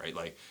again, right?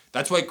 Like,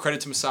 that's why credit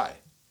to Masai.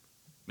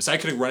 Masai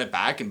could have run it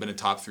back and been a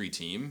top 3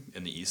 team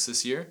in the East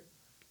this year.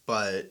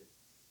 But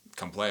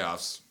Come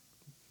playoffs,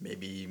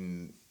 maybe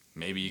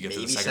maybe you get to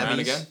the Maybe second round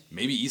semis. again.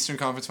 Maybe Eastern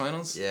Conference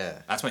Finals.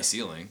 yeah. That's my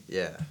ceiling.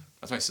 Yeah.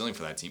 That's my ceiling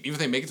for that team. Even if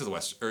they make it to the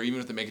West, or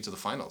even if they make it to the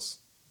finals.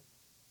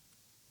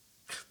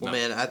 Well,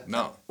 No. man,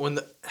 No.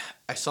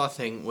 I saw a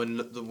thing when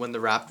the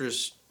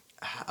Raptors,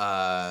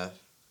 well,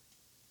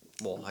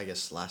 I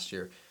guess last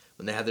year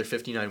when they had their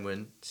 59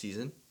 win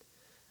season,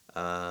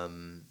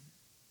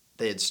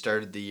 they had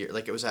started the year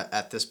like it was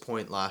at this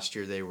point last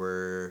year they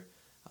were,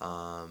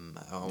 I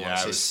want Yeah, to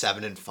it say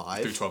was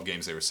 7-5, Through 12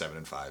 games, they were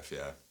 7-5.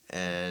 Yeah,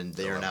 and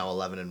they are now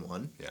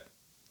 11-1. yeah.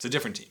 It's a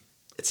different team.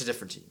 It's a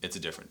different team. It's a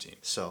different team.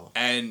 So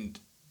And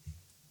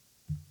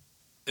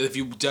if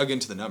you dug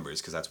into the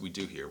numbers, because that's what we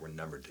do here, we're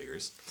number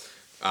diggers.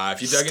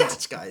 If you dug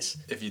stats guys,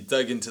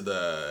 into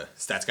the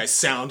stats guys,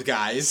 sound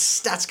guys,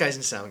 stats guys,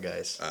 and sound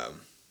guys.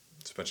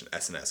 it's a bunch of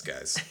S&S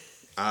guys.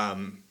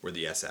 We're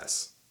the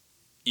SS.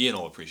 Ian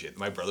will appreciate.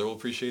 My brother will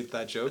appreciate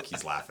that joke.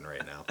 He's laughing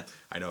right now.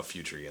 I know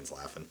future Ian's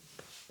laughing.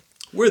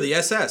 We're the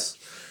SS.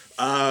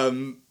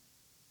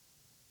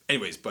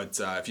 Anyways, but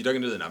if you dug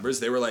into the numbers,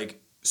 they were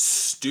like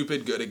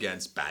stupid good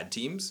against bad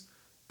teams,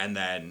 and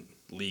then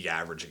league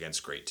average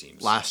against great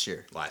teams Last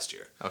year.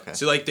 Okay.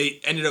 So like they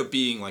ended up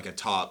being like a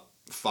top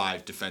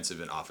 5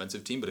 defensive and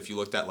offensive team, but if you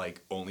looked at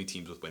like only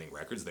teams with winning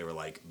records, they were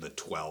like the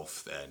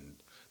 12th, and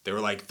they were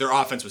like their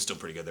offense was still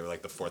pretty good. They were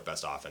like the 4th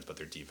best offense, but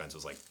their defense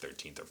was like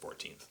 13th or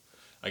 14th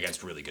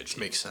against really good teams.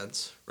 Makes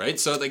sense. Right?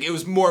 So like it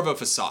was more of a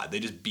facade. They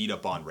just beat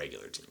up on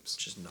regular teams.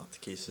 Which is not the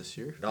case this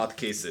year. Not the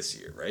case this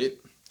year, right?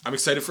 I'm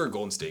excited for a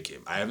Golden State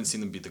game. I haven't seen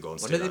them beat the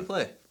Golden When State. do they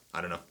play?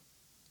 I don't know.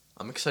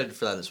 I'm excited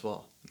for that as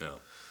well. No.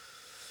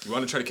 You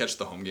want to try to catch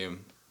the home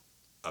game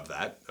of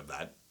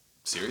that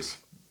series?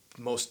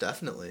 Most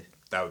definitely.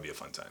 That would be a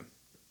fun time.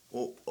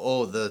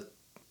 Oh, the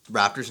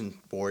Raptors and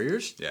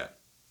Warriors? Yeah.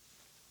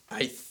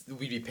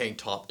 We'd be paying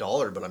top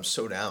dollar, but I'm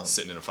so down.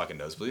 Sitting in a fucking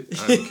nosebleed.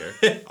 I don't even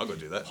care. I'll go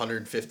do that.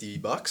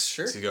 $150,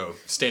 sure. So you go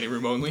standing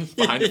room only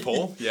behind a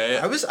pole.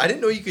 Yeah. I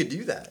didn't know you could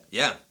do that.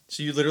 Yeah.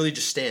 So you literally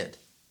just stand.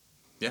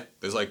 Yeah.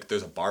 There's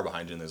a bar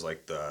behind you, and there's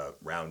like the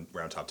round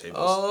top tables.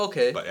 Oh,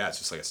 okay. But yeah, it's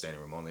just like a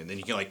standing room only, and then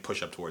you can like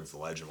push up towards the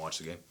ledge and watch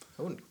the game.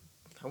 I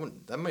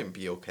wouldn't. That might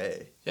be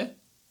okay. Yeah.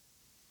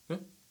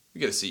 You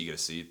get a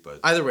seat,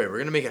 but Either way, we're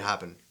gonna make it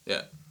happen.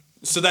 yeah.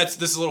 So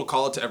this is a little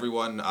call out to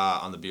everyone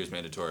on the Beers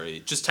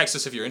Mandatory. Just text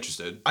us if you're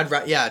interested.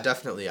 Yeah,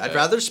 definitely. I'd Yeah.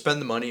 rather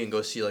spend the money and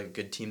go see like a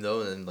good team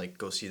though, than like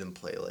go see them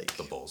play like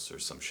The Bulls or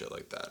some shit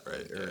like that,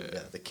 right?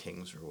 or, the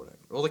Kings or whatever.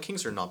 Well, the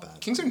Kings are not bad.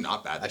 Kings are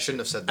not bad. I shouldn't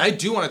have said I that.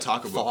 do want to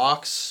talk about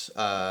Fox,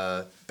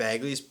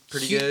 Bagley's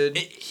pretty good.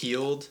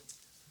 Healed.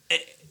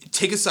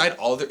 take aside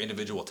all their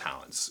individual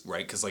talents,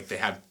 right? Because like they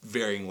have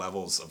varying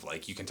levels of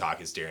like you can talk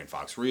is De'Aaron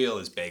Fox real,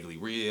 is Bagley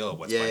real,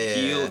 what's Buddy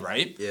Hield,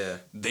 right? Yeah.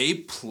 They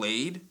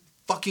played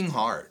fucking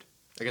hard.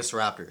 Against the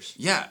Raptors.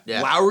 Yeah.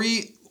 Yeah.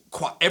 Lowry,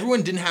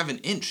 everyone didn't have an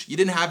inch. You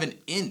didn't have an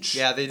inch.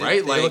 Yeah, they did.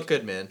 Right? They Like, look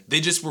good, man.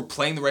 They just were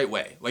playing the right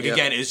way. Like Yeah.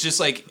 again, it's just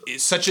like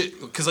it's such a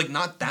because like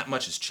not that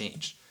much has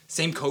changed.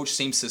 Same coach,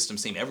 same system,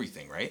 same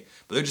everything, right?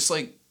 But they're just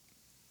like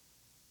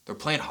they're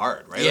playing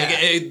hard, right?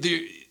 Yeah.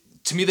 Like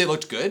to me, they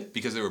looked good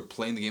because they were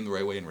playing the game the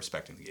right way and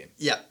respecting the game.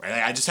 Yeah. Right.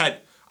 Like,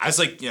 I was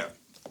like,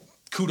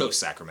 kudos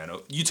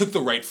Sacramento. You took the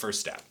right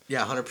first step.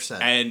 Yeah, 100%.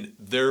 And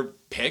their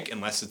pick,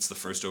 unless it's the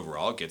first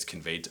overall, gets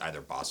conveyed to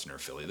either Boston or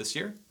Philly this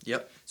year.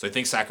 Yep. So I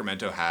think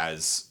Sacramento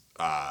has,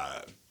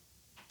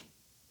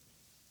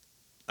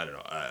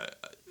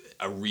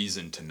 a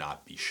reason to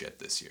not be shit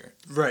this year.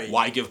 Right.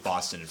 Why give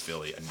Boston and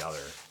Philly another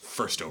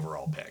first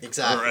overall pick?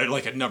 Exactly. Or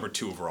like a number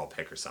 2 overall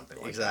pick or something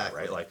like that, Exactly.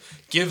 right? Like,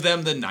 give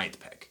them the 9th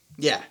pick,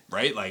 Yeah.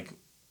 right? Like,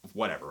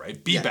 whatever,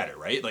 right? Be Yeah. better,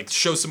 right? Like,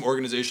 show some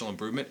organizational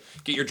improvement.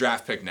 Get your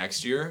draft pick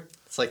next year.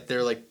 It's like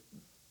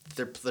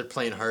they're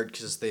playing hard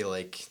because they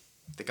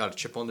got a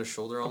chip on their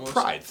shoulder almost.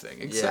 Pride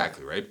thing,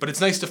 exactly, right? But it's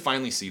nice to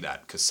finally see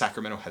that because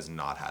Sacramento has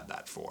not had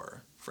that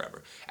for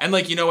forever. And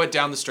like, you know what?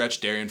 Down the stretch,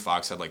 De'Aaron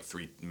Fox had like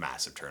 3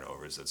 massive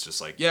turnovers. It's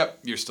just like, yep,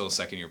 you're still a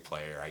second-year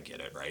player. I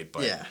get it, right?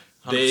 But Yeah,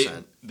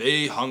 100%.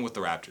 they hung with the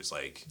Raptors.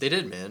 Like They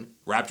did, man.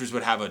 Raptors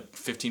would have a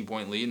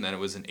 15-point lead, and then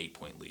it was an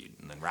 8-point lead,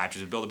 and then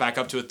Raptors would build it back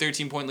up to a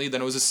 13-point lead.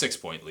 Then it was a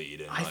 6-point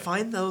lead. And I like,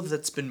 find though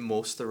that's been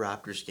most of the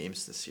Raptors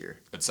games this year.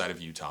 outside of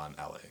Utah and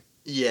LA.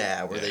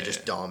 Yeah, where Yeah, they yeah, just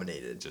yeah.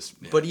 dominated. Just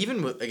yeah. But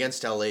even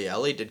against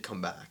LA did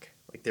come back.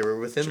 Like they were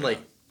within Sure. like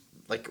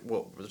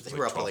what they like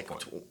were up 12 like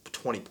points.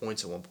 20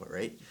 points at one point,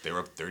 right? They were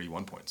up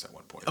 31 points at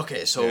one point.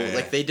 Okay, so Yeah, yeah.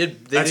 like they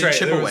did That's right.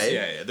 chip There was- away.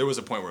 Yeah. There was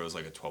a point where it was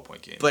like a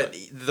 12-point game. But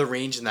the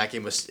range in that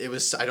game was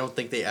I don't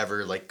think they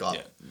ever like got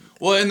Yeah.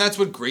 Well, and that's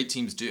what great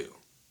teams do.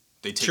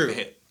 They take True. the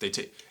hit. They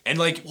take and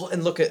like Well,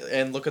 and look at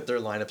their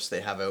lineups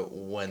they have out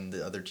when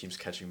the other team's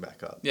catching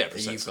back up. Yeah, You've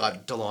precisely.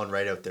 got DeLon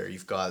right out there.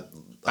 You've got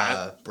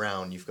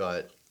Brown. You've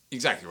got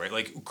exactly right.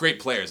 Like great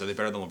players. Are they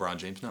better than LeBron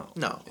James? No.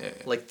 no. Yeah.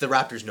 Like the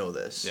Raptors know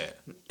this. Yeah.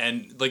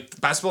 And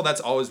like basketball,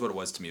 that's always what it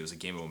was to me. It was a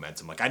game of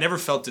momentum. Like I never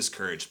felt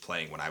discouraged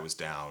playing when I was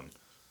down.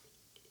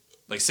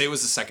 Like say it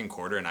was the second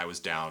quarter and I was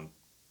down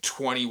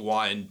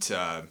 21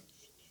 to,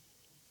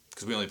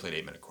 because we only played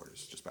 8-minute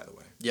quarters. Just by the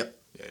way. Yep.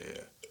 Yeah.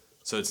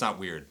 So it's not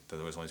weird that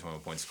there was only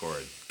 21 points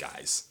scored,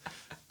 guys.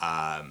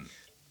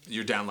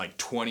 You're down like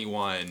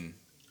 21-9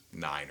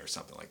 or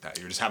something like that.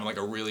 You're just having like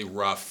a really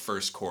rough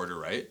first quarter,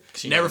 right?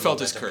 You Never know felt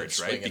momentum can discouraged,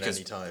 swing right? at Because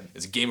any time.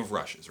 it's a game of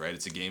rushes, right?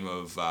 It's a game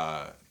of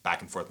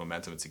back and forth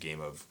momentum. It's a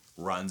game of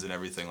runs and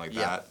everything like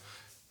Yeah. that.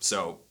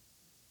 So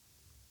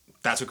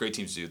that's what great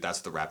teams do.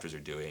 That's what the Raptors are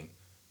doing.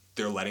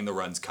 They're letting the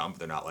runs come, but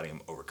they're not letting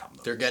them overcome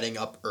them. They're getting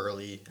up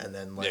early and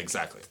then like Yeah,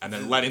 exactly. And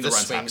then letting the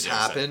runs swings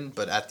happen. happen,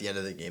 but at the end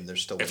of the game they're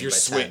still If winning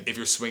you're by 10. if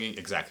you're swinging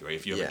exactly right,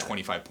 if you have Yeah. a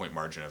 25-point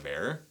margin of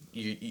error,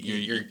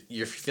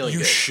 you're feeling you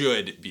good.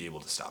 should be able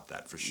to stop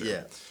that for sure.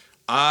 Yeah.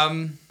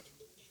 Oh,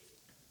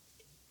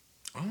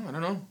 I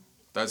don't know.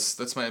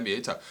 That's my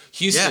NBA talk.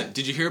 Houston. Yeah.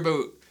 Did you hear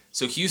about?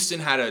 So Houston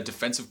had a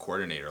defensive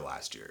coordinator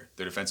last year.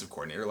 Their defensive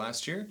coordinator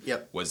last year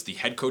Yep. was the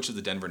head coach of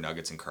the Denver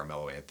Nuggets in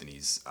Carmelo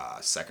Anthony's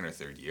second or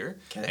third year.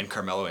 Okay. And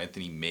Carmelo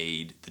Anthony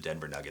made the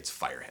Denver Nuggets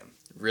fire him.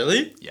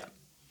 Really? Yeah.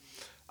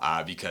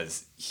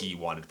 Because he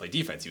wanted to play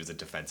defense. He was a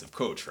defensive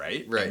coach,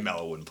 right? Right. And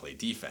Melo wouldn't play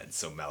defense.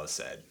 So Melo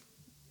said,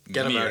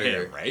 Get him "Me or out of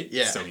here." right?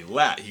 Yeah. So he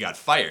left. He got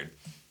fired.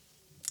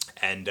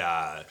 And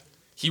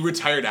he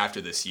retired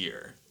after this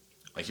year.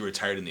 Like he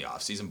retired in the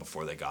offseason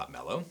before they got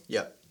Melo.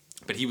 Yep.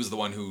 But he was the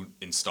one who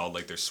installed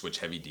like their switch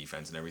heavy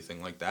defense and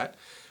everything like that.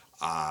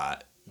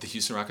 The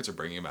Houston Rockets are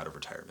bringing him out of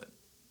retirement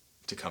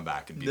to come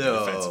back and be the No.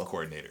 defensive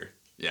coordinator.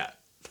 Yeah.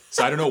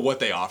 So I don't know what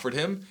they offered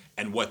him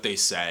and what they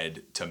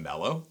said to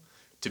Melo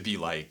to be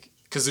like,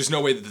 because there's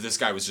no way that this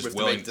guy was just We have to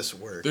willing. make this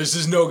work. There's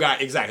just no guy,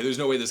 exactly. There's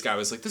no way this guy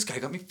was like, this guy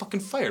got me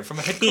fucking fired from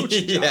a head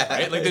coaching job, Yeah.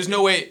 right? Like, there's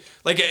no way.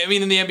 Like, I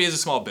mean, in the NBA is a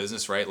small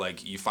business, right?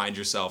 Like, you find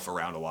yourself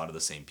around a lot of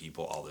the same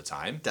people all the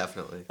time.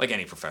 Definitely. Like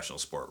any professional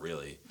sport,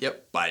 really.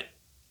 Yep. But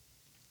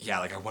yeah,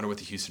 like I wonder what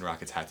the Houston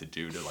Rockets had to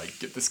do to like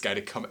get this guy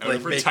to come out Like,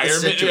 of make the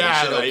retirement. situation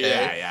Yeah, like,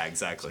 okay. yeah,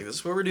 exactly. This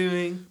is what we're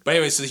doing. But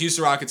anyway, so the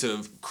Houston Rockets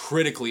have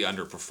critically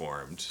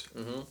underperformed.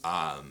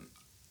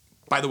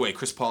 By the way,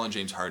 Chris Paul and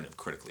James Harden have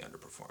critically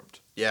underperformed.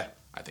 Yeah.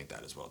 I think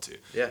that as well too.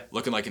 Yeah.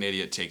 Looking like an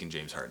idiot taking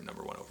James Harden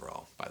 #1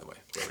 overall. By the way,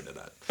 whoever did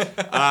that.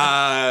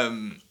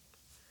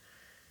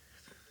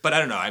 But I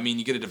don't know. I mean,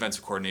 you get a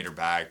defensive coordinator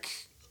back.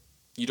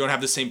 You don't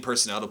have the same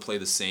personnel to play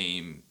the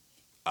same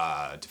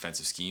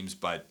defensive schemes,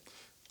 but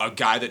a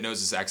guy that knows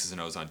his X's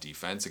and O's on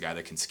defense, a guy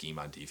that can scheme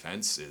on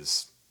defense,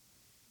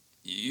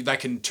 that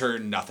can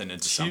turn nothing into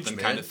It's something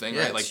huge, kind man. of thing,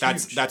 Yeah, right? Like it's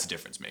that's huge. a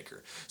difference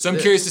maker. So I'm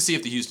It curious is. to see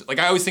if the Houston, like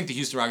I always think the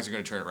Houston Rockets are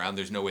going to turn it around.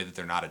 There's no way that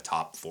they're not a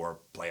top 4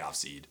 playoff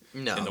seed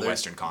No, in the they're-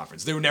 Western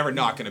Conference. They were never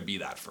not going to be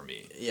that for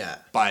me. Yeah.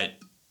 But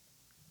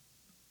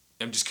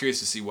I'm just curious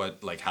to see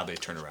how they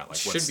turn around. Like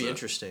Should be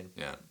interesting.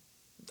 Yeah.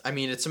 I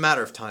mean, it's a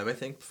matter of time, I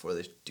think, before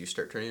they do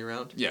start turning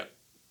around. Yeah.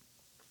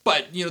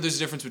 But, there's a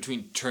difference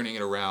between turning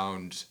it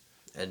around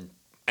And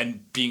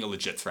being a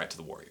legit threat to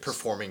the Warriors.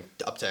 performing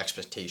up to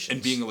expectations.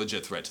 And being a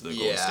legit threat to the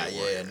Golden State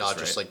Warriors. not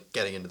just right? like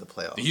getting into the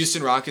playoffs. The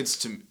Houston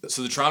Rockets,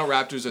 so the Toronto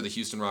Raptors are the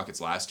Houston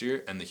Rockets last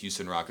year, and the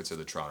Houston Rockets are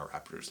the Toronto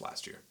Raptors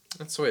last year.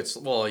 That's the way it's,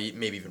 well,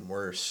 maybe even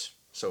worse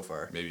so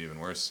far. Maybe even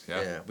worse.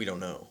 Yeah, Yeah. we don't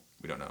know.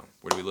 We don't know.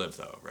 Where do we live,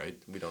 though, right?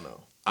 We don't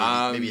know.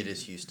 Um, Maybe it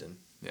is Houston.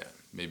 Yeah.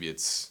 Maybe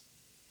it's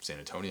San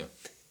Antonio.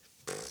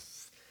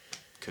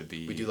 Could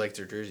be We do like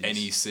their jerseys.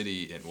 any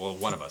city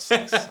one of us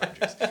likes our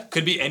jerseys.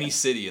 Could be any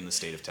city in the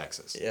state of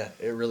Texas. Yeah,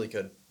 it really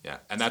could. Yeah,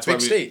 and that's Big why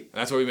state.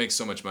 that's why we make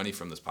so much money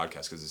from this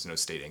podcast, because there's no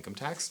state income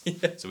tax.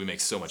 So we make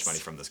so much money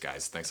from this,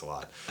 guys. Thanks a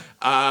lot.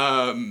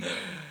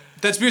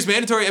 That's Beers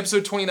Mandatory,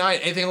 episode 29.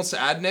 Anything else to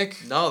add,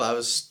 Nick? No, that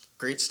was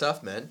great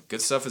stuff, man.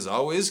 Good stuff as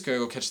always. Gonna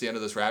go catch the end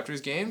of this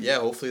Raptors game. Yeah,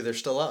 hopefully they're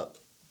still up.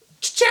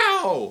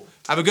 Ciao.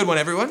 Have a good one,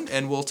 everyone,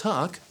 and we'll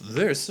talk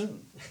very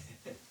soon.